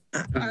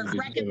 Or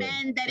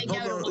recommend that it go.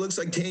 Hold on, it looks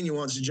like Tanya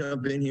wants to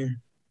jump in here.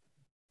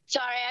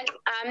 Sorry,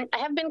 I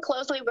have been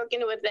closely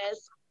working with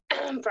this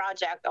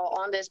project or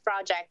on this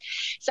project.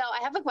 So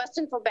I have a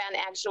question for Ben,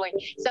 actually.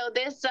 So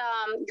this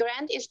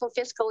grant is for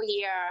fiscal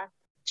year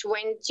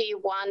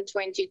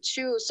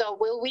 21-22. So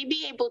will we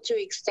be able to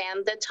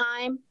extend the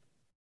time?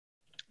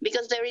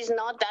 Because there is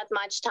not that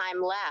much time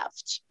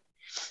left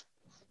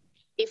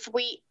if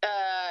we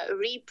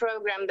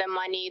reprogram the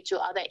money to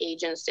other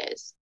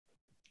agencies.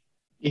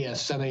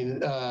 Yes, I mean,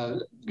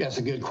 that's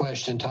a good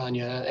question,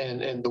 Tanya.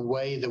 And the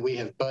way that we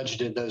have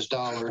budgeted those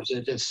dollars,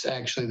 it's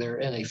actually they're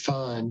in a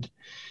fund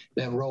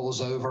that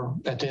rolls over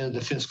at the end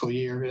of the fiscal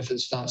year if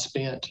it's not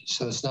spent.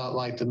 So it's not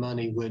like the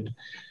money would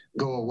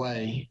go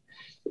away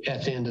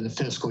at the end of the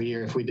fiscal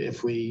year.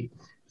 If we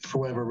for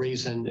whatever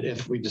reason,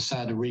 if we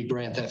decide to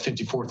re-grant that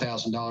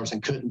 $54,000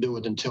 and couldn't do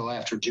it until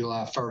after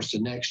July 1st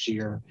of next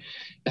year,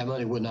 that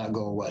money would not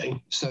go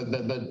away. So,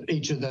 but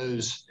each of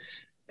those,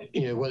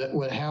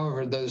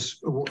 however those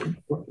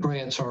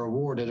grants are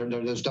awarded or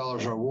those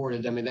dollars are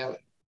awarded, I mean, that,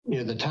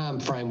 the time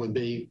frame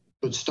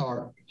would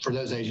start for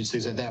those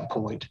agencies at that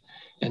point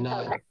and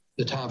not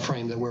the time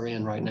frame that we're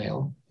in right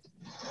now.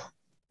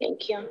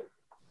 Thank you.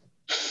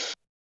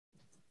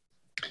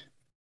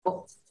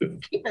 Well,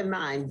 keep in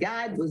mind,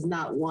 GUIDE was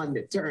not one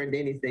that turned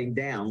anything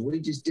down. We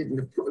just didn't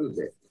approve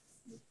it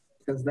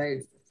because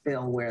they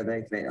fell where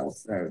they fell.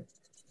 So,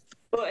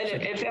 well,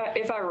 and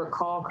if I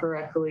recall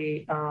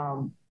correctly,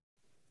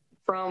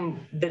 from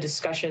the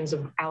discussions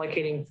of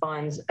allocating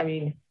funds, I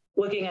mean,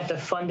 looking at the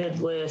funded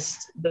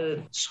list,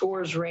 the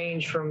scores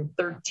range from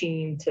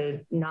 13 to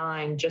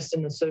 9 just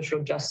in the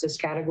social justice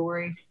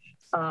category.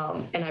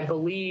 And I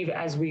believe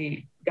as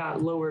we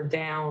got lower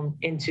down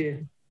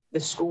into the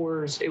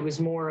scores, it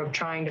was more of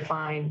trying to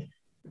find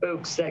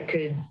folks that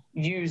could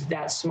use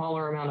that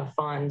smaller amount of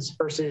funds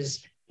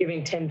versus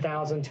giving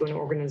 10,000 to an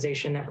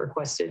organization that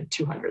requested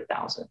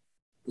 200,000.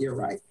 You're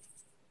right.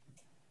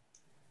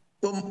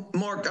 Well,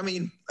 Mark, I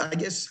mean, I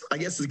guess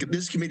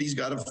this committee's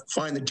got to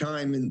find the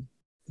time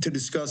to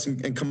discuss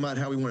and come out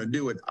how we want to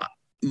do it.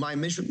 My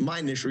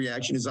initial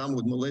reaction is I'm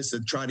with Melissa,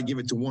 try to give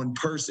it to one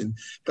person,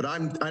 but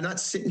I'm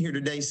not sitting here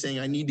today saying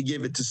I need to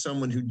give it to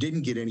someone who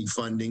didn't get any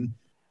funding.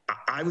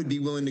 I would be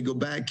willing to go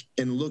back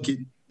and look at,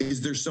 is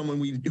there someone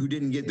who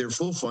didn't get their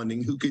full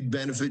funding who could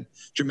benefit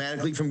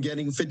dramatically from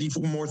getting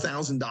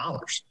 $54,000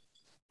 more?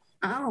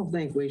 I don't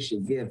think we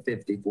should give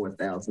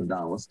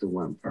 $54,000 to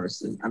one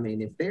person. I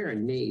mean, if there are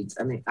needs,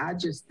 I mean, I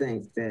just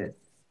think that.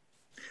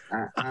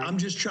 I'm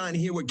just trying to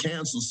hear what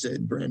council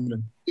said,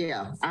 Brenda.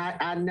 Yeah,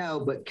 I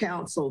know, but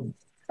council,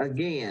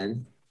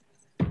 again,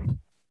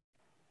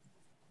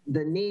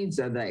 the needs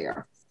are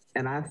there.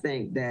 And I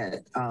think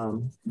that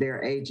there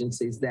are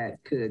agencies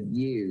that could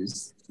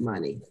use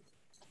money.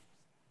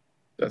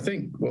 I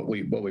think what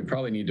we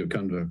probably need to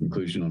come to a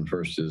conclusion on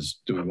first is,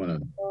 do we want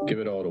to give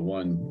it all to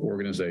one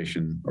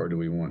organization or do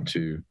we want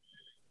to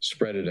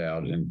spread it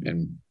out?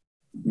 And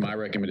my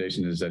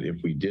recommendation is that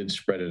if we did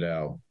spread it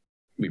out,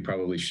 we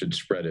probably should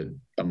spread it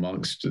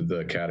amongst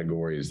the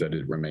categories that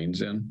it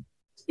remains in.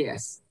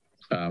 Yes.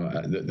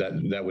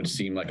 That would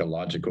seem like a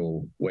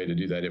logical way to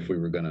do that if we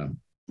were going to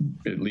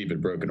leave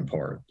it broken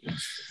apart.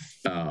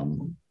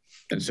 And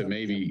so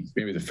maybe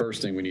the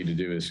first thing we need to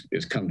do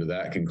is come to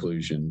that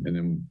conclusion, and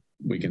then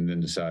we can then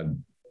decide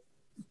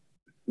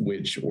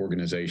which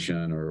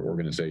organization or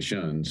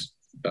organizations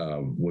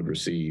would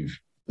receive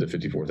the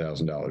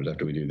 $54,000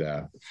 after we do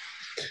that.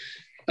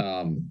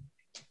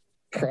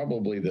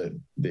 Probably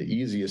the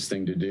easiest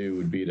thing to do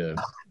would be to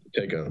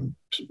take a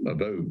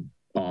vote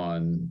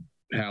on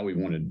how we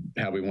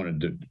wanted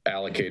to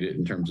allocate it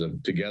in terms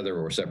of together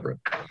or separate.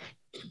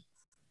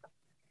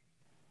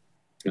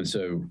 And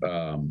so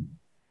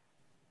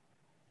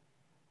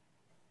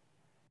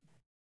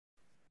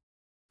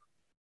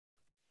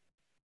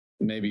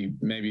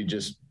maybe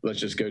just let's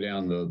just go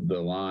down the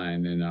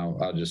line, and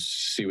I'll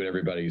just see what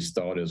everybody's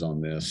thought is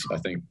on this. I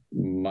think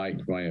Mike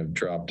might have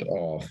dropped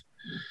off.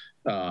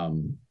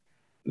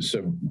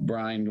 So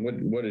Brian,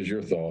 what is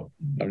your thought?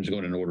 I'm just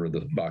going in order of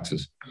the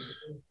boxes.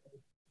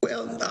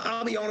 Well,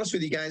 I'll be honest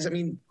with you guys. I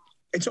mean,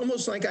 it's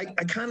almost like I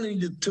kind of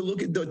need to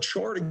look at the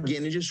chart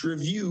again and just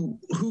review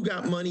who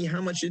got money,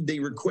 how much did they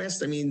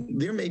request. I mean,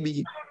 there may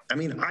be, I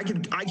mean, I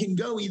can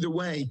go either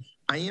way.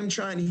 I am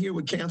trying to hear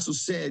what council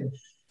said.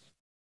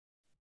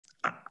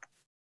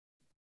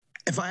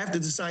 If I have to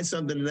decide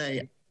something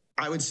today,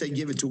 I would say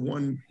give it to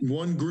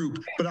one group,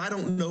 but I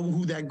don't know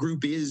who that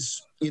group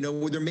is. You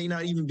know, there may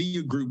not even be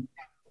a group,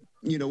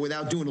 you know,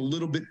 without doing a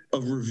little bit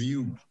of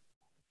review.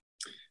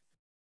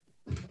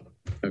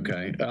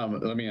 Okay,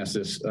 let me ask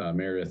this,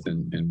 Meredith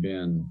and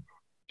Ben,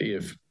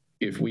 if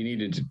we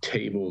needed to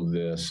table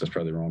this, that's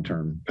probably the wrong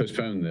term,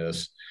 postpone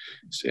this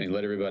and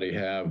let everybody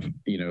have,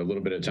 you know, a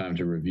little bit of time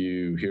to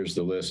review. Here's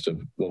the list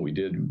of what we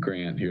did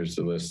grant. Here's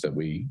the list that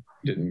we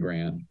didn't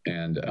grant.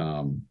 And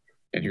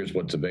here's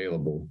what's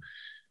available.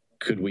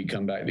 Could we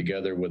come back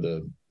together with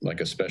a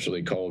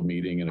specially called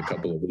meeting in a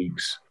couple of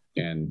weeks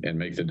and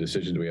make the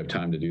decision? Do we have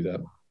time to do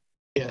that?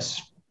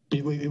 Yes.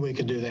 We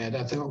could do that.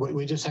 I think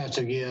we just have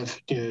to give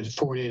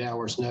 48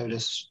 hours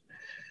notice,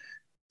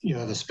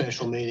 the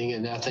special meeting.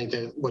 And I think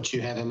that what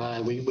you have in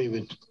mind, we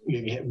would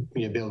be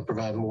able to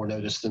provide more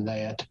notice than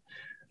that.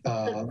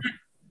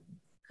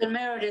 Could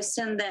Meredith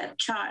send that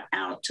chart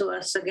out to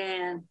us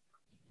again?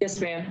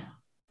 Yes, ma'am.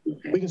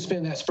 We can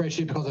spend that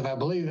spreadsheet because if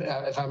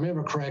I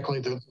remember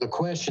correctly, the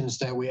questions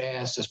that we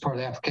asked as part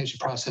of the application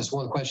process,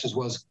 one of the questions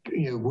was,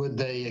 would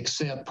they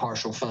accept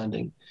partial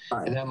funding?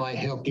 Right. And that might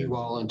help you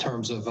all in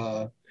terms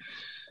of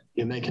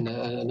making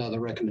another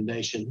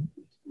recommation.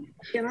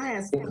 Can I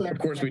ask? Well, of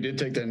course, we did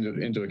take that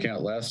into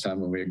account last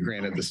time when we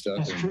granted the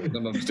stuff. And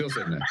some of them still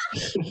said no.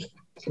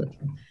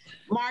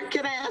 Mark,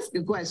 can I ask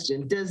a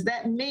question? Does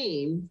that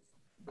mean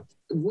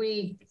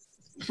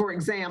for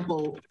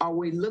example, are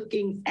we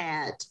looking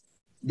at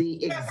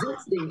the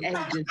existing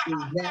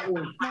agencies that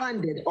were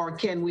funded, or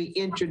can we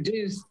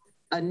introduce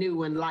a new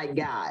one like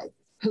Guy,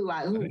 who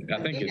I think,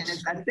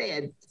 as I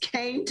said,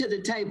 came to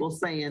the table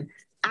saying,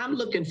 "I'm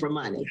looking for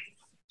money."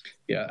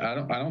 Yeah,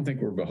 I don't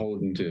think we're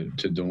beholden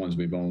to the ones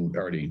we've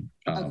already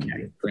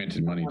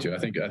granted money to. I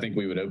think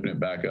we would open it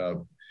back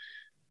up.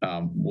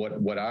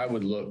 What I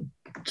would look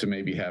to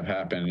maybe have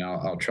happen, and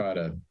I'll try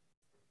to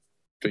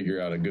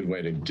figure out a good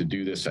way to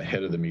do this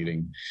ahead of the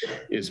meeting,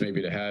 is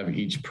maybe to have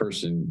each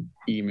person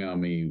email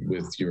me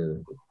with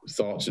your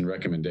thoughts and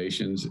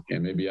recommendations,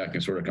 and maybe I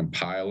can sort of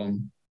compile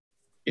them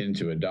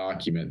into a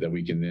document that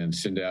we can then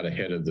send out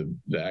ahead of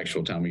the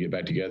actual time we get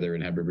back together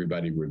and have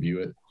everybody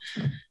review it.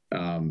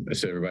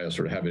 So everybody will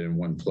sort of have it in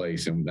one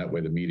place, and that way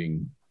the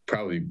meeting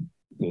probably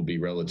will be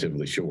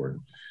relatively short.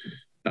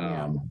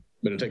 But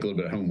it'll take a little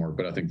bit of homework,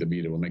 but I think the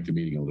meeting will make the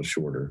meeting a little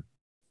shorter.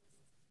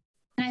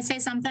 Can I say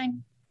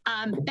something?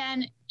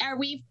 Ben, are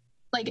we,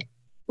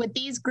 with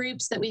these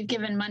groups that we've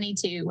given money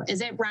to,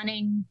 is it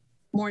running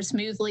more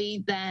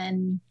smoothly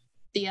than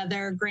the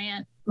other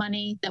grant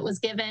money that was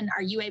given?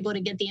 Are you able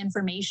to get the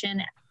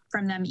information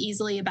from them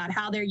easily about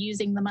how they're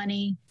using the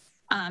money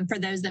for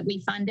those that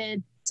we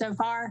funded so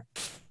far?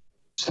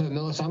 So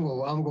Melissa,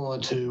 I'm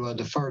going to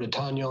defer to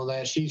Tanya on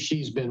that.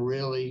 She's been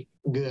really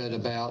good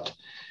about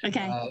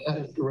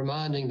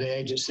reminding the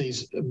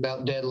agencies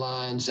about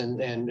deadlines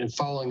and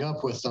following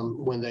up with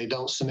them when they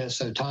don't submit.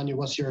 So Tanya,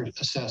 what's your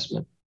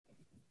assessment?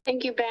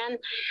 Thank you, Ben.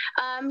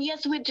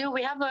 Yes, we do.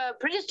 We have a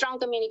pretty strong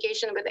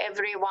communication with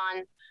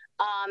everyone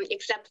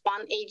except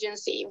one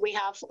agency we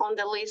have on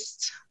the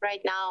list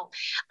right now.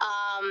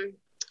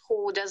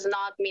 Who does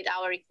not meet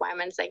our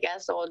requirements, I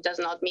guess, or does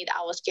not meet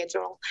our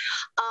schedule.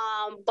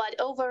 But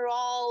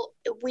overall,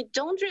 we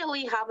don't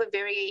really have a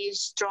very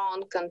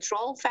strong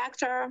control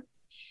factor.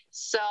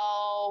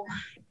 So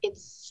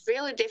it's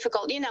really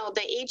difficult.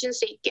 The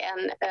agency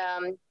can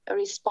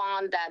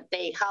respond that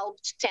they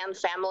helped 10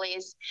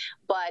 families,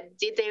 but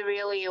did they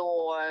really,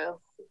 or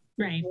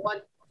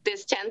what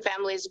these 10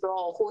 families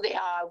grow, who they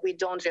are, we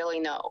don't really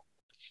know.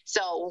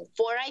 So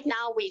for right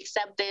now, we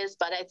accept this,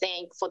 but I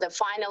think for the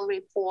final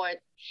report,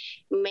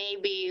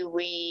 maybe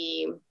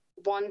we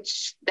want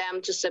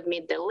them to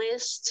submit the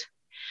list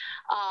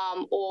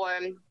or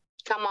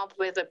come up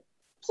with a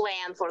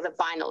plan for the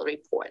final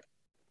report.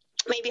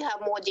 Maybe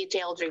have more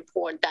detailed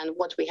report than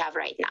what we have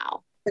right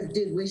now. But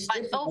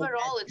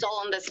overall, it's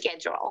all on the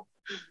schedule.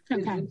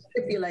 Did we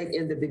stipulate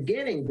in the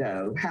beginning,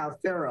 though, how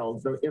thorough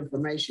the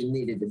information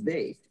needed to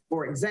be?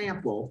 For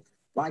example,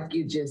 like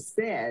you just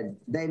said,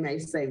 they may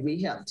say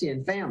we helped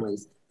 10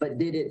 families, but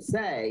did it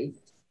say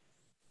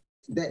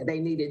that they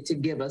needed to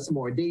give us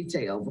more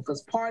detail?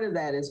 Because part of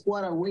that is,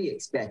 what are we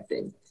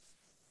expecting?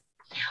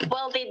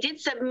 Well, they did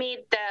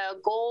submit the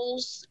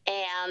goals,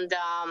 and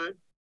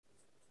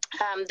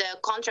the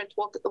contract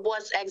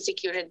was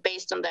executed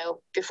based on the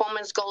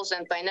performance goals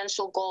and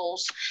financial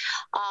goals.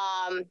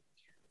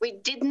 We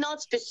did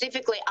not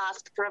specifically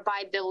ask to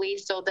provide the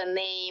list or the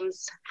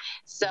names.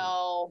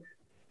 So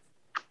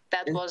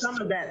that and was some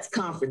of that's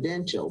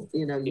confidential.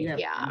 You know, you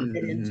have to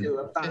get into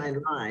a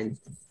fine line.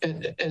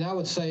 And I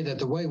would say that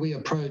the way we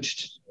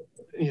approached,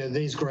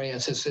 these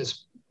grants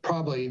is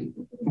probably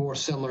more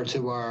similar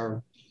to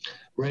our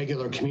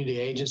regular community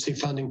agency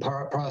funding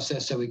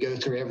process that we go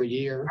through every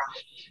year.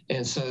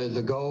 And so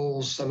the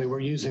goals, I mean, we're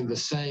using the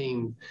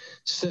same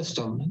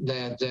system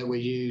that we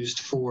used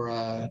for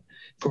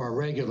our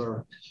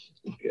regular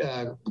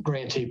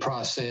grantee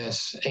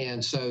process.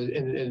 And so,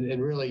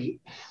 and really,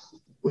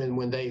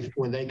 when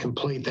they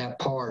complete that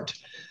part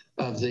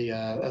of the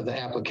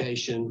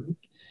application,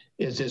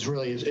 it's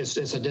really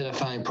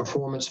identifying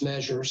performance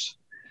measures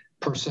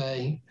per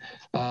se,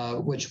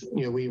 which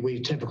we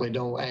typically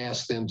don't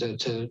ask them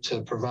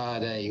to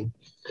provide a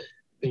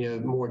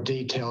more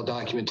detailed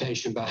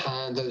documentation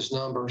behind those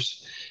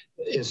numbers.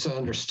 It's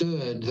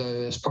understood,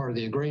 though, as part of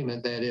the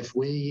agreement, that if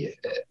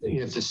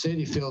the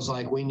city feels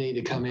like we need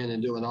to come in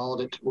and do an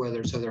audit,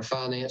 whether it's of their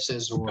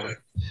finances or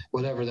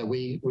whatever, that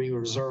we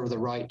reserve the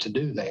right to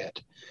do that.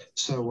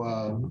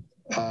 So,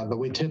 but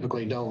we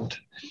typically don't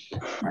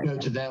go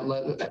to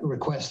that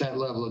request that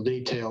level of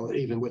detail,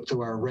 even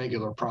through our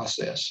regular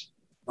process.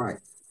 Right.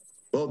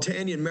 Well,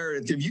 Tanya and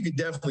Meredith, if you could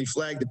definitely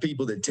flag the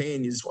people that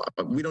Tanya's,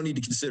 we don't need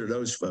to consider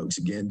those folks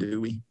again, do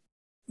we?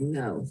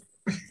 No.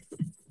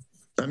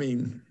 I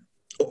mean,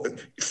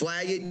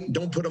 flag it,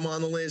 don't put them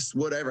on the list,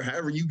 whatever,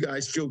 however you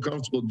guys feel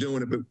comfortable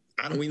doing it, but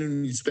we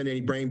don't need to spend any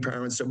brain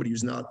power on somebody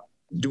who's not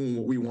doing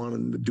what we want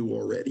them to do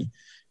already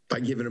by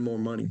giving them more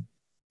money.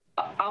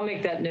 I'll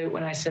make that note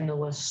when I send the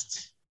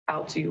list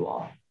out to you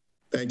all.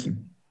 Thank you.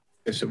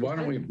 Okay, so why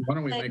don't we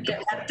make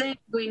that? I think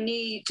we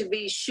need to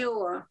be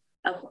sure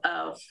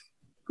of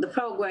the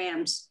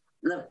programs,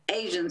 the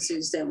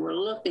agencies that we're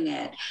looking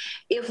at.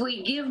 If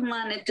we give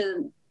money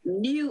to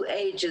new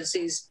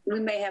agencies, we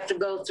may have to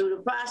go through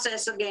the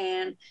process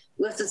again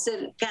with the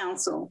city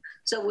council.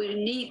 So we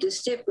need to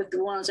stick with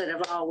the ones that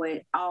have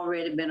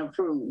already been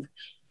approved,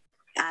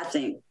 I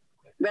think,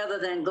 rather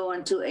than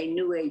going to a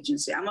new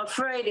agency. I'm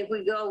afraid if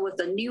we go with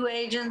a new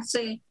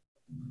agency,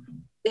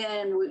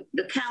 then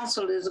the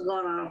council is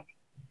gonna,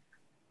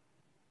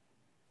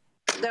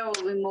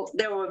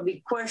 there will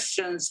be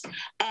questions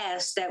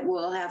asked that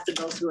we'll have to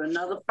go through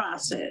another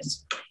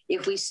process.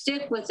 If we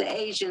stick with the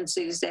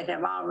agencies that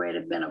have already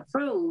been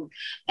approved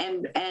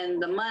and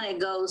the money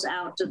goes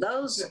out to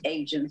those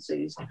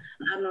agencies,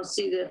 I don't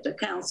see that the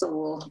council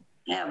will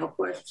have a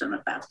question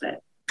about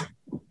that.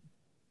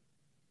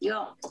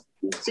 You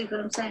see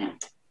what I'm saying?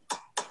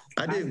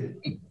 I do.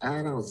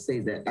 I don't see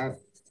that.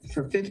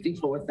 For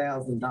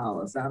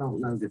 $54,000, I don't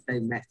know that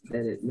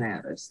it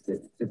matters,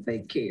 that they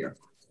care.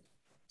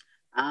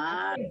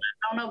 I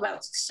don't know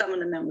about some of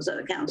the members of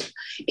the council.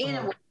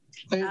 Anyway,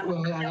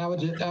 I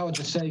would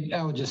just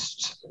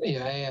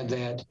add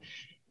that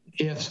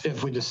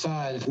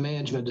if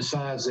management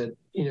decides that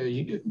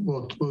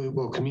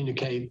we'll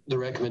communicate the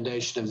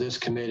recommendation of this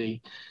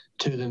committee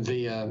to them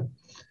via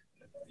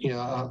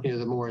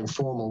the more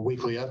informal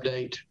weekly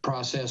update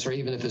process, or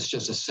even if it's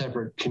just a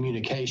separate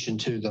communication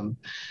to them,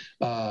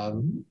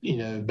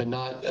 but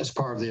not as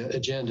part of the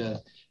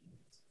agenda.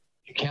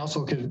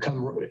 Council could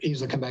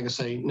easily come back and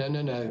say, no,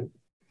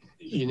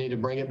 you need to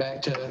bring it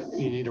back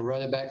you need to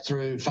run it back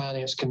through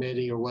finance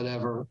committee or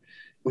whatever.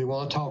 We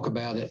want to talk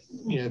about it,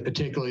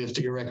 particularly if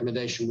your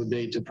recommendation would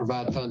be to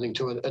provide funding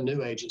to a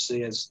new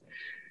agency, as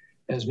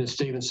Ms.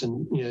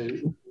 Stevenson,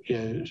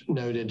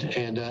 noted,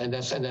 and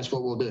that's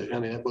what we'll do. I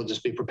mean, we'll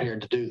just be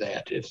prepared to do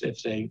that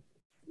if they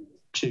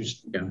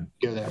choose to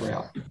go that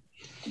route.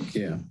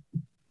 Yeah.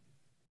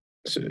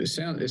 So it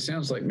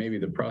sounds like maybe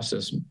the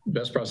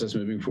best process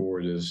moving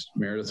forward is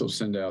Meredith will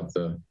send out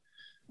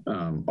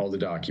all the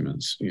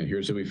documents.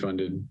 Here's who we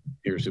funded,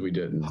 here's who we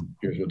didn't,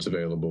 here's what's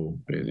available,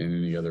 and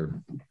any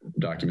other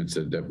documents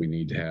that we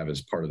need to have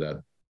as part of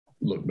that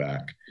look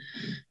back.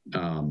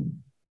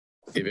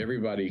 If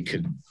everybody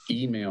could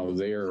email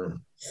their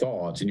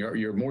thoughts, and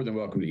you're more than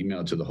welcome to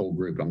email it to the whole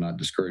group. I'm not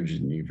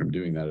discouraging you from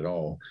doing that at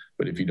all.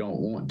 But if you don't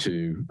want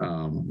to,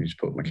 let me just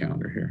put up my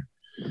calendar here.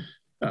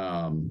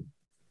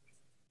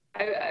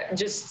 I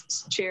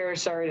just, Chair,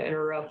 sorry to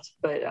interrupt,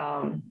 but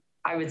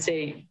I would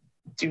say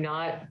do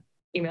not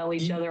email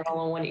each other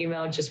all in one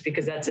email, just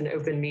because that's an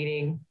open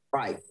meeting.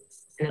 Right.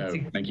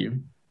 Thank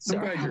you. I'm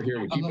glad you're here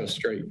to keep us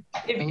straight.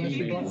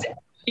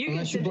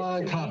 Unless you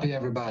blind copy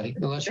everybody.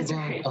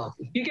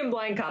 You can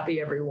blind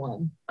copy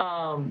everyone.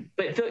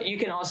 But you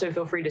can also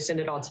feel free to send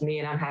it all to me,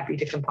 and I'm happy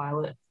to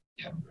compile it.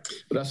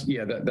 But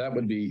that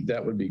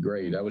would be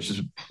great. I was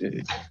just,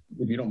 if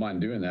you don't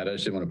mind doing that, I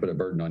just didn't want to put a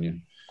burden on you.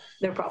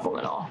 No problem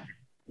at all.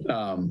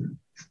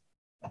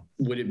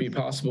 Would it be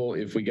possible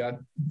if we got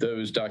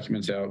those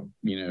documents out,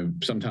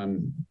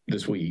 sometime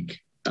this week,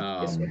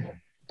 Yes,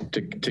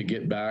 to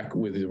get back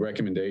with the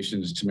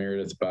recommendations to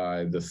Meredith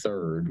by the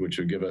 3rd, which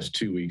would give us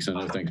 2 weeks. I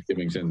know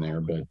Thanksgiving's in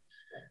there, but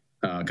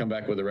come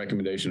back with a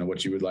recommendation of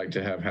what you would like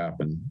to have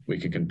happen. We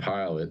could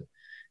compile it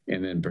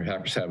and then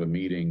perhaps have a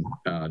meeting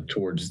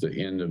towards the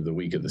end of the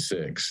week of the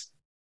 6th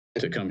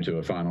to come to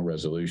a final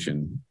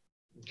resolution.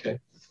 Okay.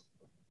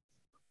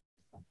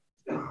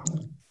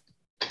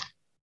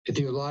 if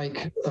you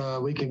like,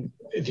 we can,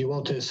 if you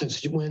want to,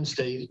 since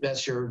Wednesday,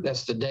 that's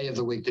the day of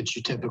the week that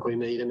you typically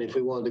meet. I mean, if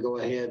we wanted to go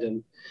ahead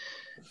and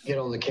get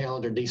on the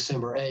calendar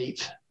December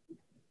 8th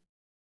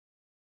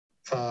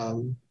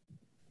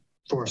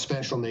for a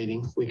special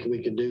meeting, we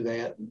could do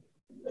that.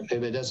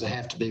 Maybe it doesn't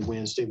have to be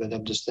Wednesday, but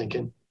I'm just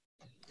thinking.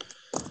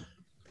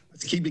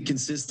 Let's keep it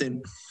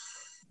consistent.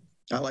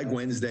 I like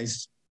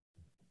Wednesdays.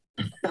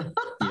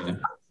 Yeah,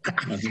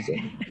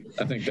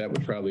 I think that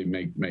would probably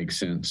make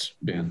sense,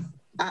 Ben.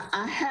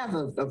 I have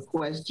a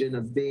question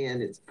of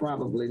Ben. It's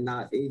probably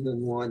not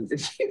even one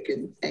that you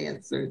can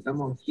answer. I'm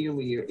going to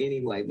humor you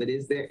anyway, but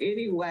is there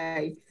any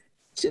way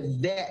to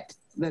vet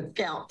the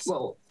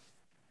council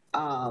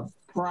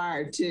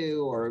prior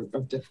to or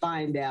to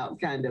find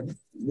out kind of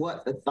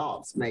what the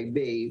thoughts may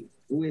be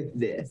with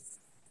this?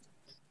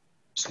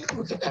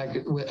 I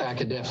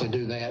could definitely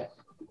do that,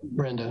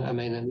 Brenda. I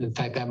mean, in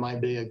fact, that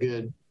might be a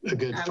good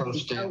first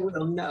step.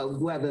 We'll know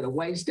whether to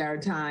waste our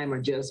time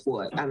or just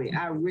what. I mean,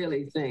 I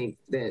really think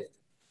that.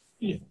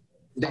 Yeah.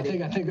 I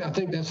think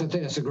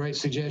that's a great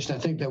suggestion. I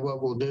think that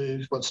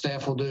what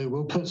staff will do,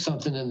 we'll put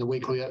something in the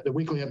weekly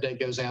update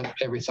goes out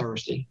every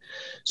Thursday.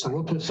 So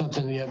we'll put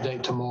something in the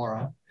update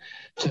tomorrow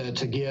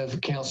to give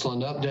council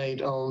an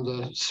update on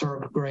the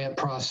CERC grant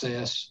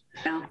process.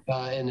 Yeah.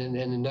 And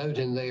a note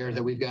in there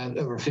that we've got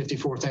over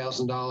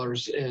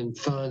 $54,000 in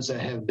funds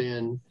that have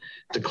been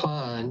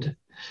declined.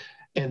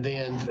 And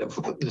then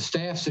the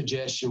staff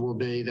suggestion will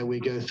be that we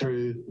go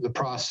through the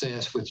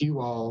process with you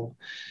all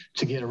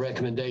to get a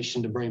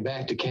recommendation to bring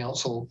back to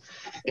council,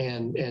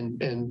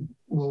 and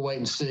we'll wait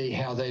and see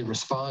how they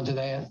respond to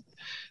that.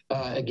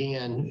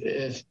 Again,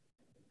 if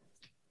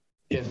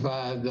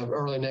by the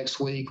early next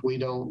week we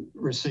don't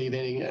receive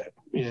any,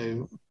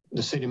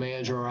 the city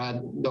manager or I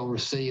don't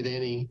receive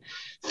any,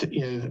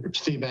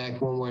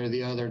 feedback one way or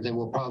the other, then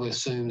we'll probably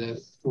assume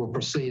that we'll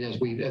proceed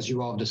as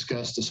you all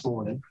discussed this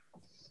morning.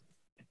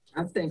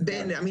 I think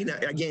Ben, I mean,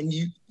 again,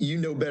 you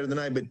know better than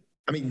I, but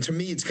I mean, to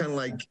me, it's kind of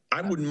like, I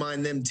wouldn't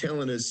mind them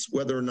telling us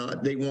whether or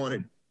not they want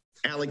it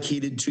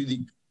allocated to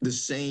the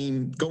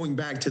same, going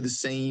back to the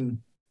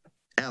same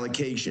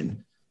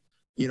allocation.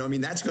 I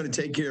mean, that's going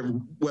to take care of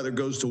whether it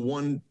goes to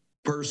one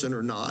person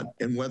or not,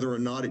 and whether or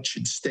not it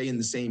should stay in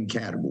the same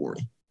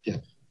category. Yeah.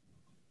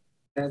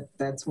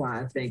 That's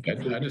why I think.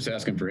 I'm just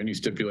asking for any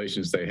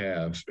stipulations they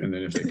have. And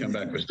then if they come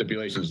back with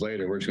stipulations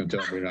later, we're just going to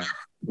tell them we're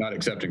not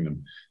accepting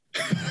them.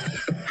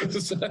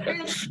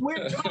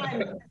 we're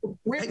trying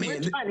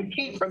to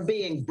keep from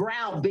being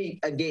browbeat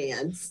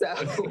again. So,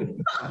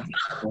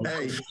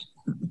 hey,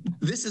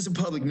 this is a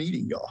public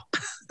meeting, y'all.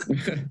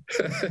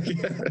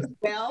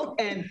 Well,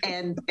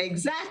 and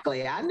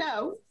exactly, I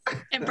know.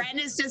 And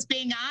Brenda's just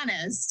being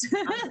honest.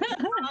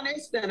 I'm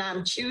honest, and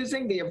I'm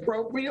choosing the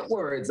appropriate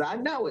words. I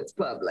know it's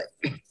public.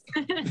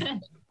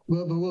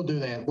 Well, but we'll do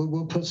that.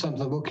 We'll put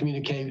something. We'll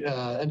communicate,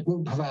 and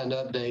we'll provide an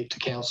update to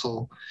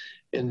council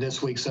in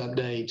this week's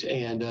update,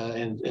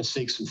 and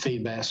seek some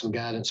feedback, some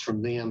guidance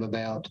from them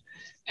about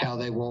how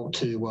they want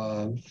to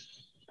the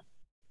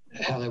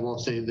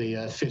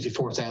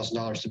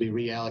 $54,000 to be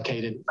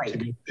reallocated,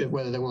 right.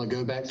 Whether they want to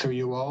go back through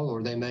you all,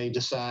 or they may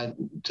decide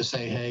to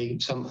say, hey,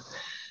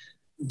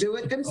 do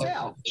it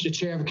themselves. The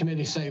chair of a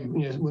committee say,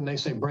 when they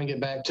say bring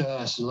it back to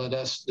us and let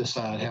us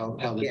decide how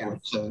they work.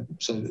 So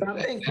I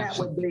think that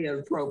would be an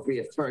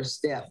appropriate first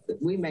step.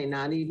 That we may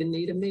not even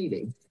need a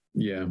meeting.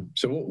 Yeah,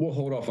 so we'll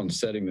hold off on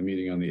setting the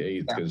meeting on the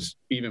 8th, because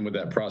even with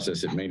that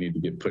process, it may need to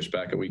get pushed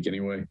back a week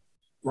anyway,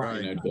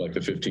 right? To like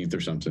the 15th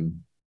or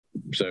something.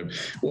 So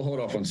we'll hold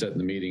off on setting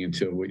the meeting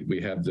until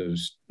we have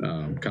those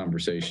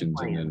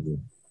conversations, and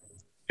then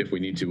if we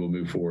need to, we'll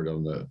move forward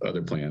on the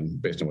other plan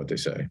based on what they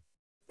say.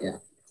 Yeah,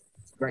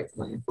 great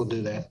plan. We'll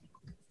do that.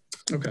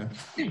 Okay.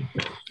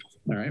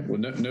 All right. Well,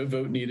 no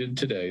vote needed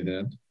today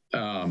then.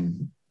 I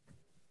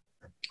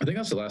think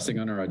that's the last thing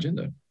on our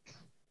agenda.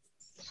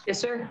 Yes,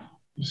 sir.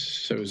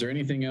 So is there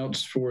anything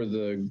else for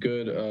the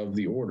good of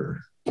the order?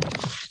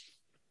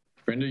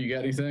 Brenda, you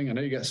got anything? I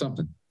know you got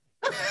something.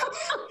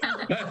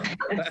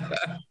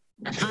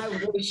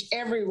 I wish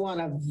everyone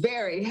a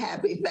very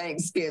happy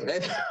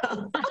Thanksgiving.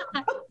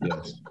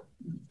 Yes.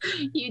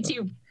 You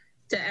too,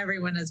 to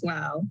everyone as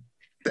well.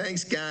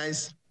 Thanks,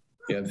 guys.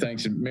 Yeah,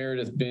 thanks.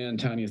 Meredith, Ben,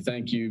 Tanya,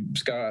 thank you.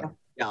 Scott,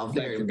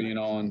 thanks for being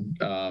on.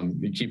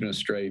 You're keeping us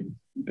straight.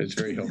 It's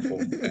very helpful.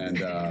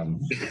 And, I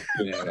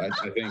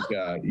think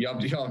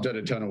y'all have done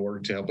a ton of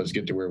work to help us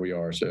get to where we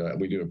are. So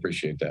we do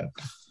appreciate that.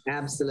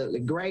 Absolutely.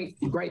 Great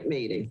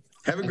meeting.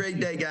 Have a great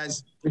day,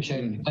 guys.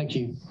 Appreciate it. Thank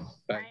you.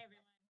 Bye.